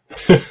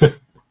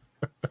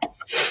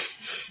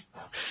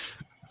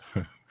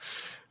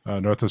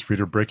 Northwest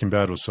Reader, Breaking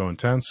Bad was so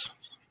intense.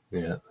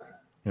 Yeah.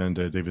 And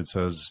David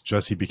says,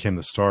 Jesse became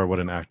the star. What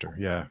an actor.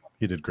 Yeah,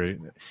 he did great.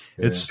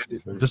 It's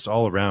just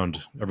all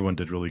around. Everyone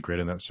did really great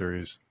in that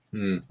series.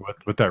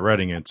 With that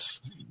writing, it's...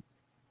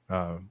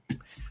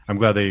 I'm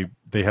glad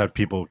they had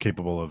people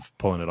capable of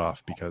pulling it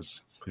off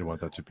because you don't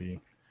want that to be...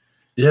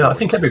 Yeah, I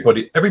think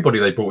everybody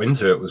they brought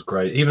into it was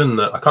great. Even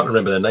I can't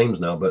remember their names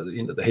now, but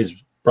his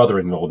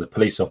brother-in-law, the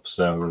police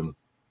officer,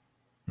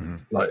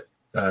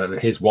 and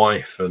his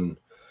wife, and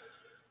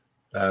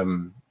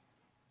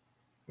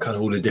kind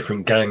of all the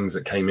different gangs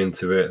that came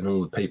into it, and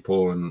all the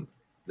people, and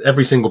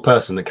every single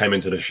person that came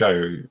into the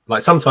show.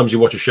 Like sometimes you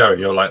watch a show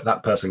and you're like,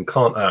 that person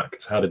can't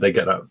act. How did they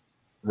get that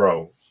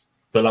role?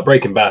 But like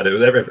Breaking Bad, it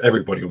was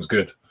everybody was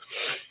good.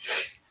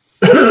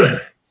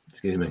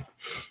 Excuse me.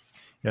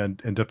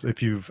 And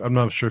if I'm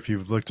not sure if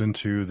you've looked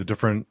into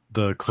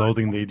the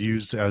clothing they'd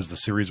used as the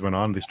series went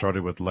on. They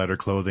started with lighter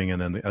clothing,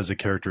 and then as the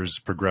characters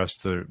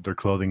progressed, their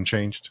clothing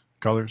changed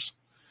colors.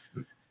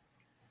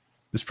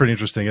 It's pretty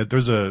interesting.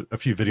 There's a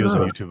few videos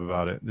on YouTube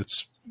about it.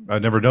 I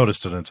never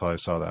noticed it until I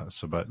saw that.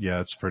 So, but yeah,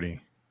 it's pretty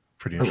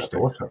interesting.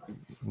 A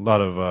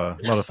lot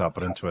of thought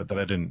put into it that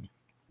I didn't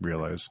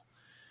realize.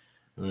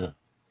 Yeah.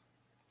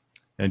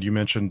 And you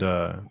mentioned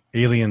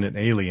Alien and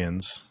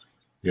Aliens.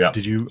 Yeah.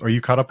 Are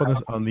you caught up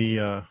on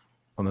the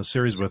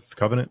series with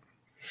Covenant?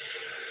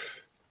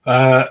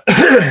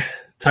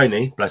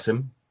 Tony, bless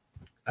him,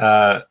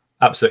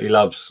 absolutely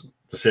loves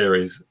the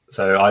series.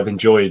 So I've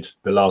enjoyed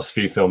the last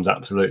few films,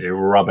 absolutely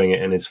rubbing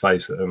it in his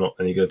face that they're not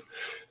any good.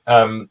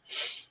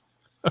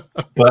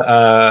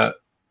 But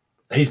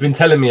he's been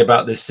telling me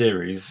about this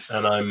series,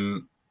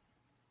 and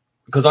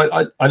because I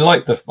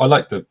like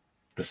the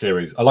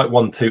series. I like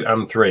 1, 2,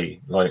 and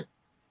 3.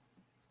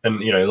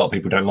 And a lot of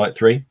people don't like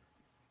 3.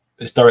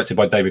 It's directed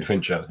by David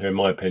Fincher, who, in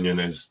my opinion,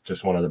 is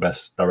just one of the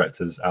best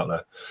directors out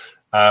there.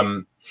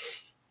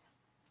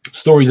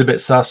 Story's a bit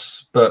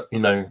sus, but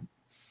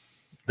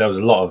there was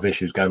a lot of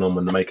issues going on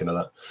when the making of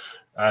that.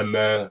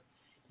 And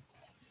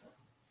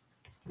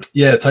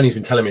Tony's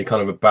been telling me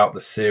kind of about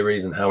the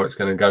series and how it's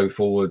going to go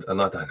forward.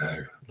 And I don't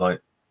know,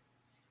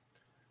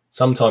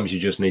 sometimes you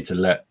just need to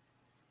let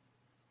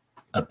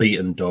a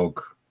beaten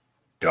dog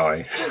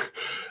die.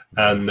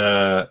 And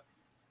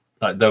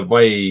the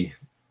way,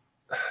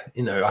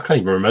 I can't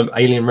even remember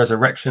Alien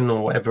Resurrection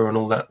or whatever and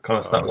all that kind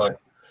of stuff,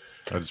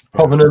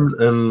 Covenant,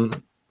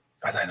 and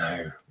I don't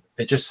know.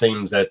 It just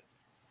seems that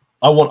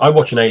I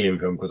watch an Alien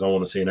film because I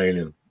want to see an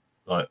alien.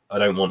 I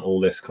don't want all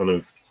this kind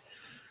of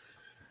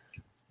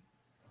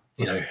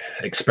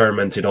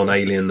experimented on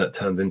alien that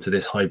turns into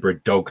this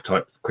hybrid dog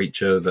type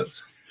creature.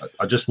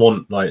 I just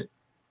want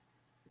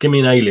give me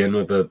an alien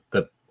with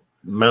the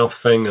mouth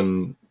thing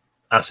and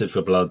acid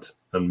for blood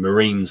and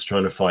Marines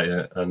trying to fight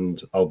it,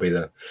 and I'll be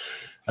there.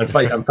 And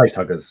face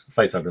huggers,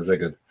 they're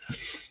good.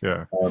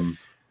 Yeah.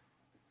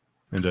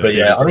 But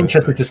yeah, I'm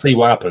interested to see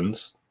what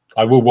happens.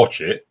 I will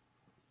watch it,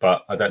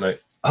 but I don't know.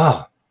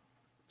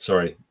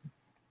 Sorry,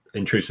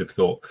 intrusive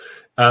thought.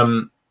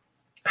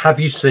 Have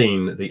you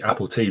seen the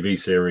Apple TV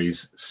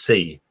series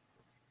See?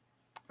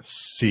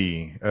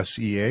 See,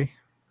 SEA?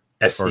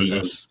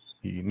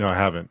 SEE. No, I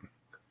haven't.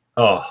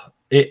 Oh,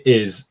 it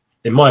is,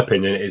 in my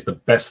opinion, it is the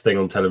best thing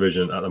on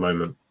television at the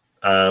moment.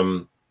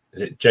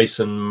 Is it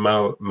Jason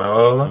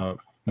Momoa?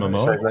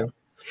 Momoa?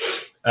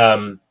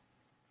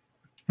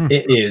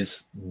 It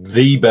is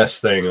the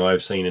best thing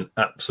I've seen in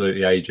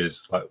absolutely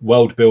ages.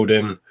 World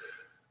building,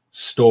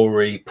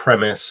 story,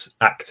 premise,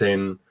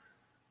 acting,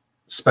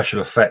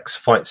 special effects,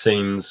 fight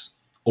scenes,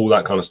 all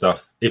that kind of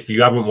stuff. If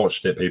you haven't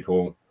watched it,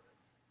 people,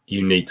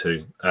 you need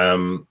to.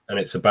 And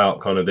it's about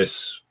kind of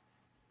this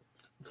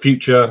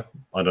future.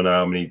 I don't know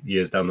how many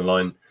years down the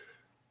line,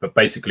 but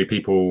basically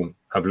people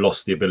have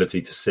lost the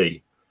ability to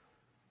see,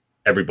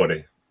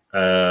 everybody.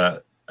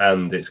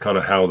 And it's kind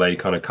of how they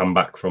kind of come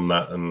back from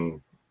that.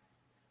 And,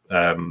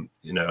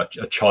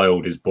 a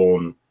child is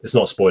born. It's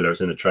not a spoiler,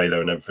 it's in the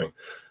trailer and everything.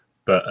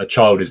 But a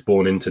child is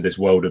born into this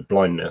world of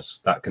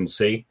blindness that can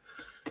see,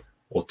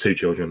 or 2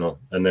 children are.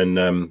 And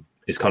then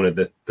it's kind of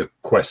the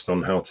quest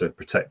on how to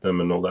protect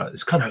them and all that.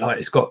 It's kind of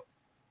it's got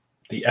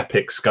the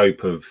epic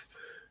scope of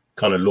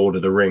kind of Lord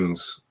of the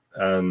Rings,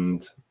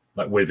 and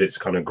with its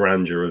kind of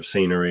grandeur of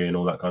scenery and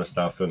all that kind of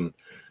stuff. And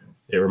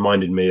it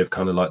reminded me of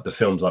kind of the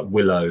films like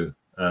Willow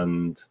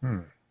and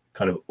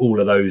kind of all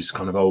of those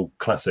kind of old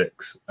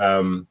classics.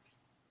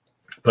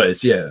 But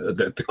it's,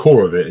 the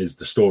core of it is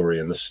the story,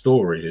 and the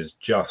story is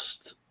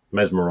just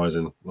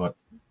mesmerizing.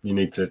 You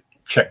need to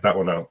check that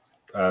one out.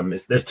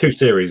 There's 2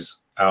 series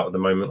out at the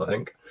moment, I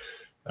think.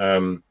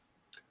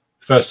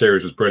 First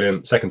series was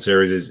brilliant. Second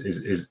series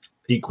is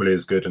equally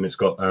as good, and it's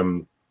got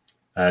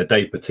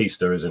Dave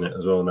Bautista is in it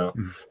as well now.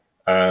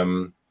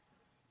 And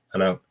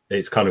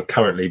it's kind of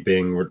currently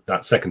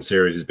that second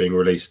series is being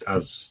released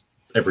as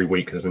every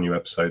week there's a new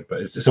episode,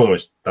 but it's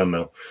almost done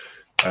now.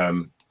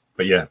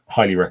 But yeah,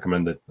 highly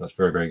recommended. That's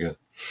very, very good.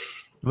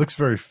 It looks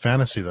very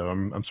fantasy though.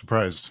 I'm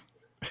surprised.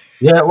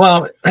 Yeah,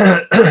 well,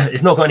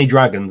 it's not got any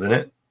dragons in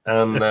it,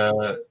 and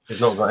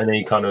it's not got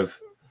any kind of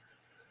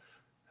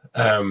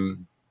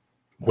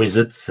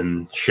wizards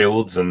and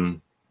shields,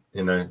 and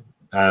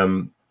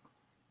and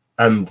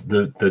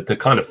the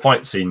kind of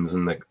fight scenes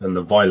and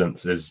the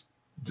violence is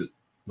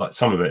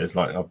some of it is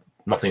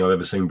nothing I've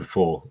ever seen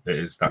before. It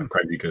is that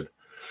crazy good.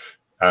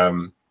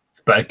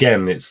 But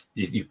again,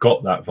 you've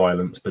got that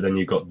violence, but then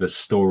you've got the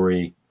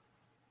story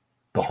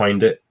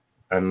behind it,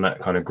 and that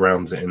kind of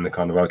grounds it in the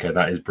kind of, okay,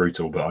 that is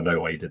brutal, but I know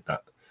why you did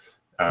that.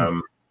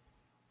 And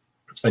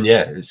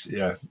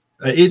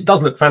it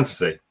does look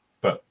fantasy,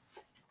 but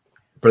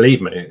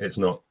believe me, it's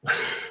not.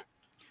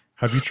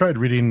 Have you tried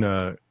reading?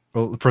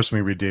 Well, first let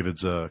me read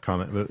David's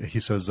comment. He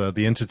says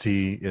The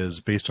Entity is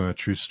based on a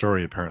true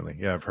story. Apparently,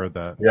 yeah, I've heard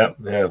that. Yeah,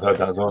 I've heard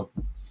that as well.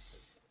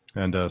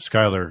 And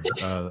Skylar,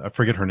 I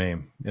forget her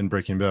name in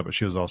Breaking Bad, but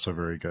she was also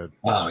very good.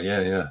 Oh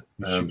yeah.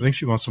 I think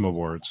she won some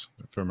awards,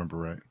 if I remember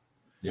right.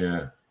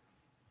 Yeah.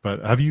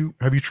 But have you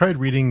tried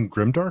reading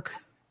Grimdark?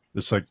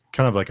 It's like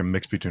kind of like a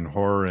mix between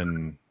horror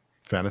and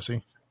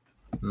fantasy.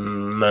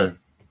 No,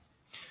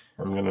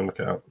 I'm gonna look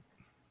it up.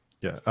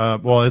 Yeah.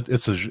 Well,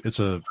 it's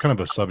a kind of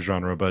a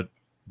subgenre, but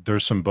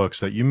there's some books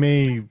that you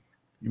may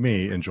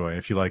enjoy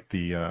if you like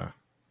the.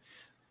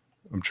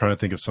 I'm trying to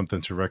think of something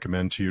to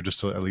recommend to you,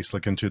 just to at least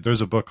look into. There's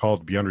a book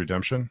called Beyond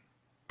Redemption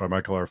by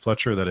Michael R.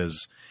 Fletcher that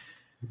is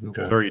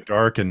very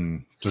dark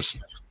and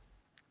just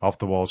off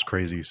the walls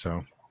crazy.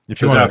 So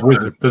if you does it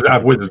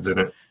have wizards in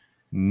it?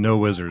 No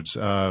wizards.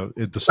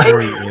 The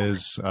story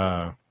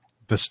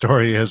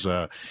is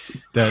that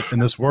in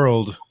this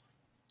world,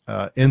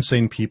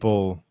 insane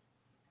people,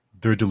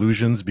 their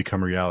delusions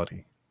become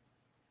reality.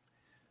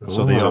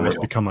 So they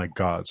almost become like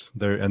gods.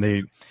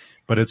 They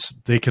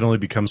can only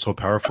become so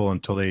powerful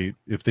until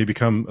if they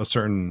become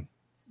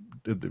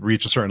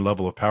reach a certain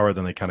level of power,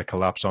 then they kind of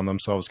collapse on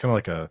themselves,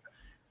 kind of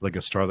like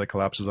a star that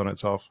collapses on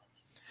itself.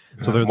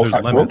 So there's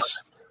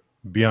limits.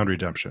 Beyond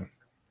Redemption.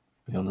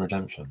 Beyond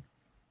Redemption.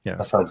 Yeah,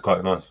 that sounds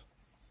quite nice.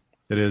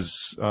 It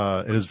is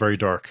very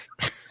dark.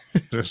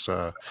 It is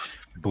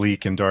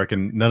bleak and dark,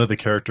 and none of the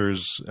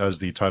characters, as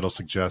the title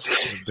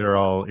suggests, they're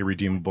all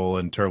irredeemable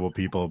and terrible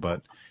people.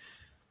 But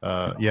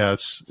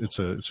it's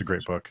a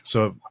great book.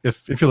 So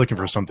if you're looking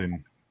for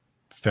something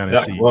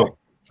fantasy,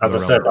 as I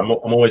said, I'm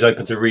always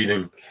open to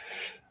reading,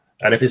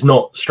 and if it's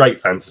not straight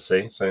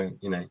fantasy, so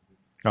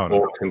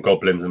orcs and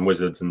goblins and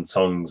wizards and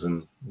songs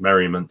and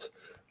merriment,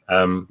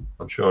 I'm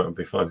sure it'll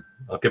be fun.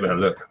 I'll give it a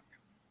look.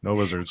 No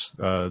wizards.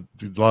 A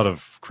lot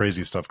of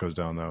crazy stuff goes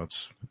down though.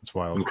 It's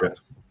wild. Okay,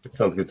 it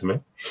sounds good to me.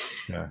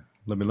 Yeah,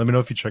 let me know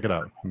if you check it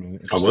out.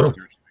 I will.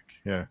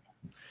 Yeah,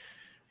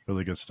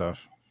 really good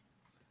stuff.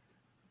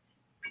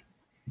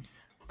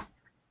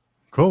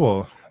 Cool.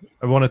 Well,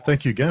 I want to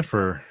thank you again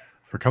for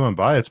coming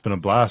by. It's been a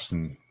blast,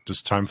 and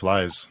just time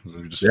flies.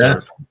 We just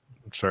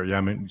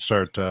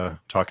start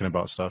talking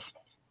about stuff.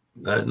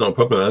 Not a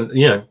problem.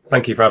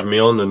 Thank you for having me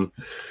on. And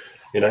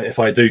if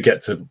I do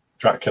get to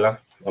Dracula,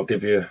 I'll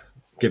give you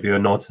a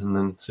nod and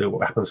then see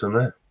what happens from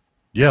there.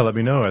 Yeah, let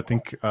me know. I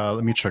think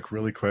let me check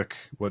really quick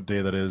what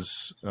day that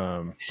is.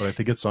 But I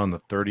think it's on the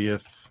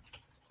 30th.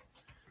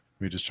 Let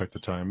me just check the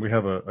time. We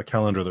have a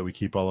calendar that we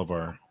keep all of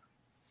our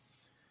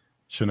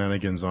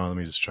shenanigans on. Let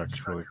me just check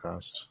really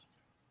fast.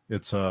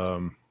 It's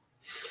at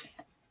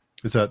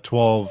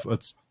 12.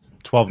 It's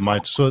 12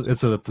 my. So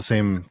it's at the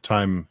same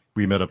time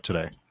we met up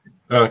today.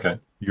 Oh, okay.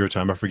 Your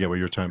time. I forget what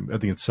your time. I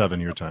think it's 7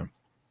 your time.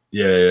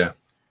 Yeah.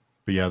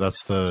 But yeah,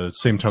 that's the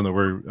same time that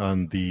we're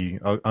on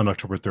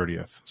October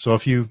 30th. So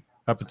if you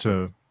happen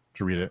to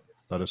read it,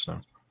 let us know.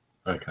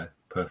 Okay,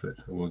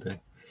 perfect. I will do.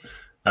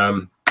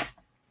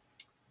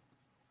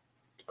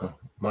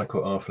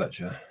 Michael R.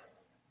 Fletcher.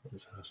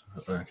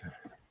 Okay.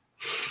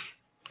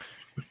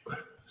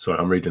 Sorry,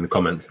 I'm reading the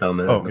comments down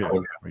there. Oh, yeah.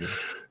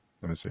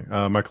 Let me see.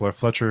 Michael R.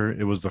 Fletcher.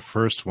 It was the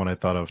first one I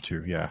thought of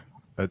too. Yeah.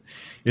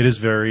 It is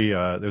very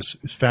there's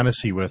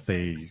fantasy with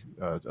a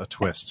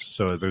twist.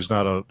 So there's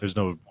no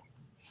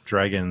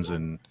dragons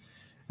and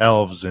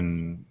elves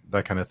and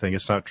that kind of thing.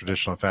 It's not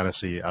traditional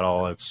fantasy at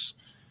all.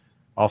 It's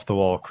off the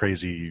wall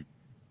crazy.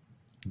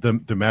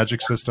 The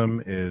magic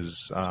system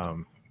is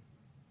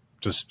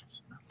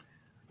just.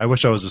 I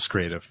wish I was this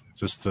creative.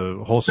 Just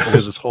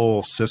there's this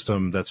whole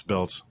system that's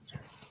built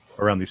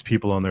around these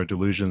people and their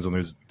delusions, and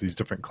there's these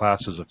different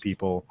classes of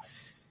people,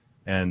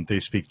 and they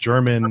speak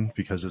German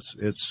because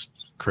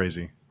it's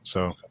crazy.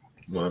 So,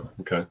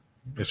 okay,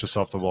 it's just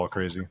off the wall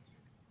crazy.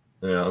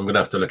 Yeah, I'm gonna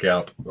have to look it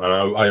up.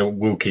 I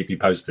will keep you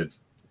posted.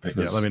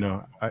 Yeah, let me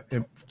know. I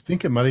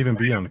think it might even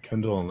be on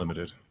Kindle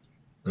Unlimited.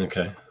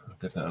 Okay, I'll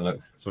give that a look.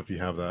 So if you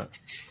have that.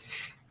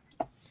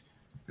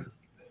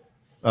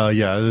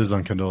 Yeah, it is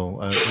on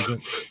Kindle. Is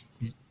it?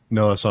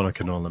 No, it's not on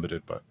Kindle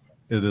Unlimited, but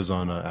it is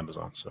on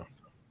Amazon. So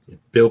you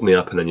build me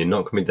up and then you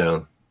knock me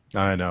down.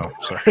 I know.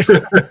 Sorry.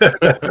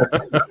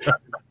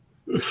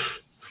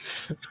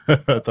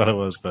 I thought it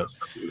was, but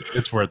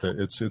it's worth it.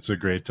 It's a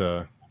great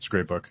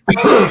book.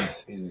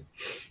 Excuse me.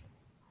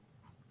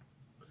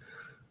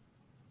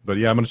 But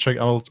yeah, I'm gonna check.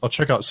 I'll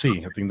check out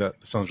C. I think that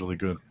sounds really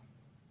good.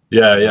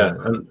 Yeah,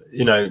 and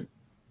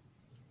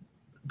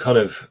kind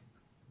of,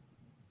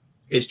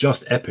 it's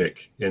just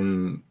epic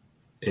in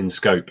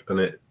scope, and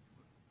it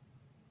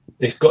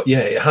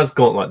has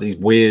got like these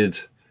weird,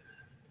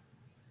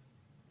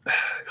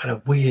 kind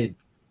of weird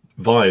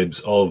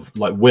vibes of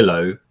like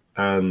Willow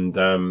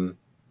and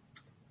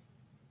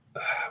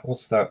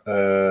what's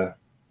that?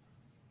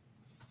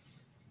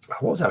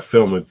 What was that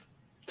film with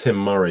Tim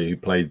Murray who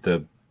played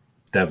the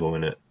devil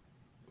in it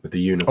with the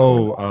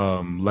unicorn?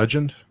 Oh,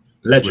 Legend.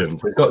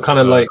 It's got kind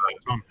of like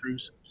Tom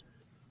Cruise.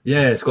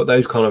 Yeah, it's got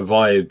those kind of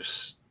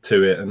vibes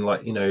to it, and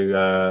like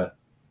the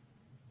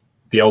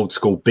old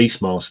school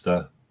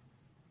Beastmaster.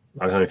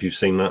 I don't know if you've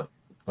seen that.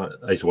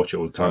 I used to watch it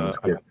all the time as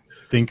a kid.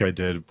 I think I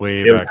did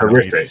way it back. Was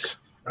horrific,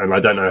 and I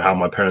don't know how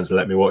my parents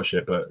let me watch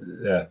it, but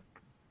yeah.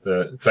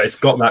 But it's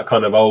got that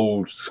kind of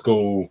old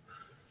school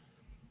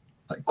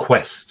like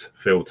quest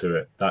feel to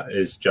it. That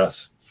is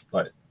just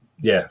like,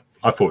 yeah,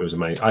 I thought it was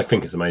amazing. I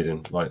think it's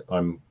amazing. Like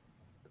I'm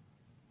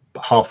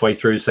halfway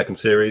through the second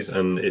series,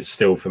 and it's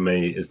still for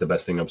me is the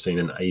best thing I've seen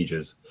in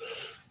ages.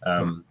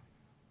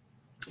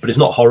 But it's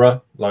not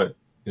horror. Like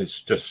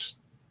it's just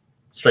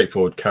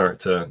straightforward,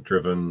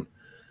 character-driven,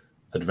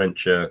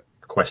 adventure,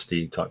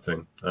 questy type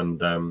thing.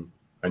 And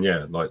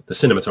yeah, like the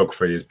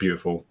cinematography is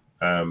beautiful.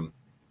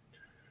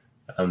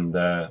 And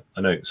I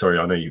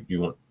know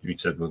you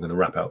said we're going to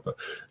wrap out, but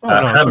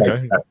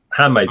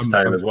Handmaid's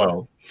Tale as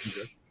well.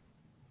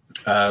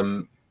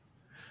 Okay.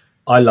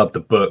 I love the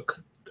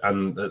book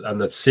and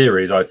the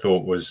series. I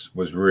thought was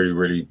really,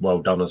 really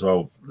well done as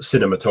well,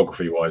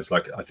 cinematography wise.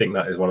 Like I think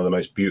that is one of the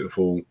most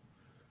beautiful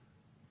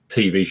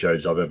TV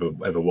shows I've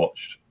ever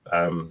watched.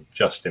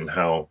 Just in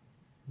how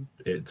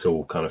it's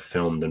all kind of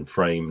filmed and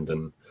framed,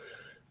 and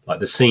like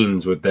the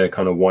scenes with their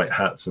kind of white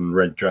hats and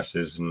red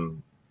dresses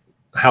and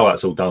how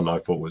that's all done, I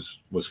thought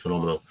was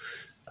phenomenal.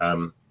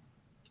 I've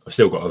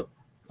got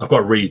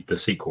to read the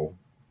sequel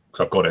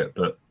because I've got it,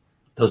 but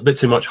there was a bit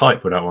too much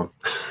hype with that one,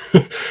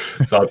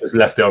 so I just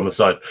left it on the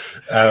side.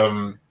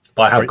 But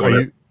I have got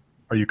it.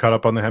 Are you caught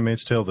up on The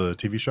Handmaid's Tale, the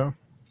TV show?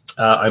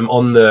 I'm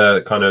on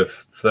the kind of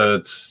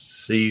third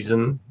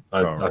season.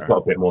 I've got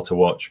a bit more to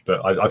watch, but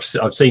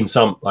I've seen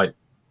some, like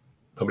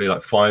probably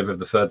like 5 of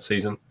the third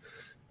season.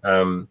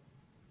 Again,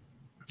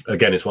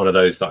 it's one of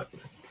those that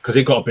because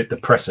it got a bit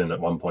depressing at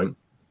one point.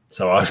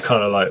 So I was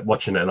kind of like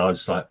watching it and I was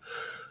just like,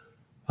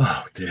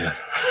 oh dear.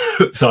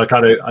 So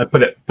I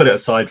put it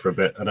aside for a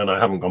bit, and then I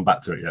haven't gone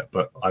back to it yet,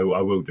 but I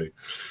will do.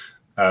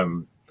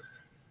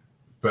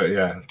 But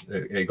yeah,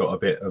 it got a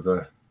bit of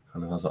a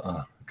kind of, I was like,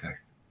 oh, okay.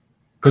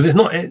 Because it's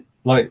not it,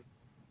 like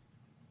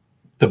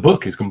the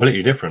book is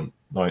completely different.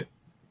 Like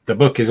the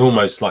book is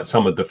almost like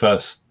some of the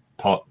first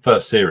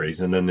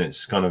series, and then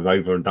it's kind of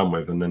over and done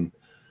with, and then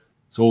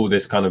so all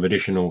this kind of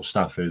additional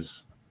stuff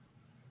is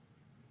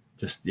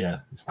just, yeah,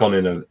 it's gone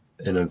in a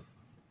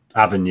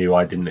avenue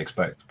I didn't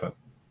expect, but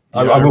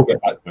I will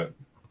get back to it.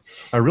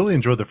 I really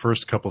enjoyed the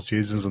first couple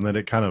seasons, and then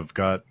it kind of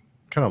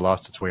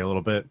lost its way a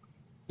little bit.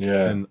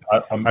 Yeah, and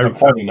I'm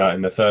finding that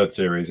in the third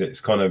series, it's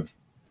kind of,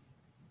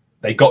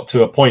 they got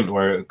to a point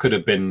where it could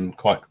have been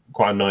quite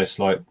a nice,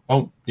 like,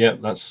 oh yeah,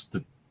 that's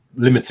the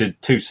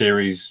limited 2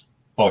 series,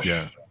 bosh.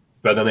 Yeah.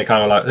 But then they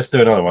kind of like, let's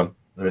do another one.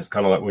 And it's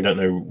kind of like we don't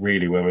know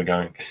really where we're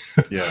going.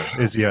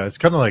 It's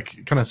kind of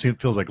like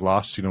feels like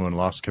Lost, when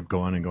Lost kept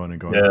going and going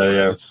and going. Yeah, so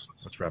yeah.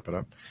 Let's wrap it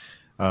up.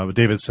 But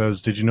David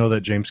says, "Did you know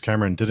that James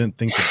Cameron didn't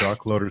think the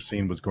dock loader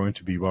scene was going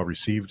to be well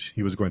received?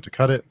 He was going to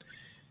cut it.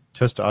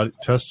 Test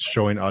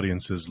showing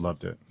audiences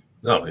loved it."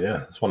 Oh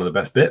yeah, it's one of the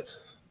best bits.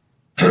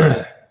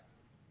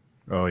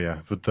 Oh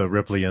yeah, with the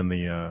Ripley and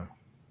the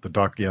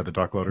dock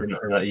loader,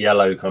 and that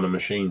yellow kind of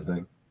machine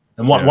thing.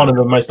 And one of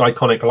the most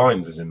iconic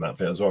lines is in that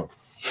bit as well.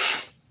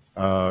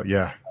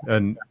 Yeah,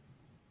 and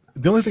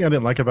the only thing I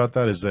didn't like about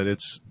that is that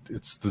it's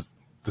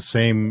the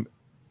same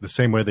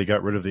way they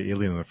got rid of the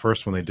alien in the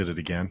first one. They did it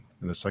again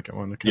in the second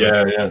one.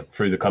 Yeah,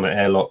 through the kind of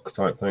airlock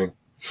type thing.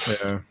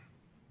 Yeah,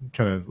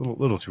 kind of a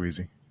little too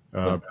easy.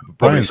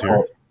 Brian's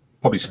here.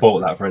 Probably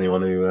spoiled that for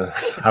anyone who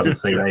hasn't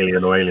seen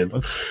Alien or Aliens.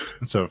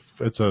 It's a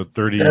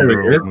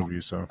 30-year-old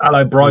movie. So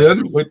hello,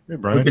 Brian. Hey,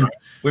 Brian.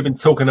 We've been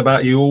talking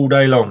about you all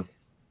day long.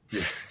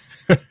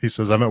 He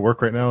says, "I'm at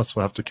work right now,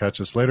 so I'll have to catch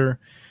this later.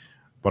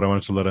 But I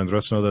wanted to let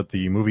Andres know that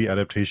the movie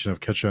adaptation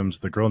of Ketchum's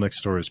The Girl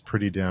Next Door is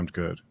pretty damned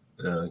good."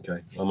 Okay,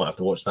 I might have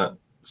to watch that.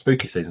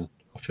 Spooky season.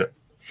 Watch it.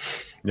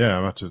 Yeah,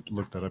 I'm about to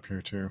look that up here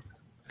too,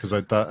 because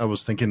I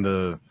was thinking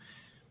the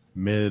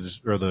mid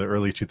or the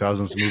early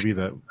 2000s movie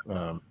that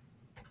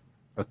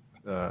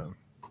I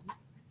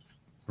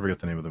forget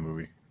the name of the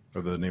movie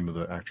or the name of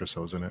the actress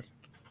that was in it.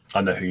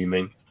 I know who you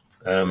mean,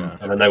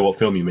 and I know what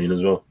film you mean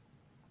as well.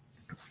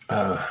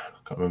 I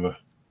can't remember.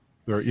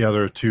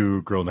 There are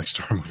 2 Girl Next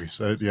Door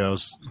movies. I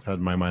had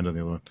my mind on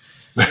the other one.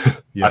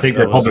 Yeah, I think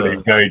they're probably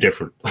very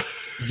different.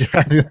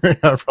 Yeah, they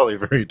are probably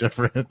very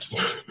different.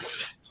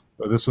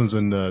 But this one's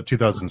in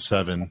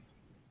 2007,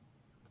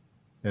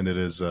 and it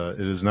is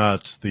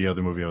not the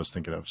other movie I was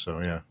thinking of. So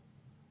yeah,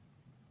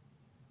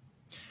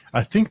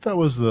 I think that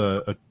was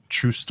a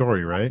true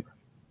story, right?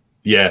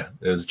 Yeah,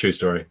 it was a true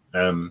story.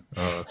 Oh,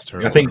 that's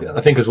terrible.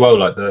 I think as well,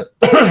 like the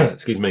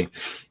excuse me,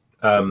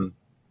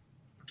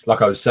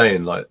 like I was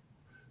saying, like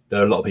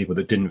there are a lot of people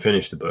that didn't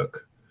finish the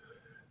book,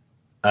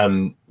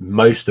 and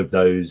most of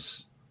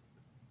those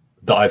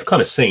that I've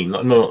kind of seen,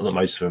 like not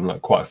most of them,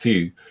 like quite a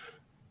few,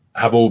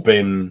 have all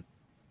been,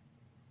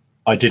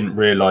 I didn't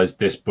realize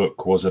this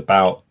book was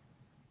about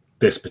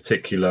this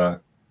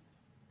particular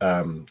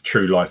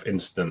true life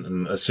incident,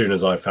 and as soon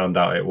as I found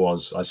out it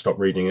was, I stopped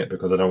reading it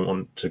because I don't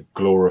want to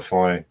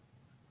glorify,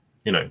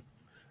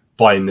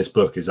 buying this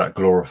book, is that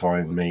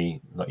glorifying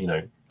me, like,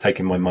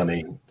 taking my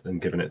money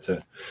and giving it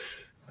to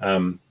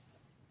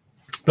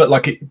but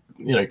like it,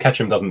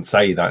 Ketchum doesn't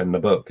say that in the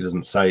book. It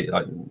doesn't say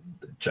like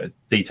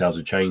details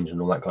of change and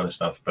all that kind of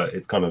stuff, but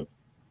it's kind of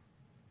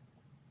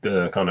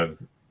the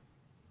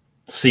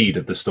seed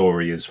of the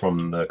story is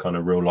from the kind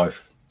of real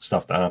life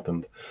stuff that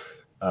happened.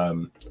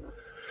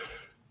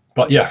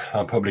 But yeah,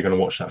 I'm probably going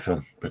to watch that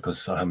film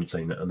because I haven't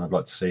seen it, and I'd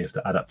like to see if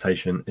the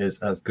adaptation is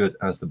as good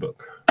as the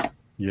book.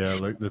 Yeah,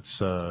 like that's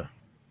heavy.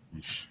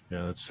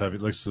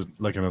 It looks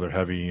like another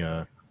heavy.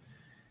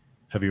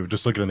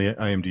 Just looking at the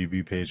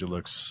IMDb page, it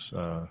looks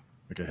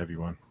like a heavy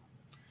one.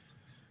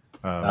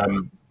 I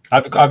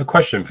have a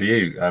question for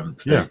you.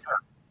 Steve.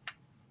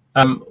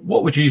 Yeah.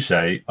 What would you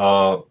say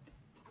are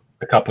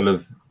a couple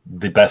of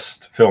the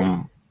best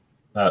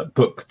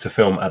book to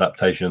film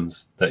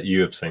adaptations that you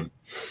have seen?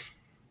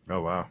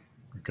 Oh wow,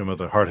 come with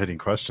the hard-hitting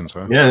questions,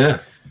 huh? Yeah.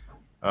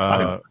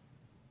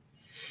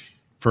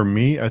 For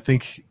me, I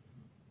think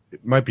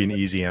it might be an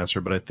easy answer,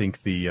 but I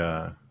think the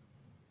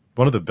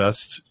one of the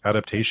best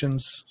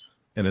adaptations,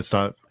 and it's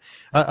not.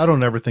 I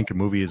don't ever think a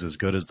movie is as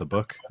good as the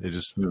book. It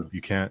just you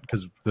can't,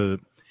 because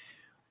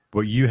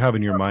what you have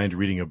in your mind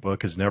reading a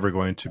book is never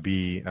going to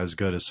be as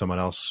good as someone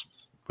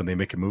else when they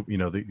make a movie. You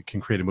know, they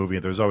can create a movie,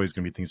 and there's always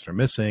going to be things that are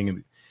missing,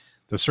 and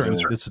there's certain.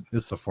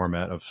 It's the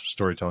format of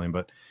storytelling,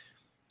 but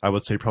I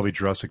would say probably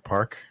Jurassic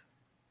Park.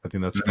 I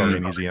think that's probably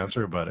an easy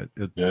answer, but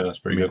that's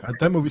pretty good.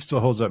 That movie still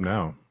holds up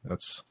now.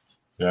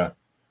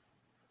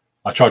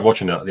 I tried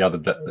watching it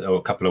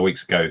a couple of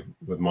weeks ago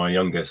with my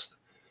youngest,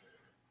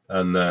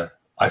 and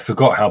I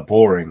forgot how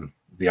boring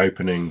the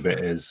opening bit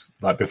is.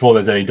 Like before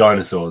there's any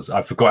dinosaurs,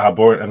 I forgot how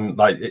boring, and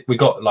we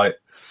got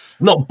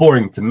not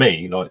boring to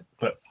me, but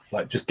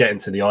just getting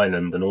to the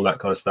island and all that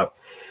kind of stuff.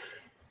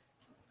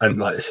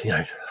 And I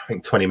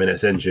think 20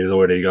 minutes in, she was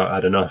already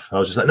had enough. I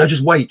was just like, no,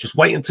 just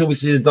wait until we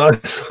see the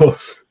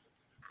dinosaurs.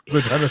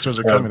 The dinosaurs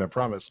are coming, I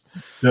promise.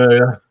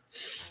 Yeah.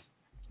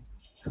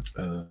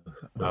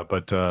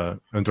 But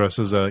Andres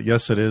says,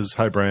 yes, it is.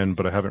 Hi, Brian,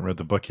 but I haven't read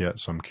the book yet,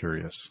 so I'm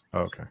curious.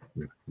 Oh, okay.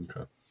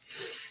 Okay.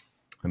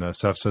 And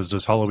Seth says,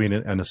 does Halloween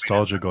and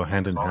nostalgia go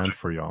hand in hand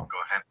for y'all?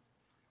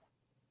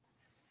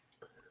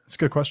 That's a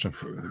good question.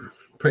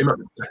 Pretty much.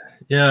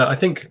 Yeah, I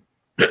think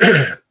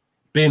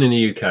being in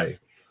the UK,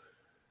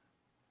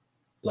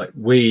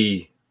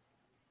 me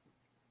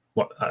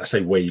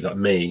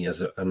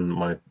and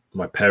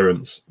my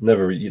parents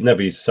never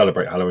used to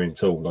celebrate Halloween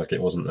at all. Like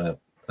it wasn't a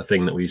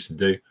thing that we used to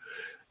do.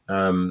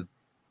 And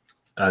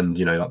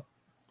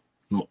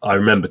I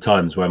remember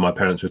times where my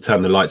parents would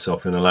turn the lights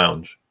off in the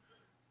lounge,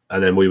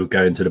 and then we would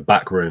go into the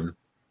back room,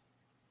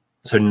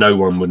 so no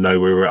one would know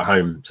we were at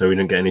home, so we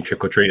didn't get any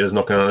trick or treaters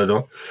knocking on the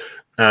door.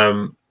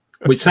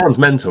 Which sounds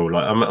mental.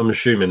 Like I'm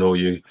assuming all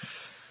you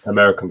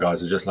American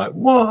guys are just like,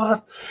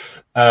 what?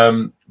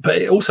 But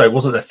it also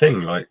wasn't a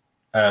thing.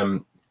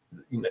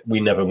 We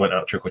never went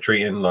out trick or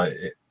treating.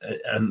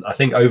 And I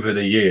think over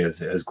the years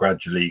it has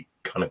gradually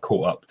kind of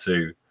caught up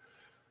to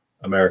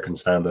American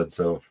standards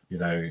of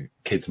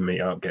kids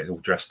meet up, get all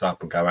dressed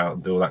up, and go out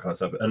and do all that kind of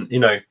stuff. And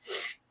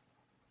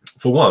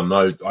for one,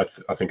 I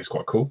think it's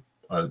quite cool.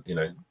 I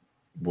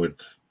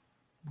would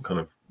kind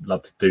of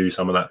love to do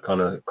some of that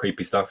kind of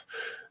creepy stuff.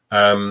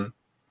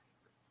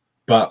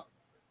 But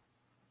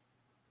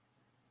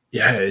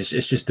yeah, it's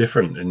just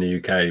different in the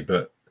UK.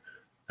 But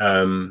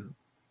and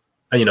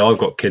I've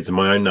got kids of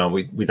my own now.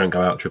 We don't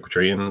go out trick or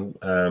treating.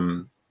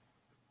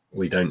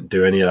 We don't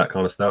do any of that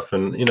kind of stuff.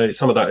 And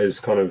some of that is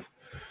kind of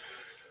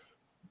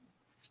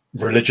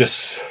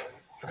religious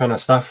kind of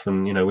stuff.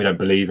 And we don't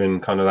believe in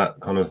kind of that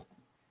kind of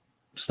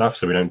stuff,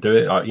 so we don't do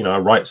it. I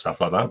write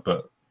stuff like that,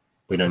 but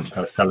we don't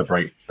kind of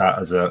celebrate that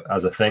as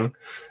a thing.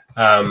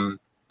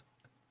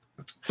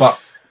 But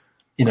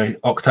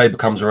October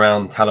comes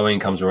around, Halloween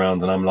comes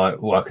around, and I'm like,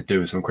 oh, I could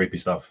do with some creepy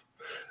stuff.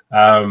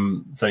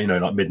 So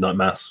like Midnight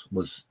Mass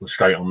was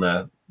straight on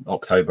there.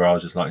 October, I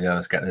was just like, yeah,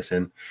 let's get this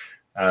in.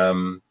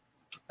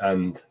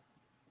 And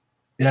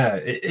yeah,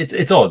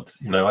 it's odd.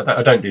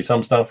 I don't do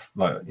some stuff,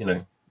 I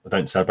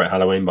don't celebrate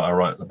Halloween, but I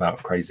write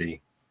about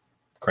crazy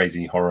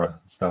horror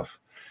stuff.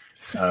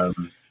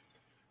 And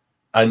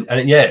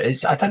yeah,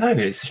 I don't know,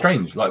 it's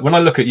strange. Like when I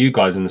look at you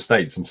guys in the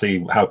States and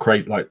see how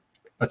crazy, I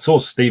saw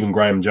Stephen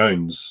Graham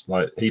Jones,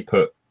 he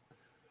put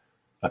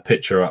a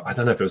picture up. I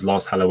don't know if it was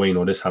last Halloween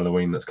or this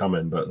Halloween that's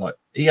coming, but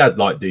he had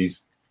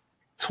these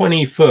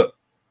 20-foot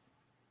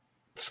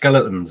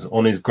skeletons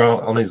on his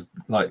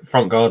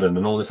front garden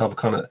and all this other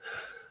kind of.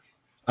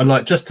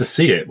 And just to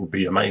see it would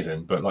be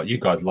amazing, but you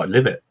guys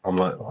live it. I'm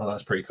like, oh,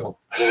 that's pretty cool.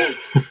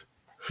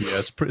 Yeah,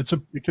 it's gotten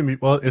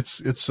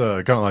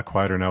a lot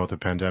quieter now with the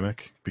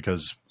pandemic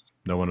because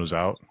no one was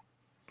out.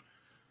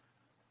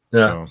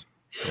 Yeah.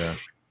 So, yeah.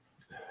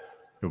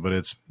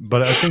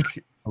 But I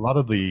think a lot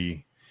of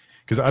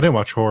because I didn't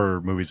watch horror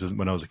movies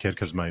when I was a kid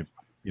because my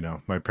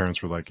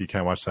parents were like, you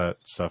can't watch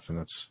that stuff. And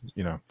that's,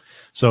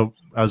 so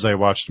as I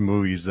watched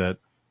movies that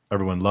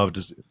everyone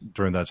loved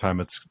during that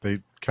time, they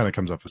kind of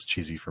comes off as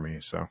cheesy for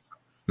me. So,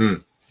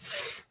 and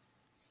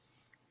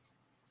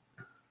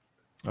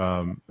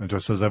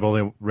just says, I've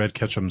only read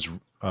Ketchum's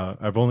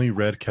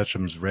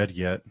Red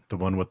Yet, the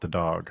one with the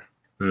dog.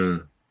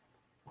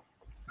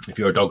 If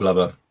you're a dog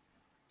lover,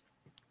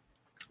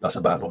 that's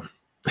a bad one.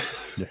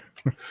 Yeah.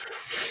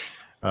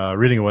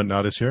 Reading and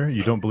Whatnot is here.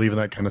 You don't believe in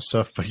that kind of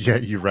stuff, but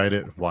yet you write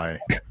it. Why?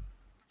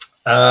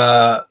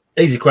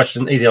 Easy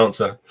question, easy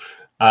answer.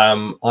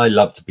 I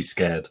love to be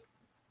scared.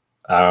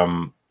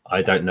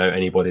 I don't know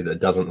anybody that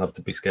doesn't love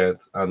to be scared.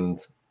 And,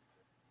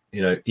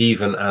 you know,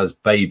 even as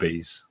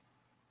babies,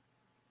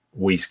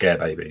 we scare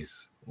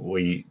babies.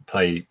 We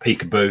play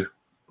peekaboo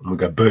and we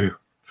go boo.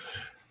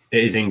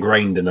 It is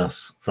ingrained in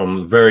us from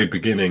the very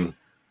beginning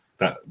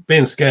that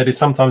being scared is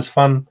sometimes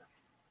fun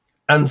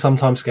and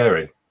sometimes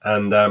scary.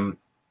 And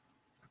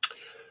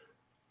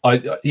I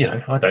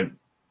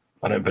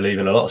don't believe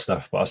in a lot of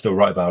stuff, but I still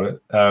write about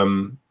it.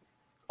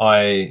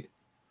 I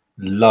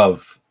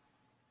love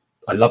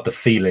the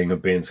feeling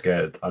of being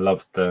scared. I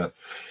love the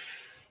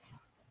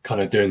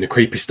kind of doing the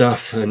creepy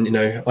stuff. And, you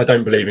know, I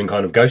don't believe in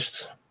kind of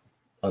ghosts.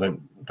 I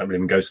don't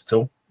believe in ghosts at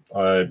all.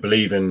 I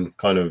believe in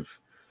kind of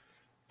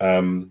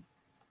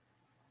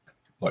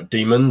like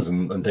demons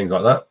and things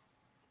like that.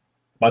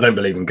 I don't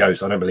believe in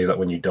ghosts. I don't believe that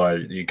when you die,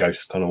 your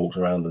ghost kind of walks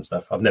around and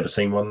stuff. I've never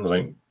seen one. I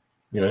don't,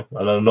 you know,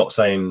 and I'm not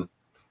saying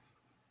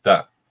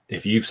that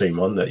if you've seen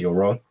one that you're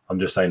wrong. I'm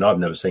just saying I've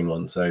never seen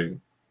one. So to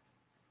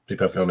be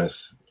perfectly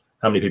honest,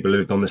 how many people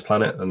lived on this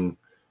planet and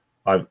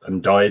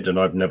died and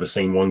I've never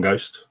seen one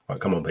ghost? Like,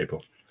 come on,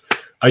 people.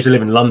 I used to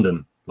live in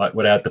London, like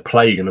where they had the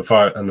plague and the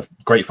fire and the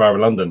Great Fire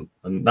of London,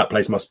 and that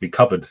place must be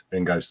covered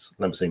in ghosts.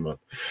 Never seen one.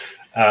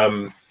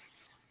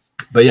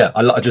 But yeah,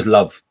 I just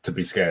love to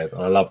be scared.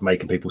 I love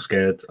making people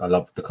scared. I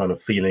love the kind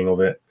of feeling of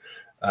it.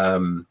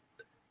 And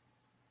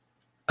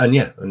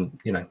yeah, and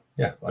you know,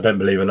 yeah, I don't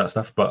believe in that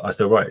stuff, but I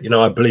still write. You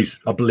know, I believe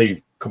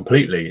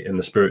completely in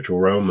the spiritual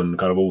realm and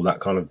kind of all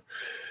that kind of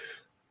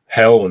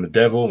hell and the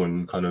devil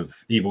and kind of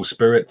evil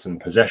spirits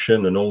and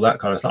possession and all that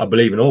kind of stuff. I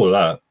believe in all of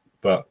that,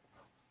 but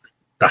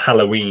the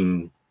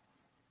Halloween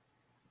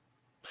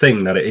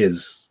thing that it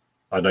is,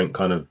 I don't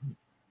kind of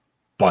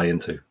buy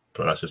into.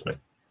 But that's just me.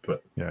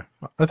 But yeah,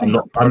 I think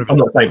I'm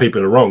not saying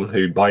people are wrong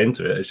who buy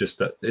into it. It's just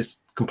that it's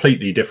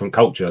completely different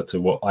culture to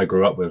what I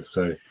grew up with.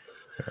 So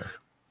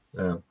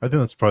yeah. I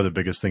think that's probably the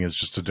biggest thing is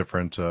just a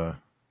different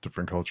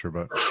culture.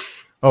 But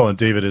and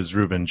David is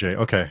Ruben J.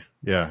 Okay,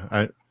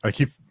 yeah, I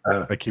keep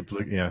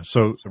looking. Yeah,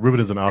 so Ruben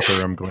is an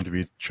author. I'm going to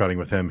be chatting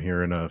with him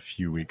here in a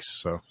few weeks.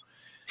 So,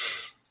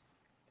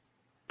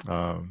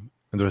 and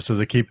there it says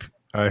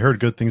I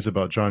heard good things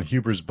about John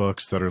Huber's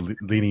books that are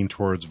leaning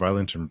towards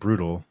violent and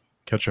brutal.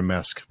 Catch a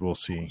Mask, we'll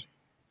see.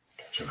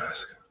 Catch a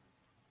Mask.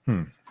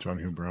 John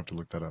Huber, I'll have to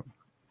look that up.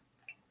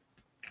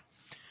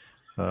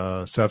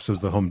 Sap says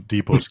the Home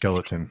Depot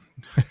skeleton.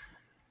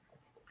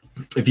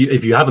 If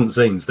you haven't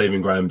seen Stephen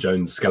Graham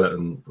Jones'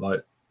 skeleton,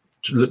 like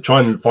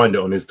try and find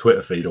it on his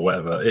Twitter feed or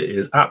whatever. It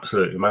is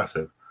absolutely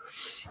massive.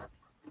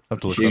 I'll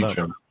have to look that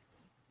up.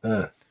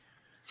 Yeah.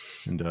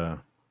 And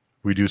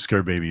we do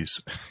scare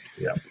babies.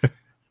 Yeah.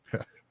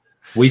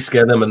 We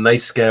scare them and they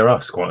scare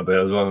us quite a bit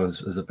as well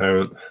as a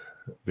parent.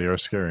 They are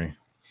scary.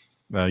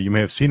 You may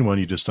have seen one,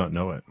 you just don't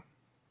know it.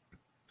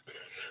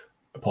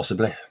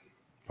 Possibly.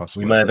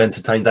 We may have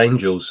entertained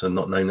angels and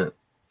not known it.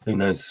 Who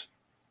knows?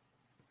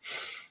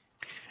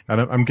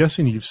 And I'm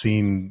guessing you've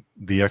seen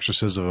the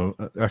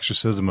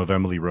Exorcism of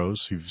Emily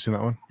Rose. You've seen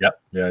that one?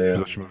 Yep.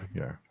 Yeah.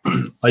 Yeah.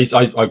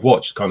 I've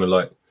watched kind of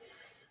like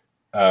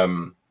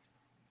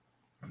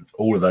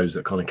all of those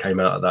that kind of came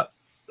out of that.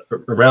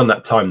 Around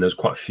that time, there's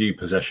quite a few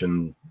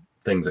possession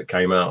things that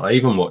came out. I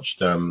even watched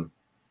what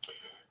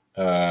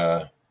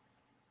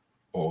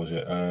was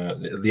it?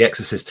 The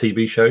Exorcist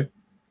TV show.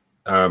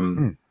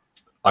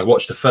 I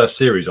watched the first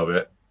series of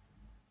it,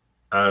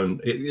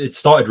 and it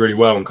started really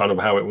well, and kind of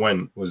how it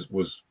went was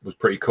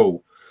pretty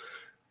cool.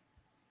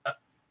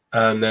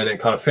 And then it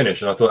kind of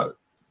finished, and I thought,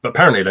 but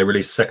apparently they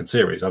released a second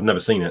series. I've never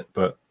seen it,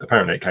 but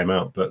apparently it came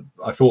out. But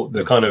I thought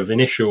the kind of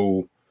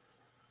initial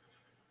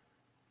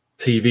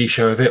TV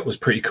show of it was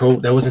pretty cool.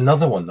 There was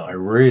another one that I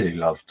really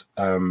loved,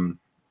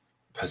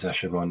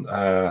 possession one.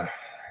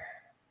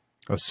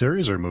 A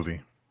series or a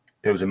movie?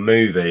 It was a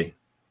movie.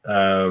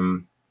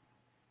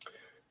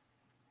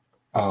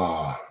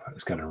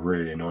 It's going to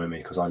really annoy me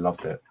because I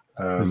loved it.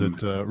 Was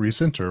it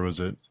recent or was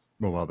it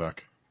a while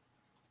back?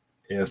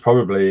 Yeah, it's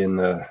probably it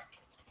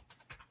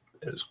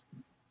was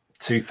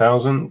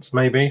 2000s,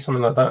 maybe,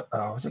 something like that.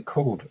 Oh, what's it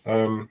called?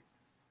 I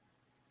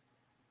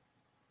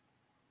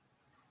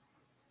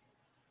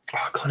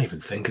can't even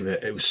think of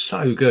it. It was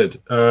so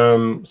good.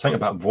 Something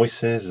about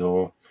voices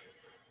or...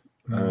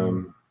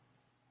 Hang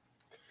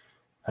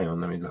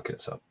on, let me look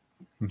it up.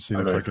 I'm seeing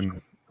if I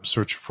can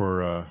search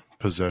for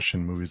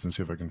possession movies and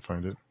see if I can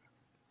find it.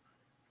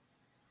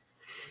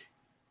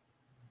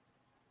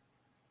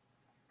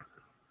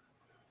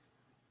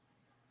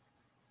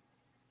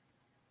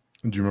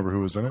 Do you remember who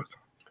was in it?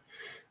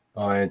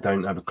 I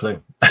don't have a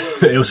clue.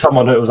 It was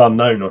someone that was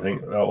unknown, I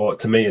think, or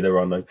to me they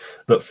were unknown.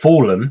 But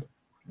Fallen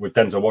with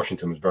Denzel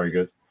Washington was very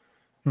good.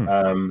 What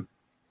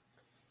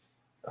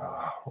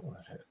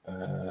was it?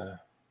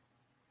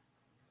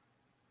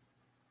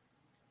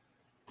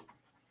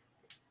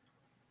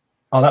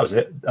 That was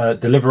it.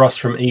 Deliver Us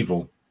from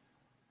Evil.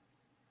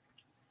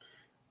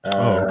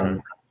 Okay.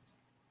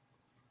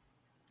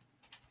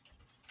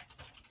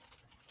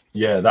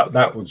 Yeah,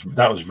 that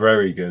was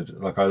very good.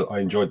 Like I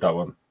enjoyed that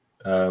one.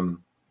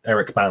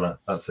 Eric Bana.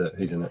 That's it.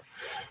 He's in it.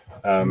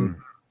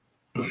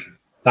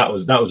 That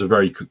was a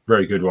very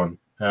good one.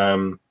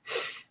 I'm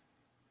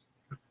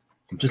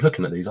just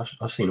looking at these.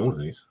 I've seen all of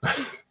these.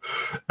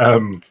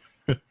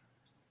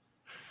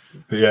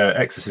 But yeah,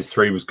 Exorcist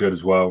 3 was good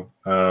as well.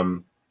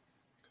 And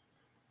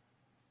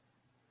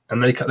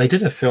they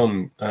did a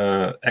film,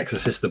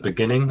 Exorcist: The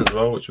Beginning, as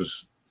well, which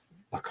was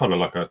kind of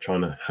like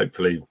trying to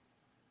hopefully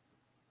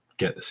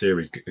get the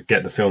series,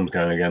 get the films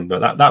going again.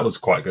 But that was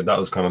quite good. That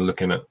was kind of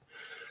looking at,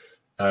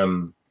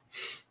 it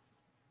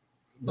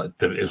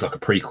was like a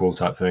prequel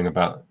type thing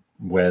about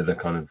where the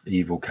kind of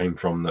evil came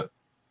from that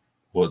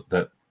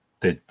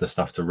did the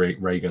stuff to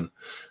Reagan.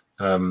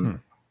 But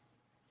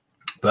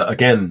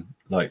again,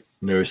 like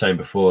we were saying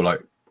before,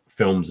 like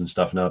films and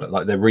stuff now that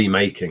like they're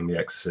remaking The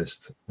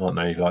Exorcist, aren't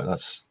they? Like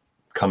that's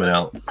coming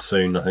out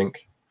soon, I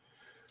think.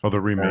 Oh,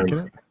 they're remaking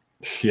it?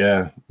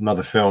 Yeah,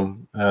 another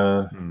film.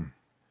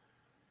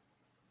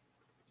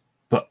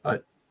 But I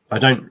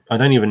don't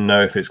even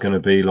know if it's going to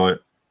be like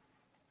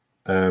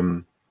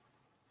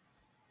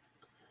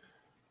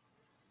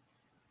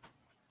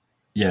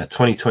yeah,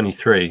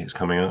 2023 is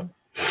coming out.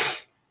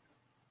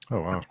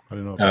 Oh wow, I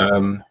didn't know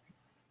about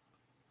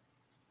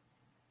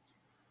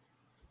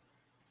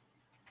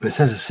It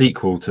says a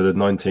sequel to the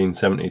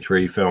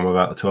 1973 film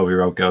about a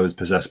 12-year-old girl who's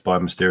possessed by a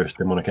mysterious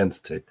demonic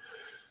entity.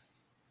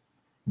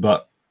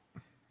 But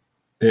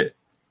it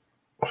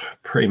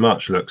pretty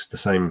much looks the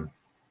same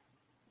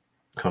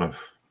kind of,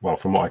 well,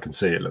 from what I can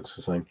see, it looks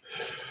the same.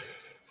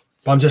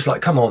 But I'm just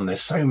like, come on,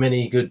 there's so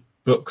many good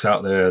books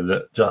out there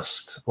that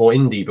just, or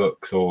indie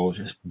books, or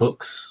just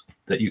books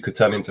that you could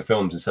turn into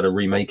films instead of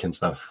remaking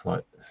stuff.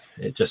 Like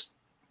it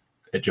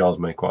jars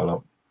me quite a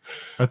lot.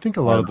 I think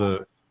a lot of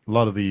the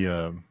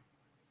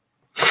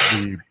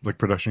like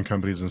production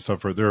companies and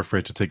stuff they're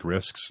afraid to take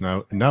risks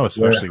now,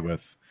 especially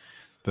with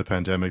the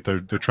pandemic. They're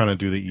trying to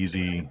do the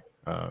easy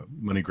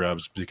money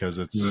grabs because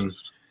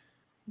it's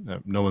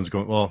no one's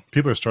going. Well,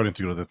 people are starting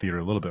to go to the theater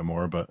a little bit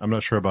more, but I'm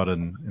not sure about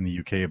in the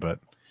UK. But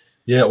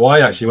yeah, well, I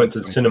actually went to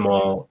the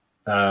cinema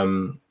a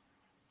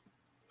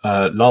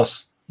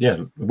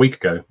week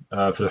ago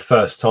for the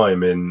first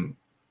time in,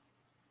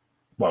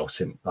 well,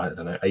 since I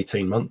don't know,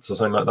 18 months or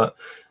something like that.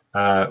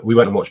 We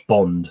went and watched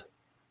Bond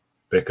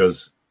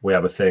because we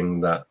have a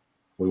thing that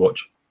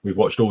we've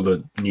watched all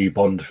the new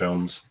Bond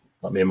films,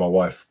 like me and my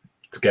wife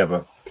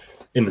together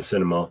in the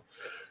cinema.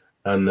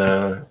 And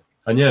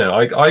yeah,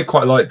 I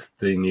quite liked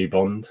the new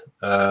Bond,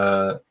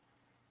 but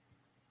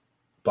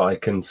I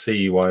can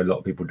see why a lot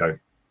of people don't.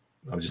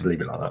 I'll just leave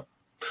it like that.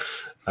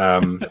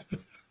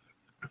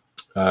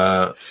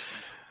 Saf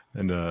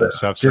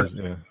says,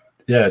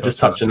 just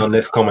touching on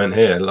this comment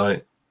here,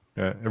 like,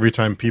 every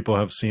time people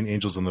have seen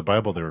angels in the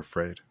Bible, they're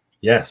afraid.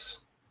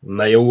 Yes, and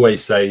they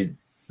always say,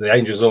 the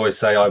angels always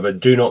say either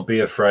 "do not be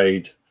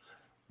afraid,"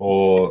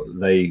 or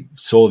they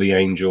saw the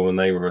angel and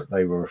they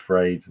were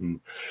afraid. And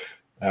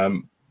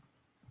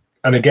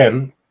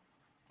again,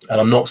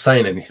 and I'm not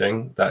saying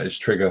anything that is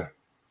spoilery,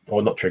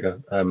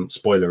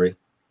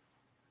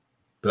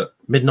 but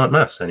Midnight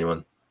Mass,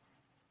 anyone?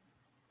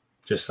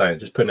 Just saying,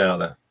 just putting it out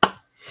there.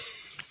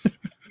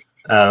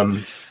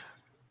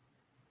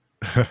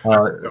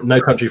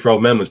 No Country for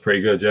Old Men was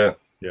pretty good. Yeah,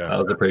 that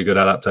was a pretty good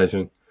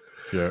adaptation.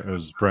 Yeah, it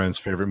was Brian's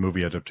favorite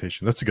movie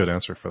adaptation. That's a good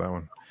answer for that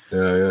one.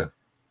 Yeah.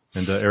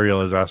 And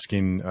Ariel is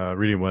asking,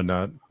 reading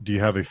whatnot, do you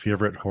have a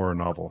favorite horror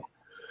novel?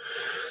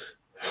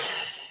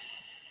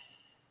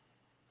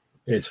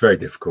 It's very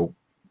difficult.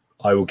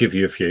 I will give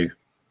you a few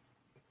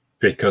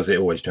because it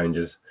always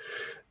changes.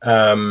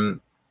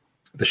 The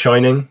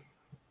Shining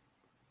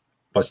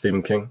by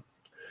Stephen King.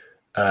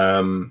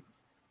 The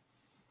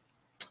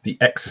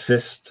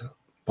Exorcist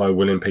by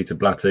William Peter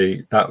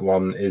Blatty. That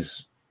one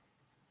is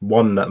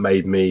one that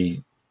made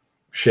me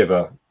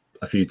shiver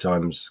a few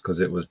times because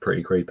it was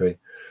pretty creepy.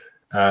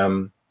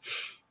 I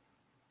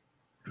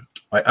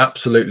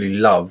absolutely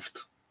loved.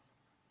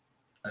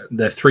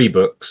 They're 3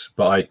 books,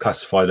 but I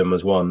classify them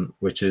as one,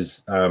 which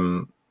is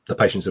The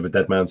Patience of a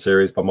Dead Man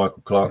series by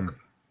Michael Clarke.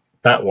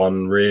 That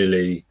one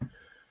really.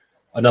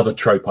 Another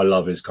trope I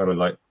love is kind of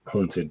like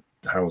haunted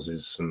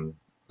houses and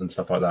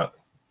stuff like that.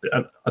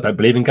 I don't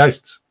believe in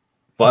ghosts,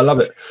 but I love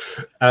it.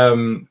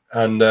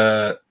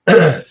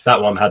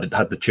 That one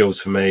had the chills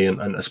for me,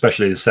 and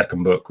especially the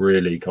second book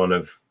really kind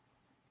of.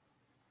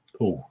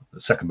 Oh,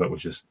 the second book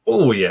was just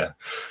yeah.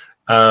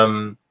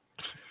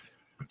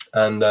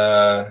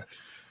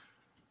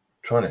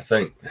 Trying to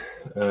think.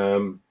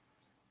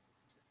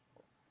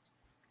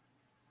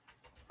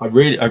 I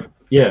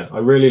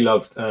really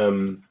loved.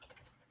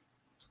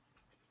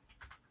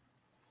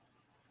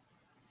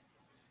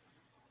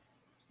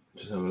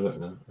 Just have a look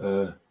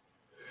now.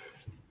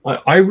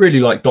 I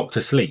really like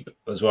Doctor Sleep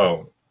as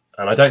well,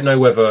 and I don't know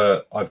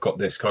whether I've got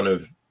this kind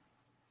of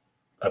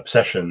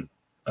obsession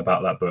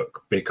about that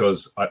book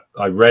because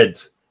I read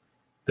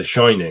The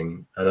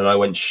Shining and then I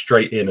went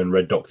straight in and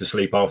read Doctor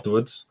Sleep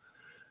afterwards,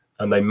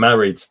 and they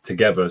married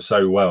together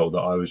so well that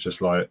I was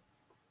just like,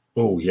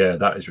 oh yeah,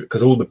 that is,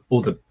 because all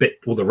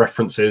the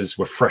references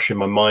were fresh in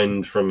my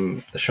mind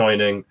from The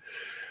Shining.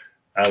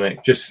 and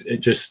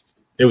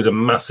it was a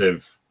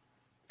massive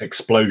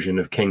explosion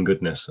of King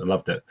goodness. I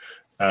loved it.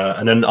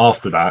 And then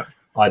after that,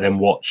 I then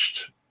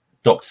watched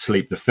Doctor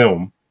Sleep, the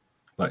film,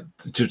 like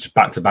just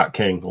back to back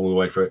King all the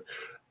way through,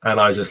 and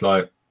I was just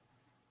like,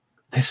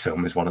 this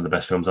film is one of the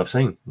best films I've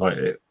seen. Like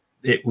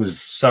it was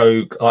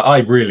so. I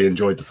really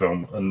enjoyed the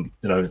film, and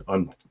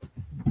I'm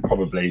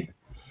probably,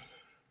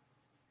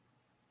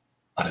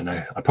 I don't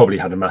know, I probably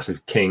had a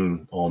massive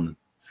King on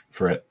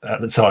for it at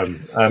the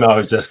time, and I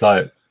was just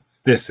like,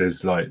 this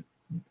is like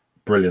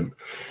brilliant.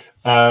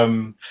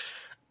 But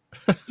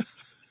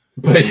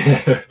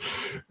yeah,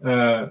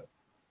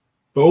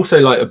 but also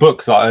like the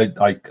books that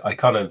I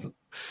kind of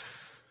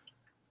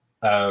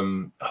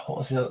what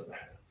was the other?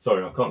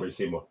 Sorry, I can't really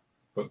see my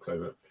books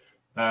over it.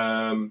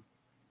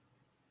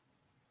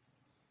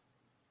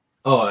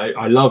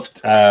 I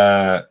loved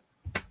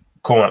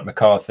Cormac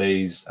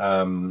McCarthy's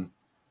The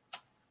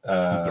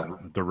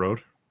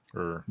Road,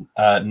 or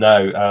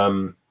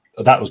no,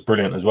 that was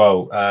brilliant as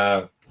well.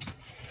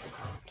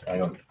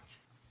 Hang on.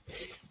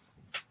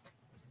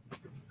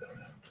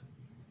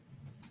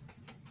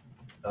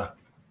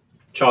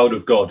 Child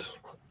of God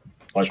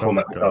by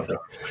Cormac McCarthy.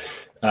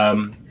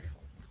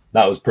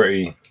 That was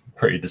pretty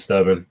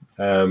disturbing.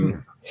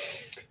 And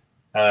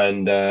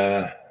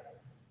there's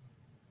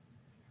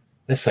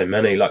so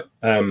many, like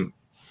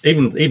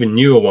even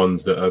newer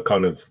ones that are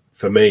kind of,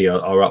 for me,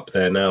 are up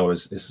there now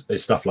is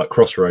stuff like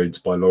Crossroads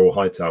by Laurel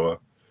Hightower.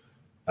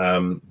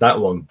 That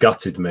one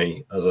gutted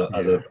me as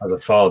a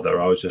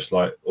father. I was just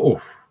like,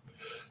 oh.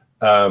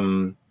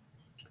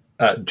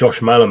 Josh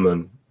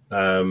Malerman,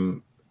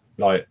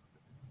 like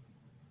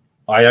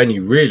I only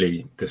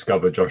really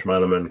discovered Josh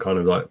Malerman kind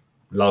of like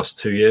last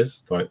 2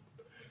 years. Like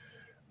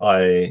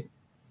I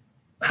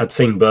had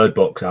seen Bird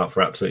Box out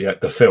for absolutely,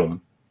 the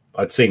film.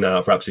 I'd seen that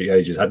out for absolutely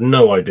ages. Had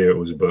no idea it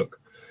was a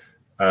book.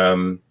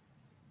 And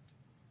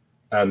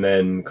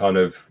then kind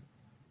of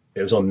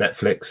it was on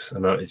Netflix,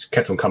 and it just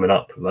kept on coming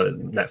up. Like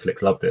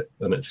Netflix loved it,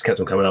 and it just kept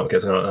on coming up.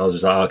 And I was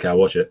just like, okay, I'll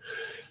watch it.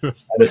 And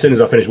as soon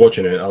as I finished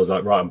watching it, I was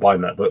like, right, I'm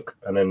buying that book.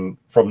 And then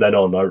from then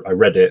on, I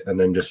read it, and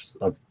then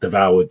I've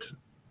devoured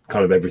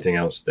kind of everything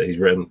else that he's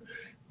written.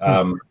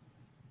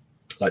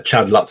 Like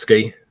Chad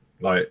Lutzke,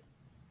 like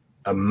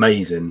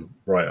amazing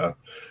writer.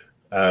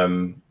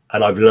 And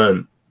I've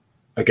learned,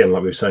 again,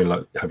 like we were saying,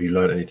 like, have you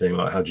learned anything?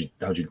 Like, how do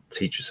you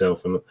teach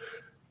yourself? And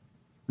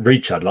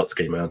read Chad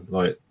Lutzke, man.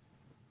 Like,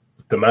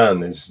 the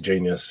man is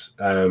genius.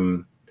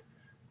 And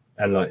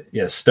like,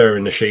 yeah, Stir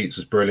in the Sheets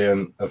was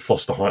brilliant. Of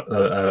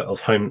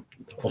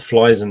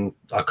Flies, and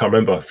I can't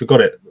remember. I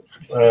forgot it.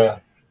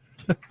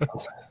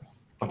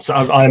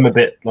 I'm a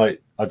bit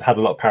like, I've had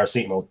a lot of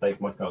paracetamol today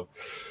for my cold.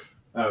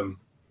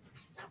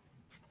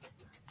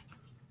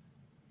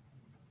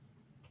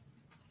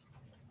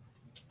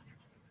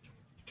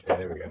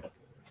 There we go.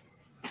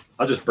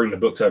 I'll just bring the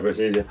books over. It's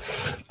easier.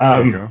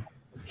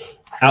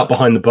 Out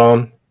Behind the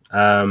Barn.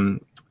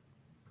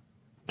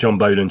 John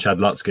Bowden, Chad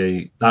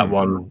Lutzke. That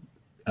one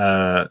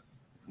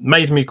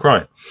made me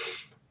cry.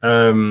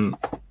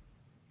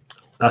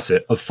 That's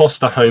it. Of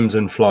Foster Homes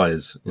and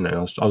Flies. I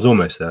was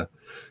almost there.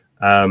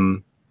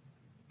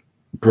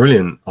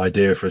 Brilliant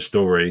idea for a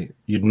story.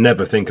 You'd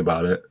never think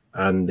about it,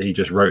 and he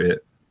just wrote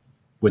it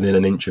within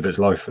an inch of its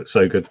life. It's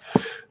so good.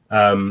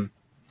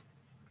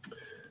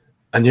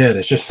 And yeah,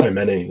 there's just so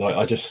many.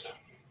 Like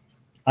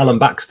Alan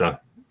Baxter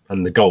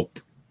and The Gulp.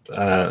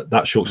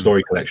 That short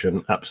story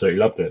collection, absolutely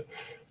loved it.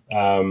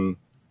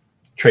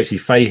 Tracy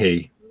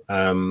Fahey,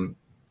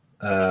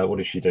 what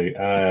did she do?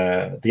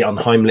 The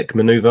Unheimlich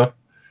Maneuver,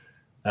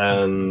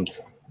 and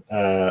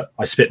I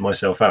Spit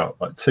Myself Out.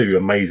 Like two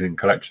amazing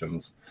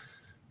collections.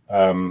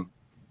 And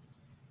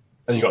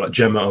you got like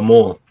Gemma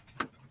Amor,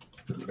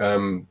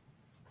 who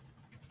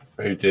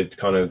did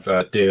kind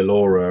of Dear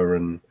Laura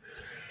and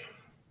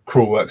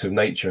Cruel Works of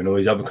Nature and all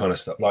these other kind of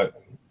stuff. Like,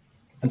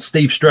 and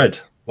Steve Stredd,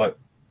 like,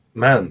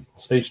 man,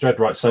 Steve Stredd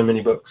writes so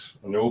many books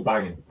and they're all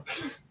banging.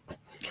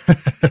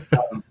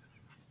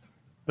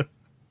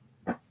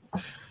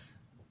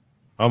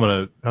 I'm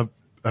gonna have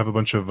a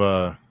bunch of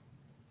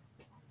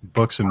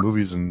books and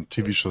movies and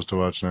TV shows to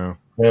watch now.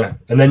 Yeah,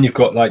 and then you've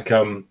got like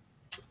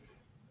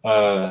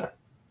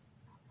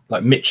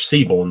Mitch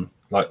Seaborn.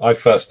 Like, I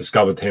first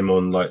discovered him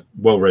on like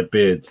Well Read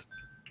Beard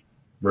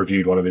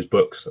reviewed one of his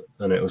books,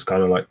 and it was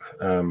kind of like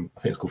I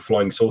think it's called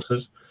Flying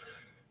Saucers.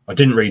 I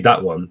didn't read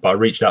that one, but I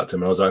reached out to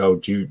him and I was like,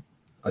 "Oh,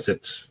 I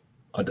said,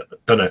 I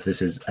don't know if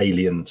this is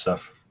alien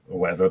stuff or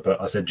whatever, but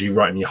I said, do you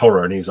write any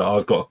horror? And he was like,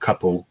 I've got a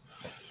couple.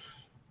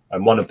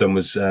 And one of them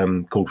was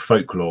called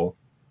Folklore,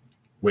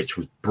 which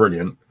was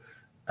brilliant.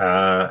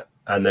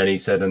 And then he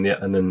said, and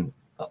then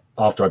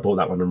after I bought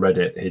that one and read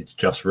it, he'd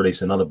just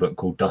released another book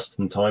called Dust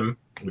and Time,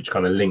 which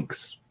kind of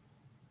links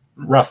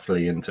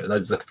roughly into it.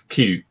 There's a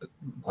cute,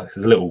 like,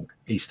 there's a little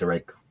Easter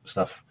egg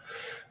stuff.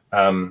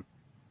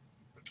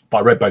 But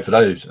I read both of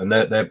those, and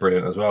they're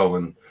brilliant as well.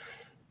 And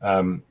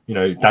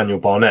Daniel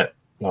Barnett,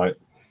 like,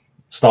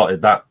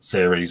 started that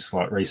series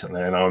like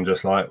recently, and I'm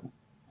just like,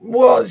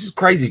 well, this is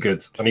crazy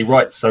good. And he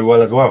writes so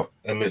well as well,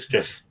 and it's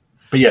just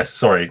But yes,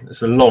 sorry,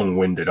 it's a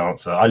long-winded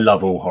answer. I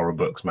love all horror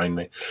books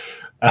mainly,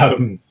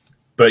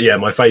 but yeah,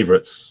 my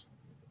favourites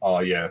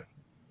are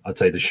I'd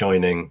say The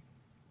Shining,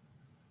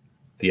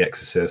 The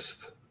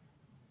Exorcist,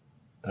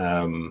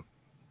 and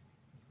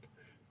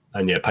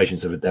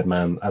Patience of a Dead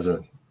Man as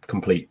a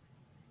complete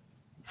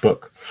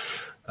book.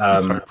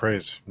 That's high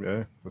praise.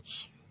 Yeah,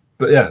 that's.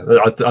 But yeah,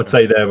 I'd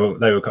say they were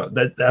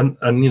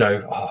and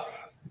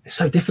it's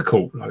so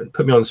difficult. Like,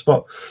 put me on the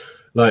spot.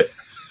 Like,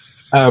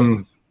 I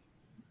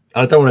don't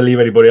want to leave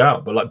anybody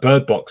out, but like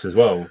Bird Box as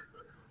well.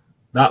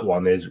 That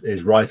one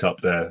is right up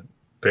there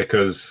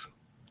because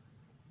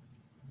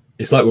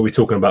it's like what we were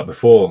talking about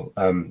before,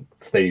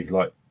 Steve.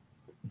 Like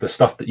the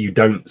stuff that you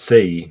don't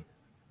see,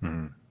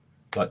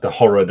 like the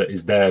horror that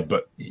is there,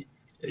 but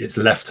it's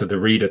left to the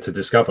reader to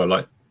discover.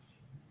 Like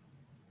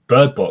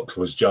Bird Box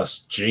was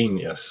just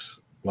genius.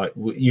 Like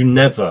you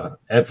never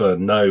ever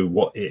know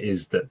what it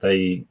is that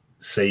they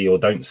see or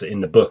don't see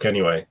in the book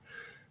anyway.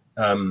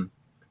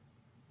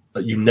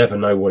 But you never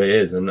know what it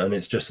is, and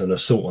it's just an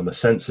assault on the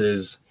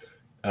senses.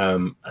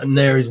 And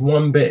there is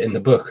one bit in the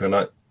book, and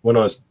I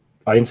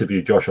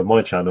interviewed Josh on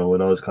my channel,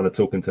 and I was kind of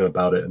talking to him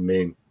about it, and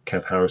me and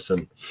Kev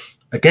Harrison,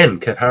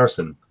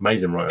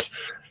 amazing writer,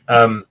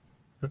 and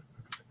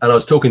I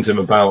was talking to him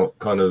about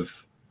kind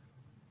of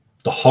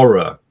the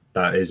horror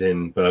that is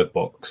in Bird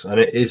Box, and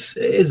it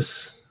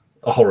is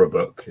a horror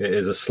book. It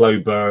is a slow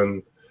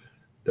burn.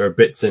 There are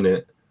bits in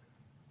it,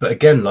 but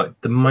again, like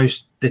the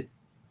most,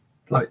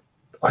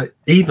 I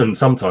even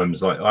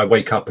sometimes like I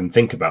wake up and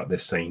think about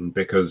this scene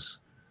because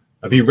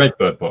have you read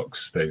Bird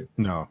Box, Steve?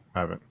 No,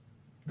 I haven't.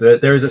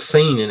 There is a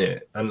scene in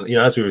it, and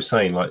as we were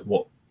saying, like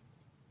what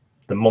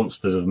the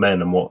monsters of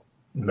men and what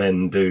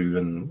men do,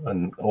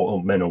 and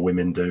or men or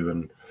women do,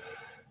 and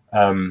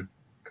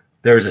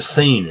there is a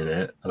scene in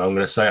it, and I'm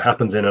going to say it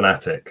happens in an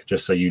attic,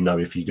 just so you know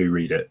if you do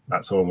read it.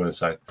 That's all I'm going to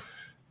say.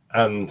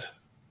 And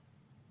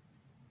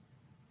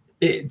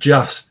it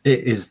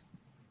is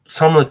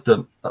some of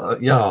the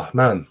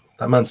man,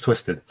 that man's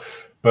twisted.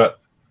 But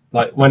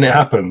like when it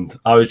happened,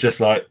 I was just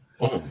like,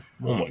 oh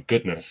my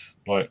goodness,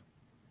 like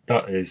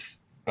that is,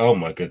 oh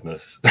my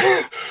goodness.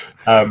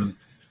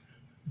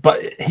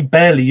 But he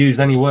barely used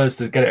any words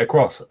to get it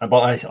across.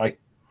 But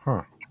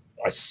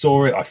I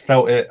saw it, I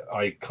felt it,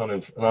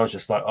 and I was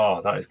just like,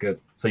 oh, that is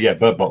good. So yeah,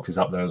 Bird Box is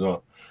up there as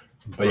well.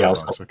 But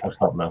I'll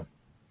stop now.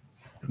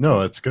 No,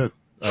 that's good.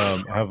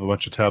 I have a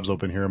bunch of tabs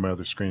open here on my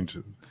other screen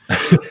to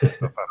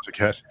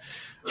get.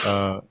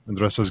 And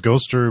the rest says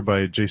Ghoster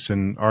by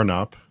Jason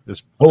Arnop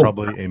is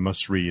probably a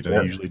must read.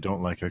 I usually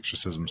don't like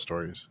exorcism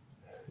stories.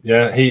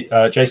 Yeah,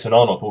 Jason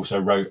Arnop also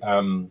wrote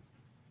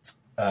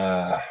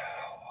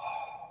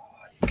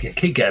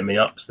keep getting me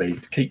up,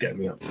 Steve. Keep getting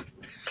me up.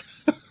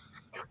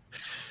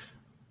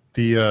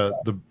 The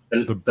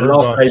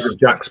Last Days of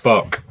Jack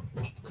Spark.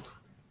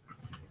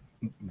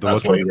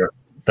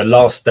 The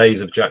Last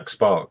Days of Jack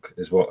Spark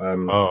is what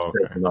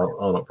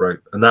Arnott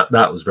wrote, and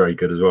that was very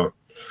good as well.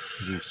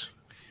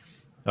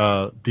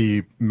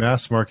 The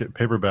mass market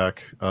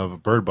paperback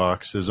of Bird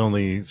Box is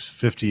only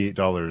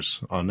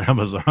 $58 on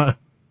Amazon.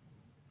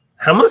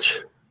 How much?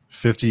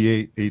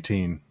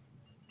 $58.18.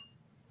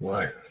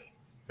 Wow.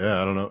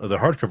 Yeah, I don't know. The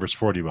hardcover is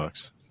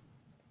 $40.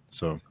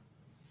 So,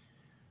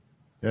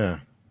 yeah.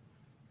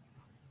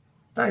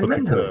 That is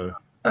mental.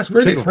 That's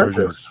really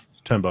expensive.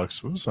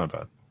 $10. Well, it's not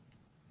bad.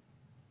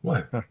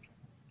 Wow. Huh.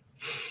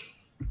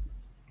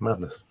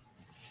 Madness.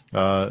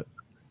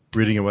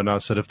 Reading and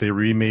whatnot said if they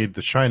remade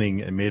The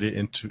Shining and made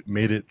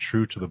it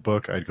true to the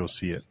book, I'd go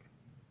see it.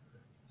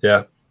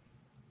 Yeah.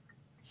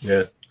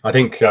 Yeah. I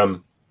think there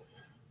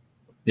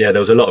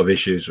was a lot of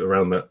issues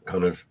around that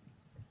kind of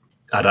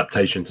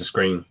adaptation to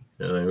screen.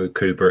 With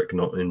Kubrick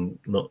not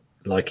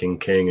liking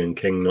King and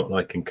King not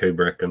liking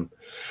Kubrick, and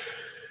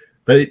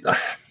they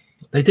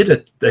did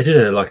a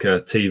like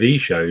a TV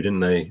show, didn't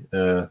they?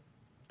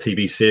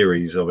 TV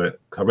series of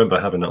it. I remember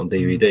having it on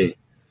DVD,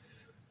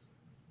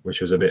 which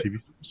was a bit. TV?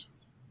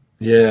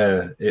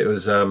 Yeah, it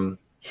was. It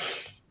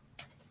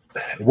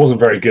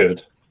wasn't very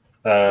good.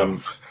 I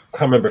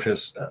can't remember if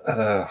it's.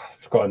 I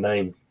forgot her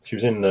name. She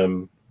was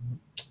in.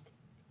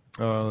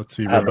 Let's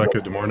see,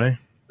 Rebecca De Mornay.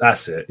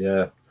 That's it.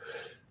 Yeah.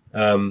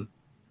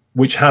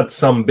 Which had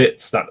some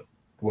bits that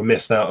were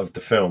missed out of the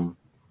film,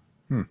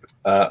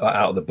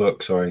 out of the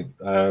book. Sorry,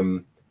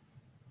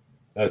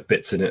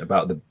 bits in it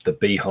about the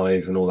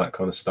beehive and all that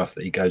kind of stuff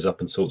that he goes up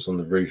and sorts on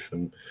the roof,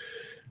 and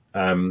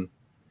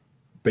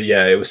but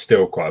yeah, it was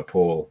still quite a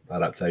poor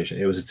adaptation.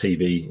 It was a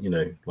TV,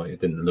 like it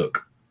didn't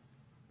look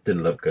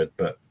good,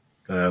 but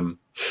who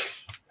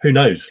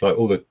knows? Like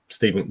all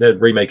they're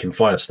remaking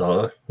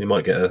Firestarter. We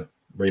might get a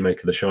remake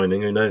of The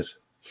Shining. Who knows?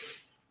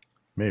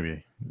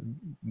 Maybe.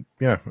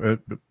 Yeah,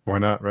 why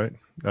not, right?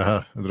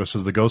 This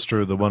is the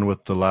Ghoster, the one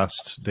with the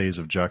Last Days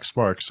of Jack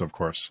Sparks, of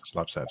course.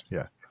 Slapset,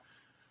 yeah.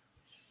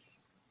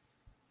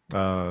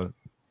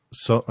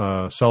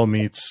 Saul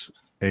meets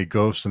a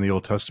ghost in the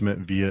Old Testament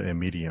via a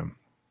medium.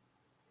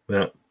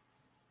 Yeah.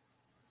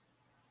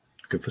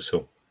 Good for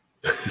Saul.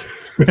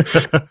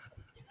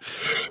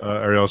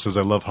 Ariel says,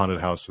 I love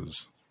haunted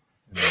houses.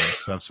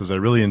 Steph says, I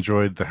really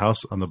enjoyed The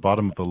House on the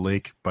Bottom of the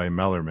Lake by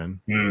Mallerman.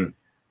 Mm.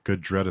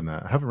 Good dread in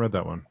that. I haven't read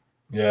that one.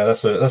 Yeah,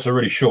 that's a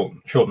really short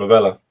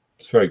novella.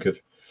 It's very good.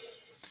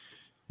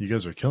 You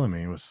guys are killing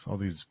me with all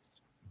these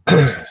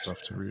books and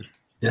stuff to read.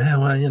 Yeah,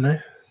 well,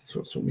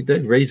 that's what we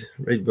do.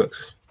 Read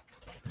books.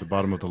 At the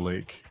Bottom of the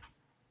Lake.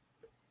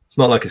 It's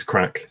not like it's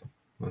crack.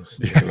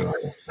 Yeah.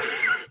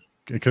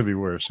 It could be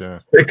worse, yeah.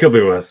 It could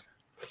be worse.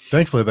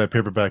 Thankfully, that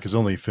paperback is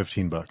only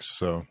 $15,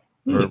 so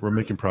we're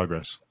making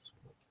progress.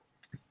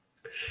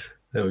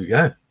 There we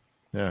go.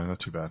 Yeah, not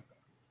too bad.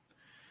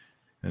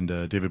 And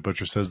David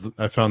Butcher says,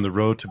 I found The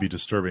Road to be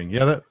disturbing.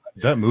 Yeah,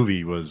 that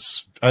movie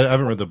was... I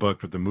haven't read the book,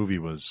 but the movie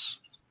was...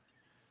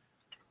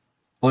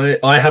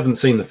 I haven't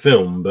seen the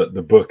film, but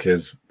the book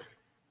is...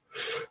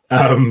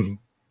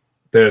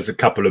 there's a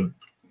couple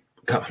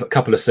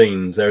of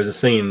scenes. There is a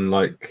scene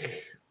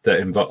like that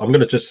involves... I'm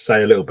going to just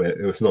say a little bit.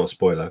 It's not a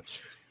spoiler.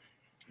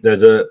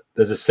 There's a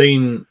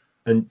scene...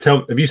 And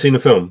have you seen the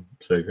film,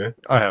 Steve? Yeah?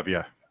 I have,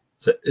 yeah.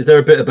 So is there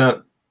a bit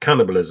about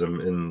cannibalism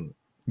in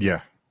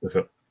the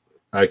film?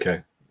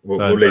 Okay.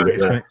 We'll leave it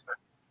there.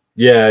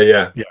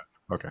 Yeah.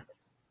 Okay.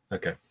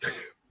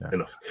 Yeah.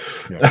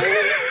 Enough. Yeah.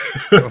 I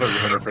don't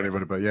remember for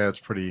anybody, but yeah, it's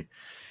pretty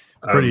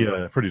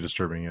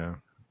disturbing. Yeah.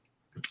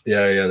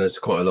 Yeah. There's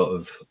quite a lot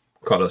of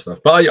stuff,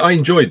 but I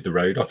enjoyed The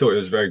Road. I thought it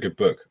was a very good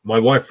book. My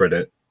wife read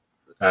it.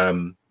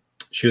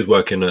 She was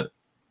working at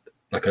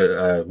like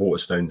a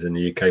Waterstones in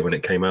the UK when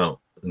it came out,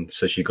 and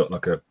so she got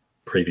like a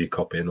preview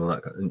copy and all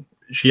that. And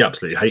she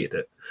absolutely hated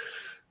it.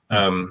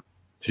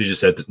 She just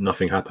said that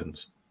nothing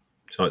happens.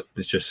 So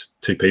it's just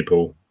two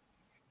people,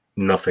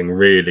 nothing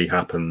really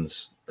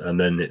happens, and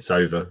then it's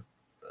over.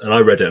 And I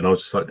read it, and I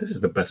was just like, "This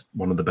is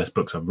one of the best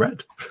books I've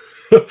read."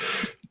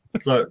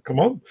 It's like, come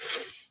on.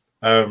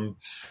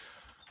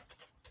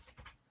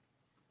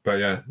 But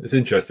yeah, it's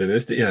interesting.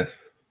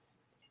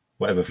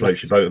 Whatever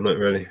floats your boat, isn't it?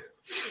 Really.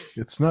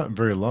 It's not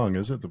very long,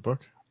 is it? The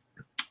book?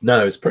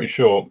 No, it's pretty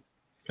short.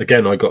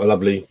 Again, I got a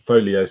lovely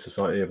folio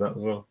society of that as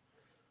well.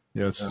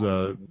 Yeah, it's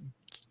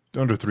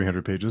under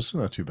 300 pages.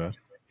 Not too bad.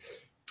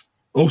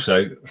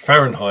 Also,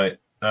 Fahrenheit.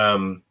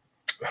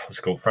 What's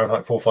it called?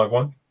 Fahrenheit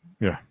 451.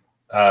 Yeah.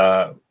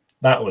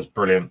 That was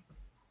brilliant.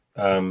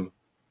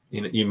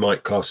 You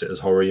might class it as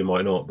horror, you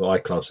might not, but I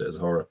class it as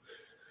horror.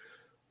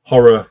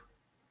 Horror,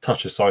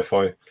 touch of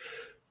sci-fi.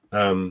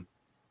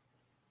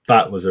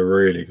 That was a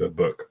really good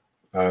book.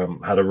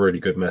 Had a really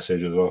good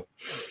message as well.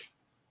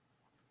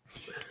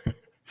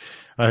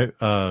 I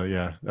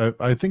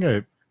think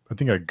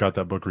I got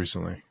that book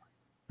recently.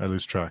 I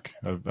lose track.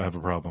 I have a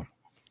problem.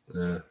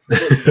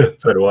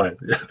 So do I.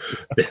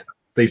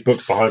 These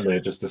books behind me are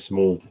just a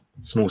small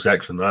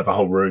section. I have a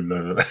whole room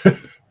over there.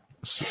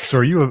 So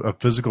are you a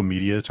physical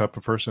media type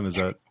of person? Is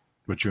that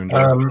what you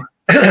enjoy?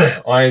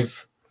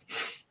 I've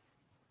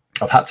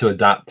had to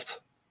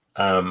adapt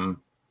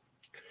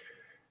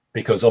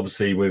because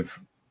obviously with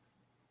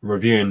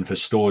reviewing for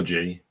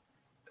Storgy,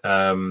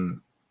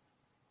 and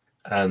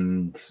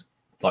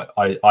like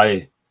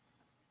I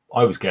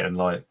was getting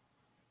like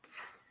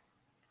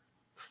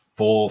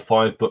 4 or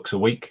 5 books a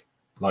week.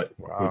 Like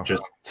would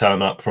just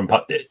turn up from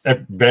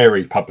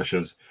varied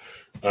publishers.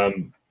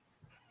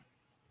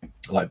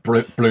 Like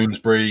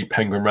Bloomsbury,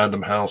 Penguin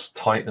Random House,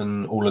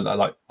 Titan, all of that.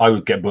 Like I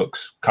would get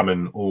books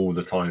coming all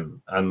the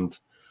time, and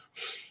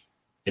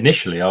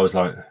initially I was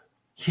like,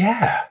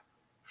 "Yeah,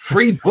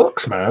 free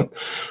books, man!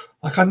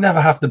 Like I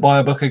never have to buy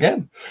a book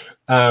again."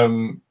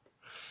 And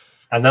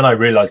then I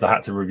realized I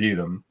had to review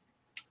them,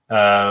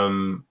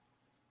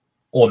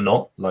 or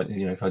not. Like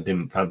if I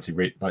didn't fancy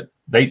read, like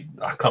I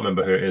can't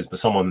remember who it is, but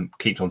someone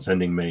keeps on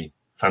sending me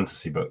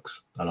fantasy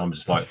books, and I'm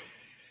just like.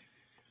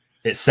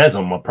 It says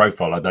on my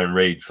profile I don't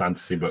read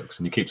fantasy books,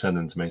 and you keep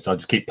sending them to me, so I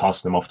just keep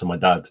passing them off to my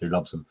dad, who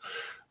loves them.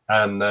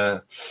 And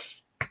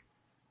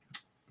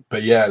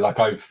but yeah, like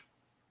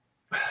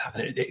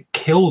it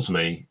kills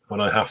me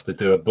when I have to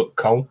do a book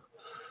cull,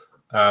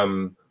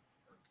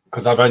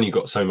 because I've only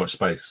got so much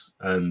space,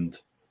 and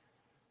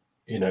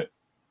and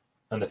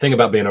the thing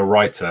about being a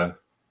writer,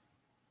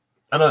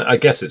 and I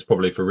guess it's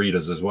probably for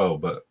readers as well,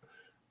 but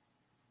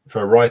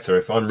for a writer,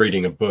 if I'm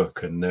reading a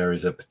book and there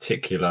is a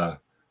particular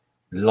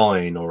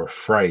line or a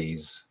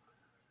phrase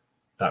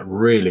that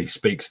really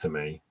speaks to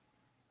me,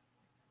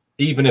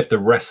 even if the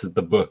rest of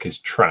the book is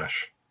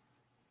trash,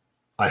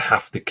 I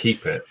have to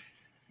keep it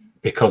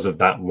because of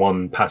that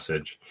one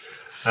passage.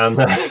 And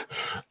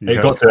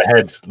it got to a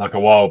head like a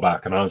while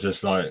back, and I was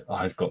just like,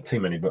 I've got too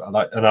many books.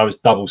 And I was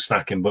double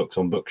stacking books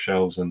on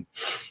bookshelves, and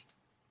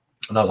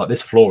I was like,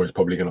 this floor is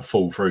probably going to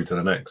fall through to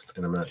the next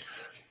in a minute.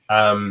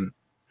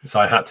 So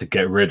I had to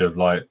get rid of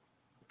like.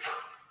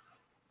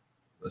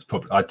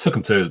 I took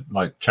them to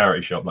like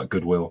charity shop like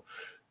Goodwill,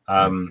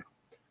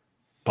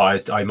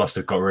 but I must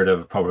have got rid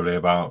of probably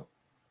about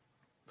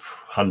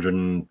 100,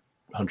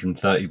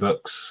 130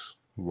 books.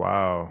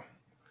 Wow!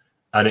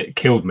 And it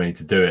killed me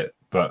to do it,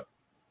 but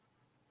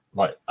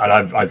like, and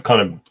I've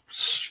kind of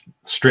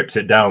stripped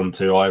it down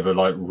to either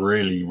like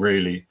really,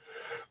 really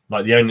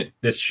like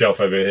this shelf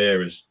over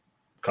here is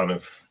kind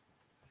of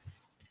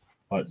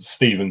like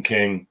Stephen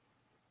King,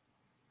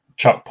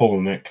 Chuck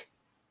Palahniuk,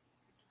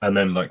 and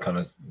then like kind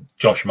of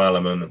Josh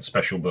Malerman and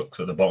special books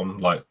at the bottom,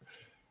 like,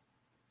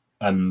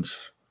 and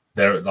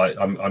they're like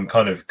I'm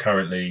kind of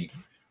currently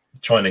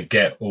trying to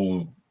get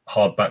all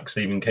hardback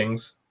Stephen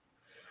King's,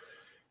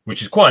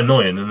 which is quite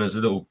annoying. And there's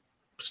a little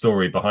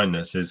story behind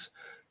this, is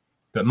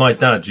that my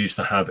dad used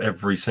to have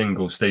every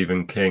single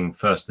Stephen King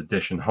first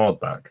edition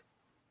hardback,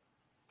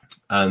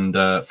 and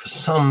for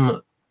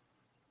some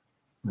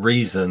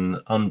reason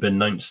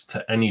unbeknownst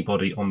to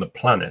anybody on the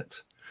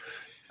planet,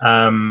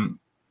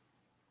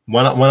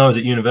 when I was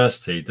at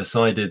university,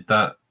 decided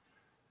that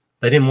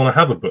they didn't want to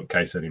have a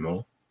bookcase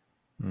anymore.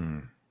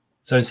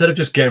 So instead of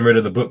just getting rid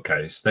of the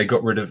bookcase, they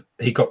got rid of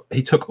he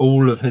took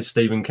all of his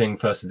Stephen King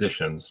first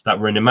editions that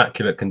were in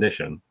immaculate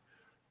condition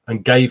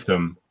and gave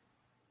them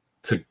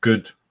to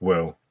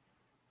Goodwill,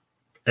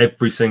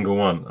 every single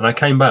one. And I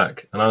came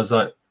back and I was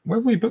like, "Where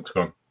have my books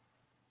gone?"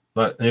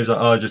 Like, and he was like,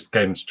 "Oh, I just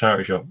gave them to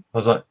charity shop." I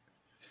was like,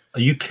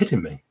 "Are you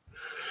kidding me?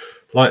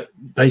 Like,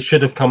 they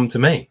should have come to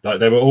me.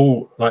 Like, they were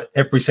all like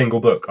every single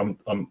book.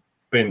 I'm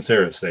being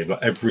serious, Steve.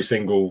 Like every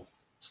single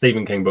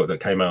Stephen King book that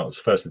came out was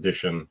first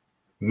edition,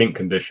 mint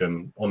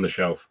condition, on the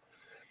shelf.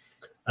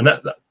 And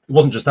that it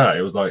wasn't just that.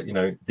 It was like, you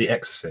know, The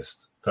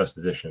Exorcist, first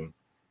edition,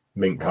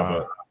 mint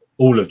cover.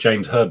 All of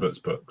James Herbert's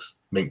books,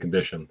 mint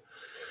condition.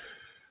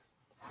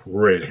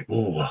 Really,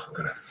 I'm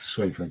gonna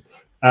swing for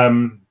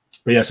him.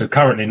 But yeah, so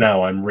currently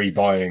now I'm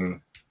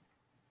rebuying.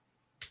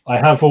 I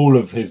have all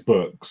of his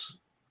books.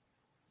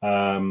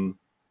 But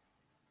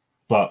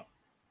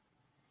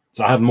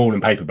so I have them all in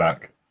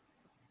paperback,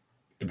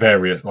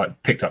 various,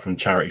 like picked up from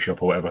charity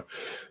shop or whatever.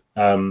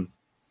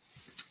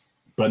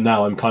 But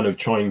now I'm kind of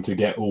trying to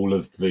get all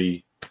of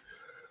the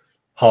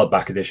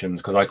hardback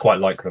editions because I quite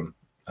like them,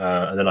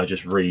 and then I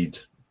just read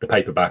the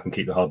paperback and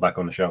keep the hardback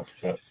on the shelf.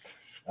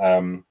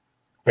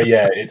 But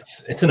yeah,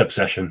 it's an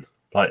obsession.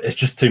 Like, it's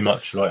just too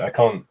much. Like, I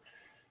can't.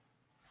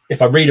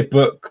 If I read a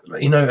book,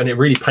 you know, and it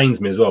really pains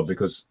me as well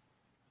because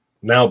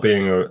now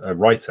being a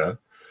writer,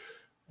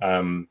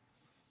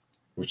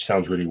 which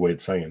sounds really weird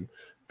saying,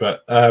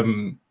 but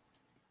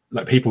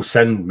like people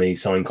send me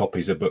signed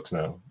copies of books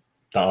now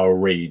that I'll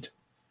read,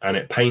 and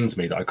it pains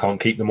me that I can't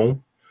keep them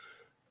all.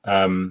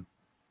 And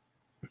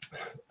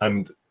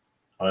I'm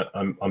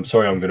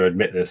sorry, I'm going to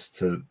admit this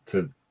to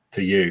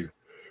you,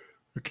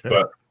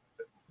 okay.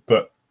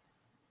 But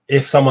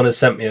if someone has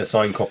sent me a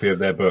signed copy of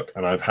their book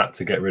and I've had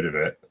to get rid of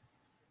it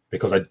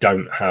because I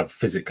don't have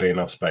physically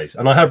enough space,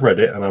 and I have read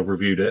it and I've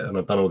reviewed it and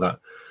I've done all that,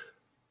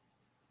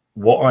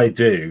 what I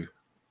do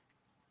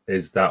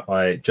is that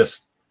I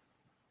just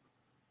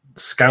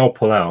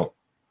scalpel out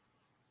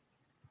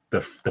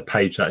the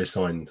page that is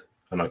signed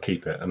and I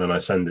keep it, and then I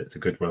send it to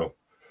Goodwill,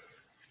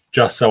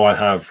 just so I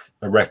have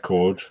a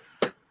record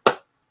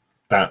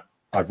that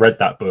I've read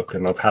that book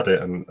and I've had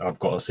it and I've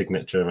got a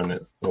signature and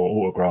it's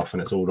or autograph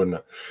and it's all in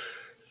there.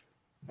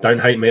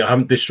 Don't hate me. I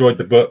haven't destroyed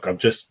the book. I've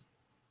just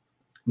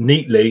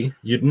neatly,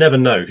 you'd never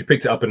know if you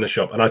picked it up in the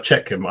shop, and I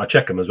check them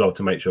as well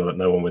to make sure that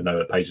no one would know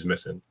that page is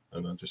missing,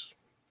 and I'm just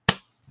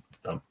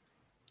done.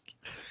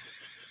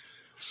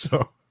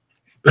 So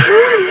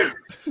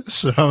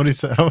how many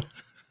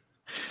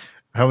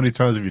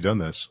times have you done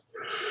this?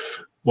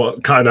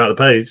 What, cutting out the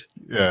page?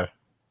 Yeah,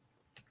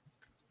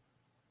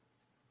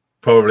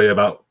 probably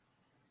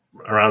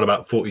around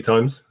about 40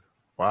 times.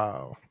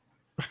 Wow.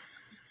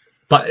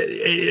 But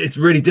it's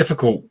really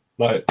difficult.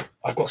 Like,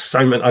 I've got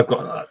so many.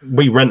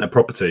 We rent a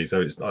property,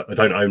 so I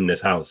don't own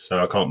this house,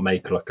 so I can't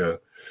make like a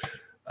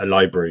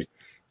library.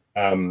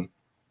 And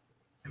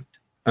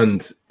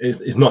it's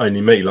not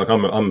only me. Like,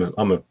 I'm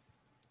a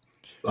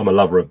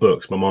lover of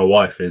books, but my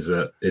wife is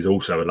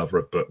also a lover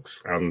of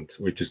books, and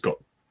we've just got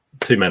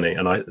too many.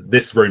 And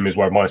this room is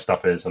where my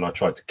stuff is, and I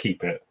try to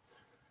keep it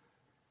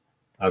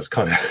as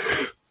kind of.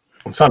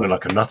 I'm sounding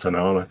like a nutter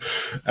now, aren't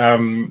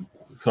I?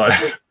 So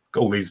I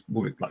got all these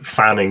like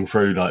fanning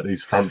through like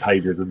these front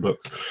pages of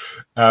books.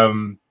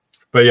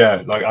 But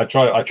yeah, like I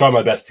try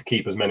my best to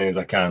keep as many as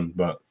I can,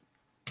 but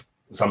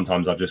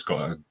sometimes I've just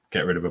got to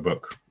get rid of a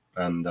book.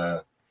 And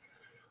I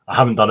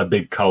haven't done a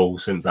big cull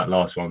since that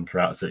last one for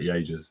Out of City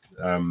Ages.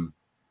 And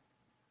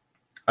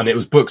it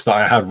was books that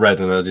I have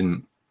read and I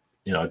didn't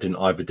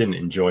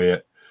enjoy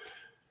it,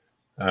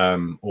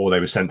 or they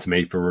were sent to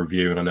me for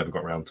review and I never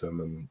got around to them,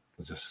 and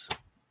I just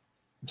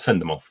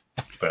send them off.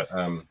 But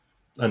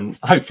and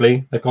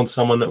hopefully they've gone to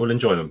someone that will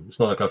enjoy them. It's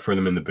not like I threw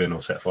them in the bin or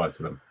set fire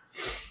to them.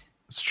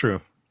 It's true.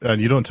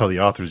 And you don't tell the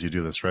authors you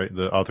do this, right?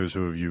 The authors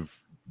who you've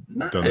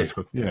done this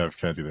with. Yeah, I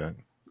can't do that.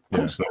 Of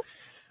course not.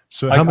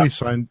 So how many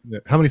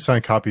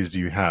signed copies do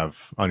you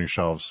have on your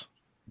shelves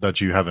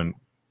that you haven't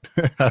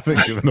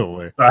given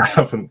away? I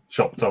haven't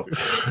chopped off.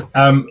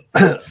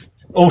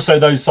 Also,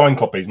 those signed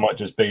copies might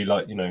just be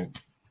like, you know.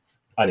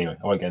 Anyway,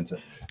 I won't get into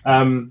it.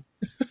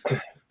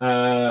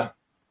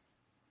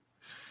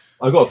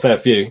 I've got a fair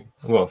few.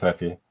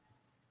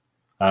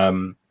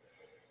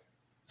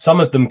 Some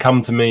of them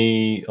come to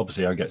me.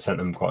 Obviously, I get sent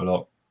them quite a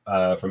lot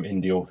from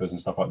indie authors and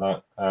stuff like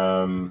that.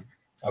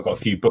 I've got a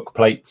few book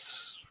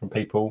plates from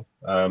people.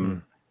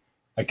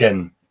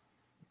 Again,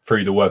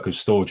 through the work of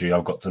Storgy,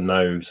 I've got to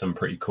know some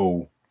pretty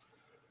cool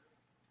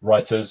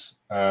writers.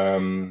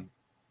 So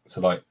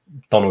like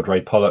Donald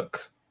Ray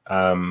Pollock,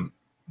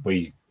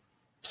 we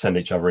send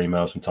each other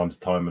emails from time to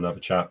time and have a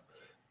chat.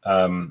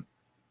 And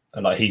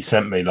like he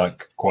sent me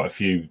like quite a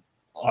few.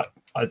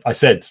 I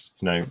said,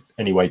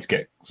 any way to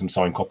get some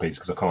signed copies,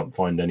 because I can't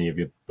find any of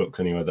your books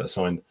anywhere that are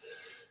signed.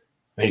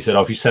 And he said,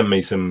 if you send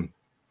me some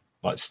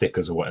like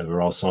stickers or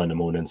whatever, I'll sign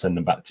them all and send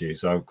them back to you.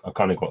 So I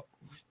kind of got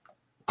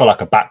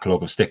like a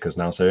backlog of stickers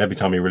now. So every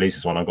time he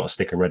releases one, I've got a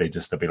sticker ready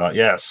just to be like,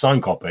 yeah,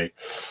 signed copy.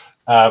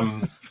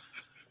 But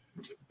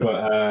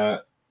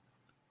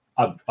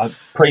I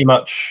pretty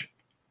much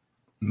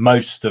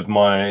most of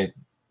my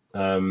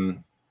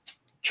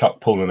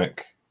Chuck Palahniuk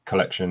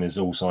collection is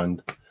all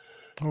signed.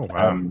 Oh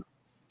wow!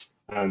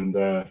 And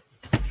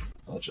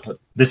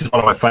this is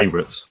one of my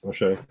favourites. I'll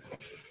show you.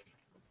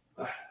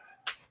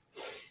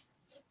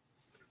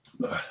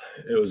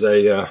 It was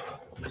a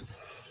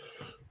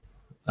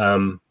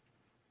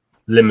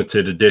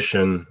limited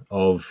edition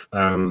of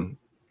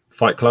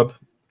Fight Club.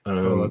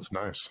 Oh, that's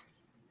nice.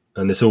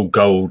 And it's all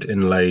gold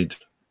inlaid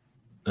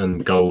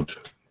and gold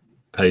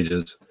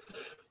pages.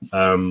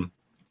 And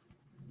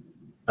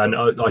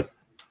I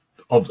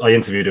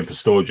interviewed him for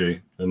Storgy,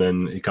 and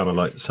then he kind of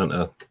like sent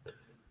a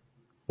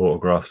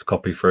autographed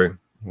copy through.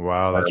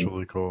 Wow, that's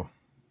really cool.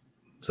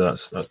 So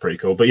that's pretty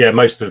cool. But yeah,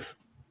 most of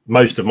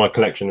my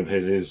collection of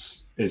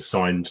his is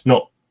signed.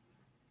 I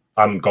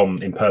haven't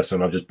gone in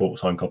person. I've just bought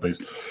signed copies,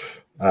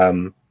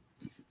 and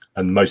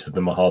most of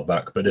them are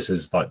hardback. But this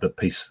is like the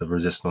Piece of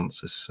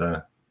Resistance. It's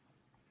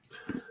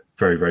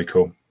very, very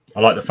cool. I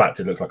like the fact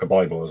it looks like a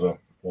Bible as well,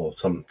 or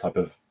some type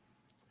of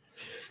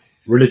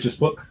religious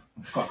book.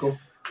 Quite cool.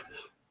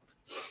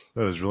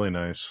 That is really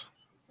nice.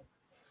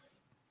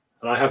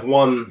 And I have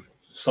one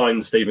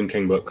signed Stephen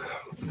King book,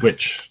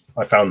 which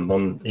I found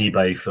on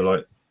eBay for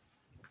like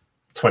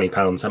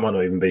 £20. That might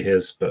not even be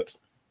his, but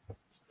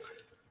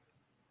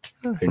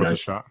who knows? A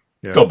shot.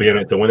 Yeah. Got to be in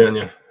it to win it,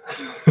 haven't you?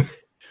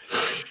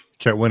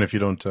 Can't win if you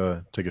don't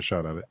take a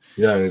shot at it.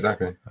 Yeah,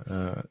 exactly.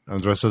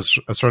 Andres says,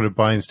 I started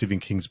buying Stephen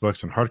King's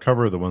books in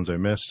hardcover, the ones I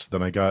missed.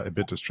 Then I got a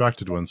bit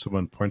distracted when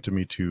someone pointed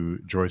me to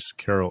Joyce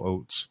Carol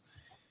Oates.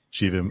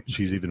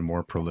 She's even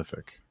more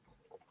prolific.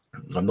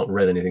 I've not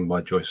read anything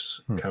by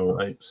Joyce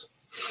Carol Oates.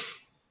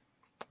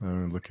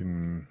 I'm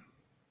looking.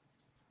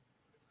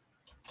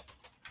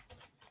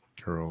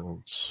 Carol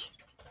Oates.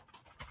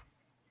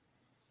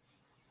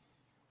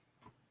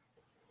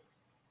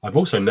 I've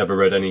also never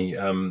read any.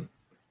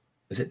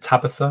 Is it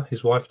Tabitha,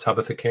 his wife,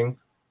 Tabitha King?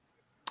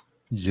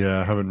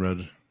 Yeah, I haven't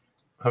read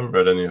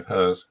any of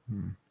hers.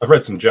 I've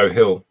read some Joe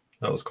Hill.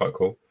 That was quite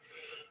cool.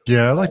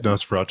 Yeah, I like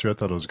Nosferatu. I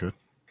thought it was good.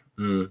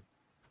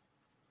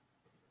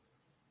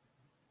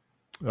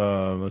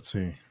 Let's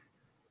see.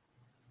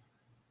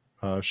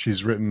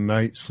 She's written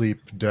Night, Sleep,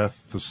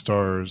 Death, The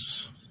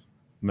Stars,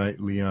 Night,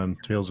 Leon,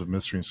 Tales of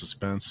Mystery and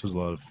Suspense. There's a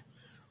lot of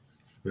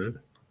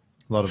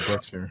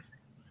books here.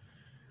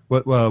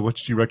 What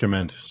did you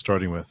recommend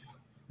starting with?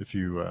 If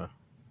you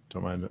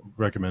don't mind,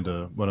 recommend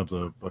one of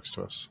the books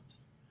to us.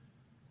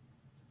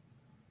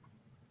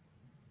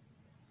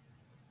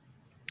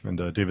 And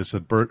David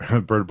said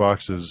Bird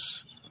Box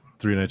is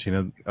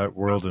 $3.19 at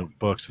World of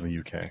Books in the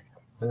UK.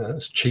 Yeah,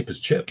 that's cheap as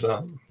chips,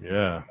 huh?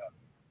 Yeah.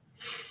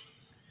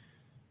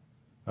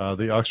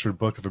 The Oxford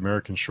Book of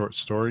American Short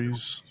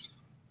Stories.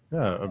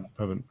 Yeah, I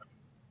haven't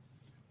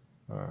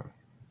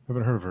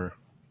heard of her.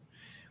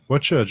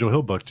 What Joe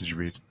Hill book did you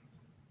read?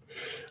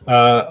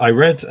 I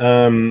read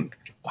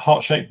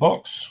Heart-Shaped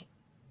Box.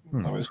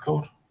 Is that what it's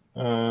called?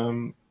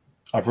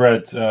 I've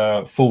read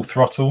Full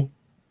Throttle,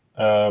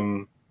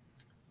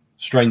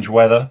 Strange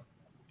Weather.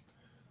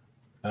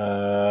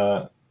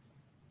 I've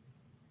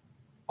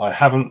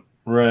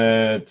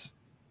read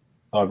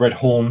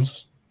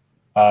Horns.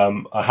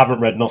 I haven't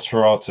read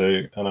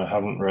Nosferatu, and I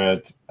haven't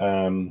read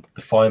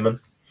The Fireman.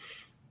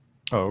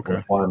 Oh, okay.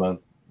 Or Fireman,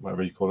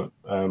 whatever you call it.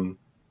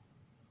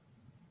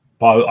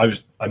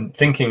 But I'm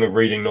thinking of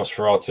reading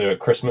Nosferatu at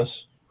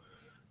Christmas,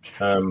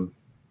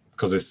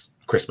 because it's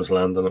Christmas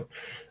land, isn't it?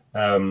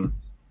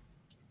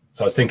 So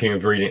I was thinking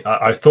of reading.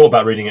 I thought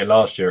about reading it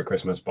last year at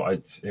Christmas,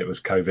 but it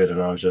was COVID,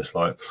 and I was just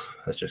like,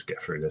 let's just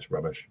get through this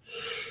rubbish.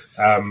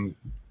 But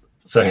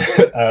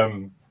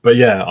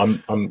yeah,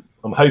 I'm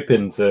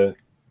hoping to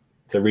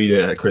read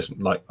it at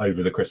Christmas, like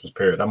over the Christmas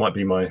period. That might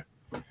be my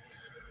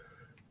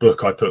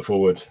book I put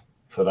forward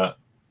for that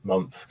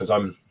month, because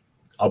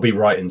I'll be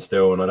writing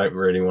still, and I don't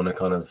really want to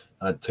kind of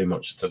add too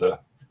much to the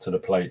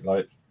plate.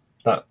 Like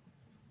that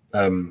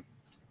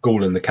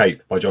Ghoul in the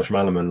Cape by Josh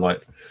Malerman,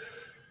 like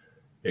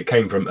it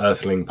came from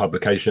Earthling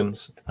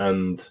Publications,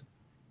 and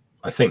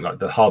I think like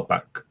the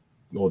hardback,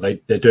 or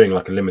they're doing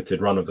like a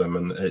limited run of them,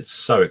 and it's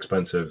so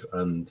expensive.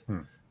 And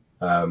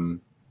well,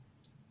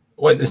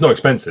 it's not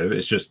expensive.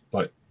 It's just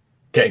like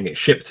getting it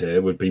shipped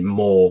here would be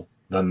more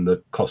than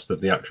the cost of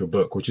the actual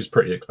book, which is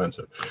pretty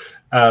expensive.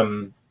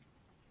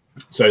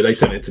 So they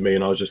sent it to me,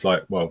 and I was just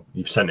like, well,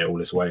 you've sent it all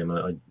this way,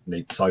 and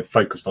I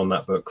focused on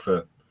that book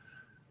for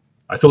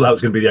I thought that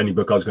was going to be the only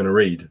book I was going to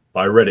read,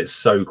 but I read it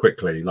so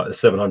quickly. Like the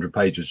 700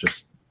 pages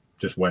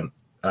just went.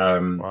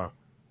 Wow.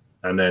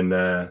 And then,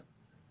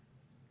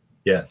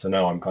 so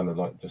now I'm kind of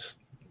like just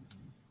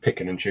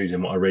picking and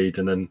choosing what I read.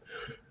 And then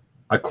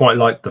I quite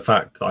like the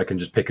fact that I can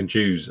just pick and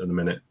choose at the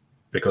minute,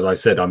 because I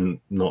said I'm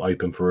not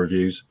open for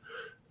reviews.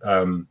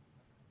 So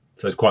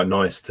it's quite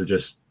nice to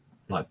just,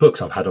 like,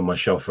 books I've had on my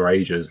shelf for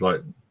ages,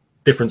 like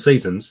different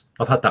seasons.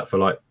 I've had that for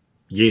like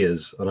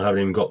years and I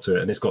haven't even got to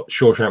it. And it's got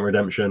Shawshank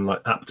Redemption,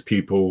 like Apt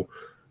Pupil,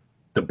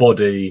 The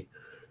Body,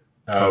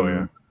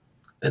 and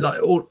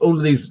like all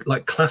of these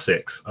like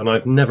classics, and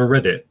I've never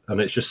read it, and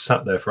it's just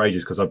sat there for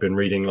ages because I've been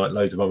reading like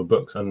loads of other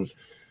books. And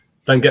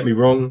don't get me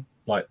wrong,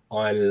 like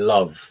I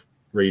love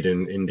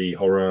reading indie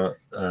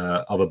horror,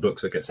 other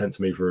books that get sent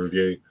to me for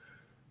review.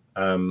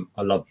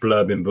 I love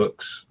blurbing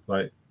books,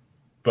 like,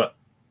 but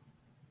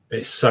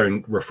it's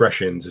so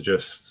refreshing to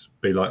just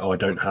be like, oh, I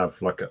don't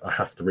have like I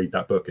have to read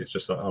that book. It's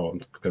just like, oh, I'm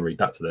going to read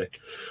that today.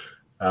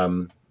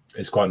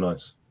 It's quite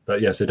nice.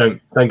 But yeah, so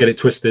don't get it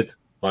twisted.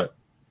 Like,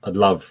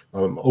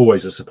 I'm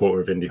always a supporter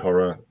of indie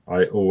horror.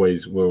 I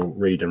always will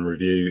read and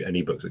review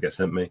any books that get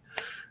sent me.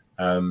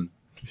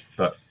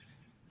 But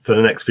for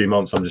the next few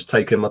months, I'm just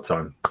taking my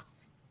time.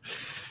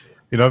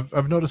 You know,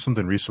 I've noticed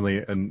something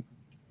recently, and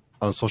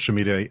on social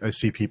media, I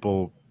see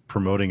people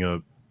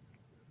promoting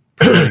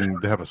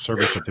they have a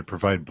service that they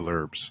provide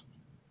blurbs.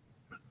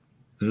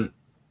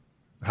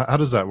 How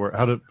does that work?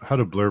 How do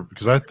blurb?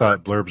 Because I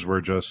thought blurbs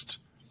were just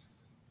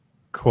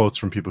quotes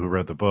from people who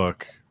read the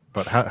book,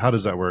 but how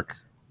does that work?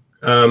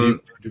 Do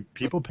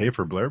people pay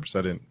for blurbs?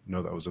 I didn't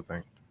know that was a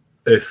thing.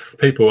 If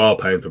people are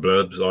paying for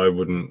blurbs, I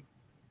wouldn't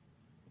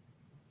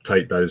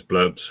take those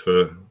blurbs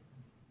for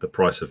the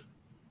price of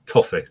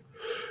toffee,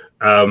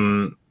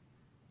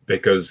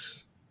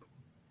 because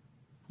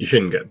you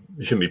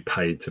shouldn't be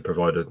paid to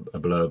provide a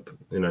blurb.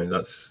 You know,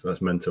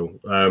 that's mental.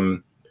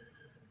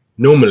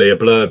 Normally, a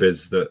blurb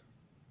is that,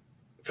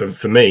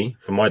 for me,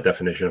 for my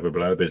definition of a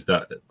blurb, is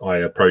that I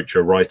approach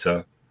a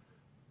writer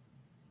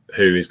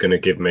who is going to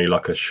give me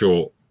like a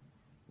short,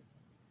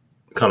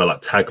 kind of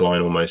like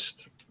tagline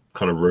almost,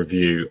 kind of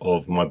review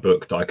of my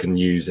book that I can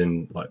use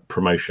in like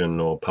promotion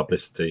or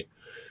publicity.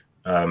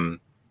 Say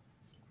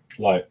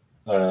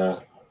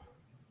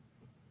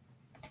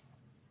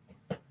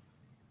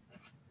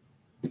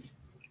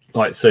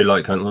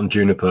on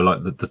Juniper,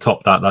 like the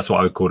top, that's what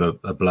I would call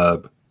a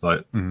blurb.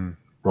 Like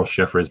Ross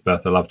Jeffries,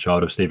 Bertha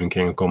Lovechild of Stephen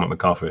King and Cormac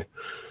McCarthy.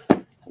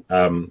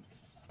 And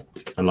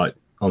like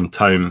on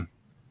Tome,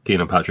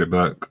 Keenan Patrick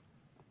Burke,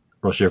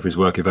 Ross Jeffries'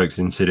 work evokes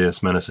the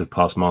insidious menace of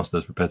past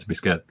masters, prepare to be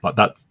scared. Like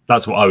that's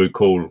what I would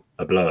call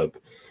a blurb.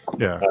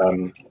 Yeah.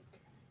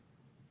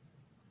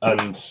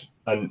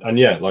 And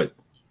yeah, like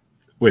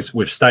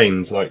with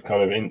Stains, like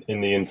kind of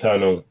in the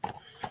internal,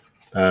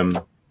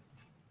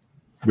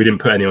 we didn't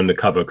put any on the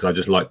cover because I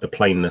just liked the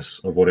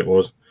plainness of what it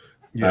was.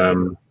 Yeah.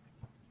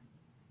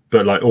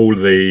 But like all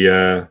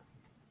the,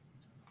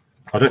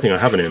 I don't think I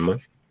have any in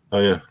mind. Oh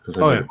yeah, because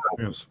we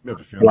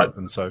have a few like,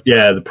 inside.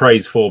 Yeah, the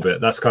praise for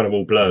bit. That's kind of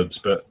all blurbs,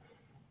 but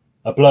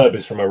a blurb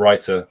is from a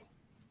writer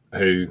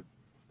who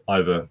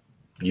either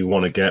you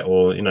want to get,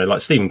 or you know,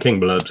 like Stephen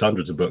King blurbs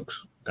hundreds of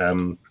books. I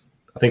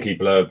think he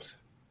blurbed.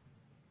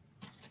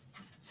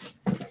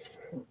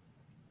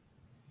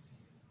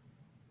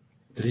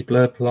 Did he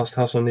blurb Last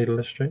House on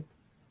Needless Street?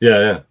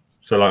 Yeah.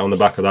 So like on the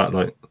back of that,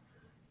 like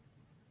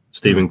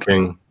Stephen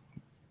King,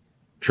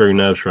 true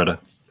nerve shredder.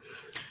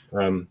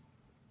 But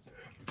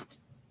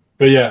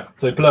yeah,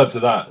 so blurbs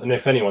of that, and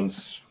if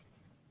anyone's,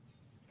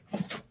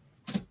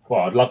 well,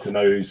 I'd love to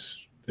know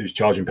who's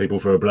charging people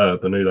for a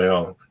blurb and who they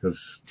are,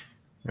 because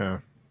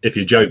if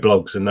you're Joe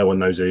Blogs and no one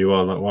knows who you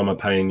are, like why am I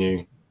paying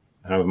you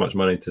however much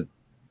money to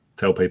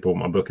tell people what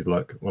my book is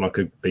like when I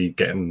could be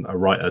getting a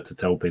writer to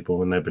tell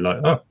people and they'd be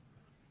like, oh,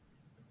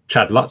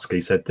 Chad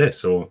Lutsky said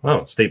this, or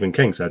oh, Stephen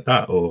King said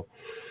that, or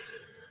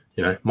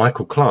you know,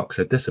 Michael Clark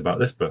said this about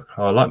this book.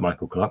 Oh, I like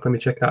Michael Clark. Let me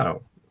check that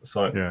out.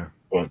 So yeah.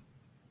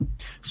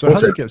 So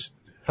also,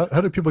 how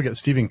do people get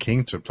Stephen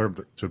King to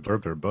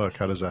blurb their book?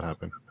 How does that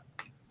happen?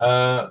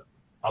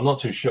 I'm not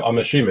too sure. I'm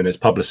assuming it's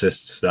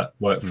publicists that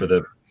work for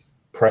the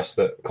press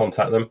that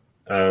contact them.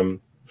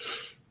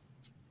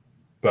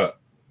 But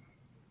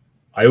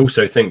I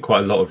also think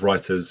quite a lot of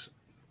writers,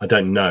 I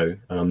don't know,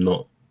 and I'm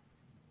not,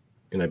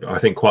 you know, but I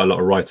think quite a lot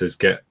of writers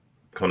get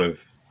kind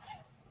of,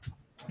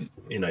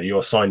 you know,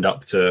 you're signed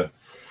up to,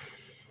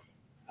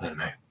 I don't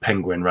know,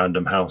 Penguin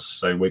Random House,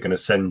 so we're going to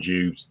send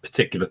you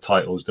particular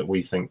titles that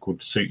we think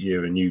would suit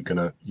you, and you're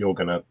gonna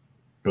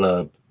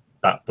blurb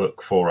that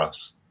book for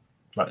us,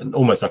 like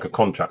almost like a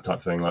contract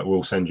type thing. Like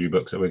we'll send you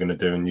books that we're going to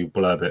do, and you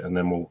blurb it, and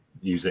then we'll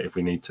use it if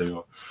we need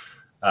to.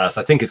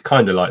 So I think it's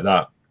kind of like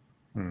that.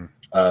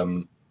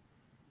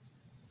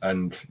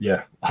 And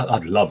yeah,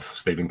 I'd love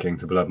Stephen King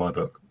to blurb my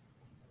book.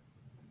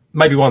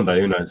 Maybe one day,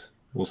 who knows?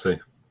 We'll see.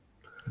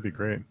 That'd be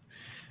great.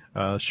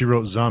 She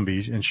wrote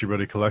Zombie, and she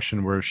wrote a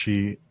collection where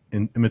she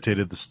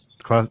imitated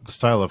the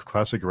style of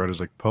classic writers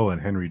like Poe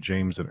and Henry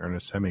James and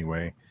Ernest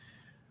Hemingway.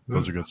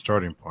 Those are good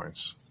starting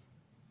points.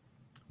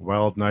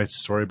 Wild Nights,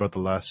 Story About the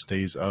Last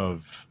Days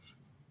of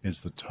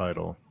is the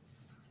title.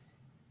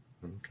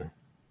 Okay.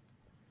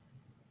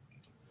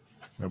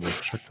 I will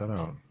check that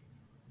out.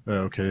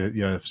 Okay,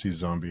 yeah, I see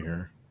zombie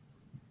here.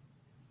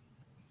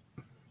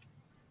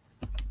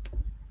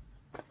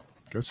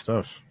 Good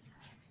stuff.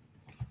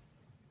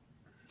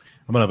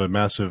 I'm gonna have a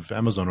massive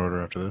Amazon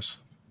order after this.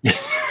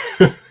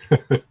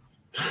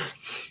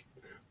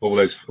 all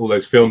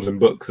those films and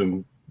books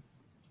and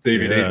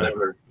DVDs Yeah. and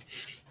everything.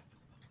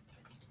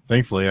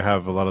 Thankfully, I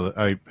have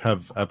I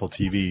have Apple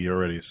TV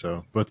already,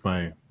 so with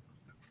my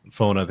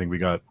phone, I think we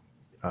got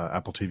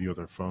Apple TV with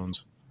our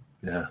phones.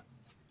 Yeah.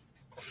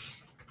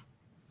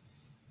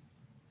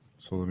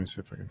 So let me see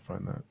if I can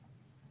find that.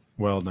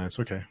 Well, nice.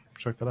 Okay,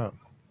 check that out.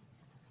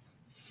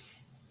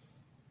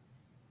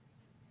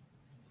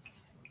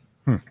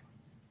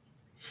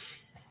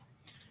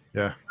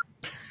 Yeah.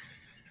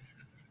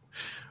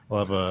 I'll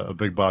have a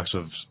big box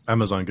of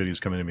Amazon goodies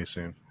coming to me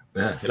soon.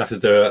 Yeah, you'll have to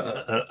do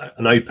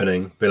an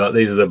opening. Be like,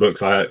 these are the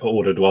books I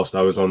ordered whilst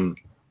I was on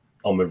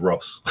with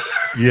Ross.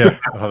 Yeah,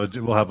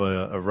 we'll have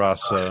a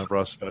Ross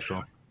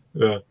special.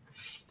 Yeah.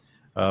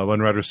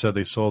 One writer said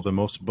they sold the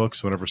most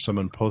books whenever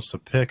someone posts a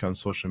pic on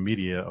social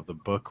media of the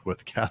book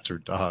with cats or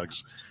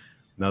dogs.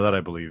 Now that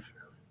I believe.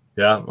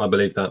 Yeah, I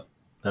believe that.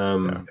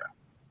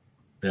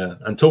 Yeah,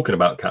 and talking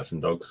about cats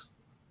and dogs,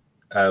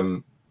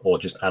 or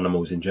just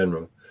animals in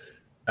general.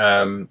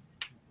 Have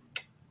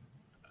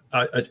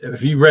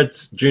you read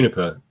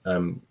Juniper,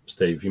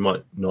 Steve? You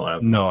might not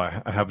have. No,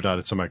 I have not.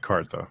 It's on my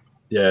cart though.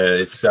 Yeah,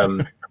 it's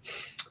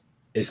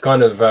it's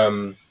kind of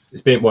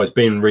it's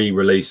been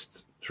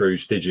re-released through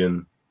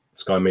Stygian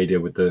Sky Media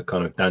with the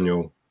kind of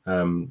Daniel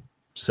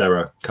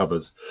Serra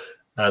covers,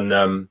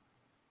 and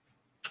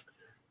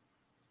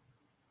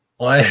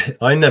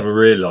I never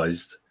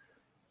realised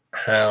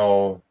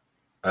how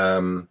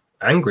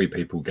angry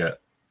people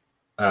get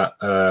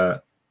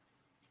at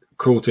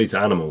cruelty to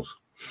animals.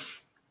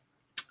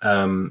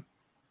 And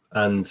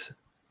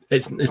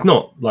it's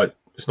not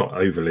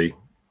overly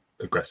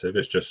aggressive.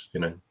 It's just,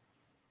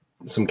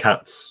 some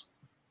cats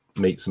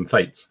meet some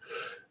fates.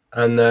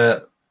 And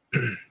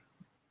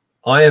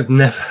I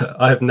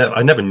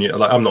never knew,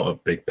 like, I'm not a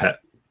big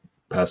pet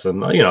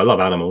person. I love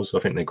animals. I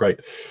think they're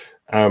great.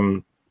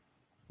 And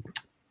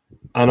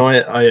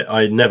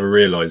I never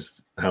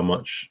realized how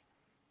much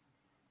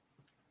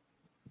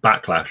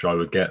backlash I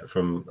would get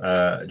from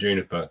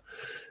Juniper.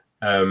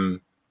 But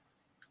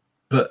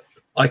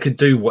I could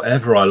do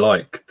whatever I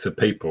like to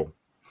people.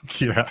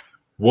 Yeah.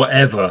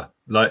 Whatever.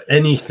 Like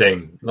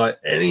anything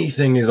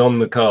is on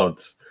the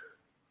cards.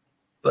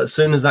 But as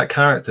soon as that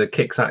character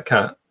kicks that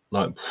cat,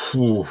 like,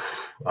 whew,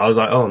 I was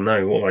like, oh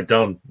no, what have I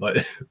done?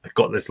 Like, I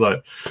got this,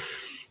 like,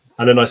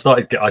 and then I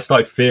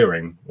started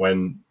fearing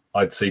when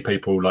I'd see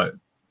people like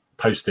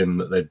posting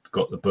that they'd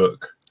got the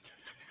book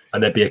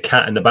and there'd be a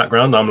cat in the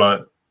background. I'm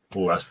like,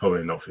 oh, that's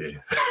probably not for you.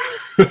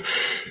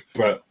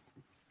 But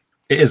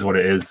it is what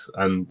it is.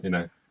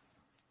 And,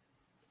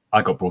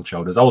 I got broad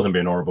shoulders. I wasn't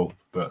being horrible,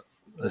 but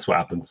that's what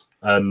happens.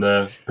 And,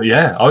 but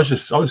yeah, I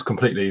was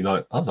completely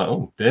like, I was like,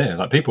 oh dear,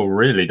 like people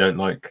really don't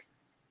like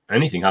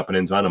anything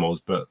happening to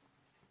animals, but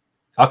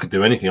I could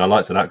do anything I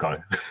like to that guy.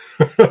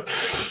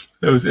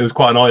 It was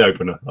quite an eye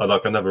opener. I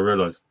never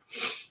realized.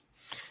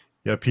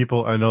 Yeah,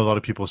 I know a lot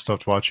of people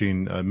stopped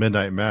watching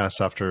Midnight Mass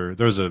after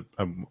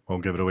I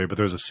won't give it away, but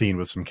there's a scene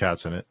with some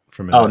cats in it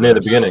from Midnight near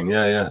Mass. the beginning.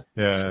 Yeah.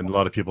 Yeah, and a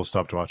lot of people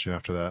stopped watching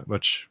after that,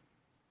 but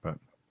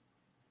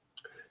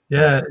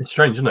yeah, it's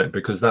strange, isn't it?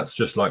 Because that's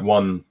just like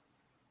one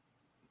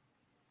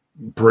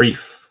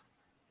brief,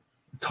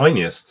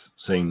 tiniest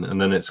scene,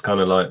 and then it's kind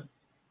of like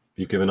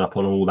you've given up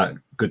on all that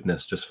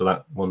goodness just for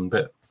that one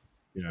bit.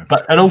 Yeah.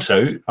 And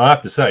also, I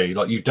have to say,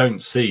 like, you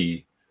don't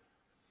see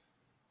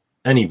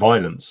any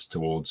violence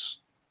towards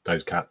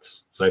those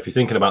cats. So if you're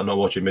thinking about not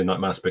watching Midnight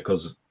Mass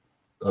because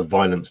of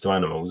violence to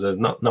animals, there's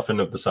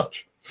nothing of the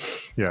such.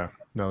 Yeah.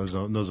 No, there's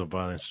no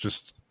violence,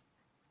 just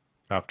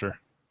after.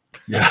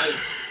 Yeah.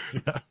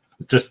 Yeah.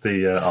 Just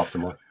the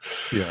aftermath.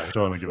 Yeah, I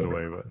don't want to give it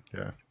away, but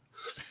yeah.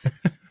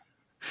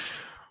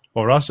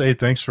 Well, Ross, hey,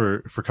 thanks for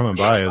coming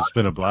by. It's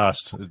been a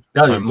blast.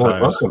 Yeah, you're more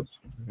than welcome.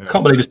 Yeah. I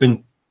can't believe it's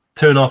been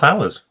 2.5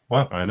 hours.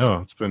 Wow. I know.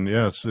 It's been,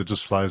 it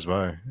just flies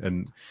by.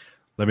 And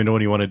let me know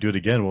when you want to do it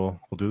again. We'll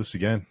do this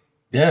again.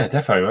 Yeah,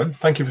 definitely, man.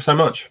 Thank you for so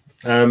much.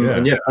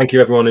 And yeah, thank you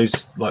everyone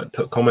who's like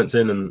put comments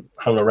in and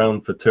hung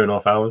around for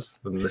 2.5 hours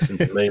and listened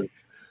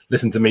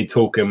to me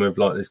talking with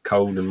like this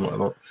cold and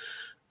whatnot.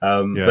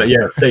 But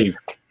yeah, Steve,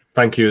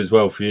 thank you as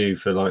well for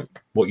like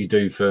what you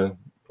do for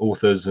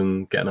authors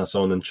and getting us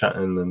on and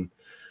chatting and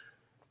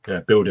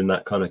building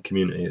that kind of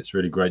community. It's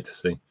really great to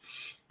see.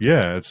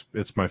 Yeah,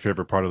 it's my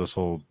favorite part of this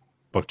whole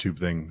BookTube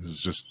thing is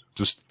just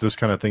this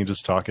kind of thing,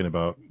 just talking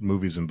about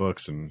movies and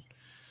books and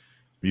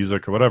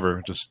music or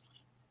whatever, just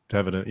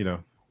having it,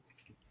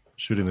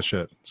 shooting the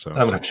shit. So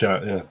having a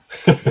chat, yeah.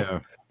 Yeah,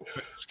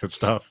 it's good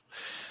stuff.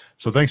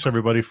 So thanks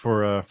everybody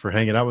for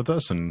hanging out with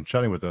us and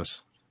chatting with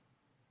us.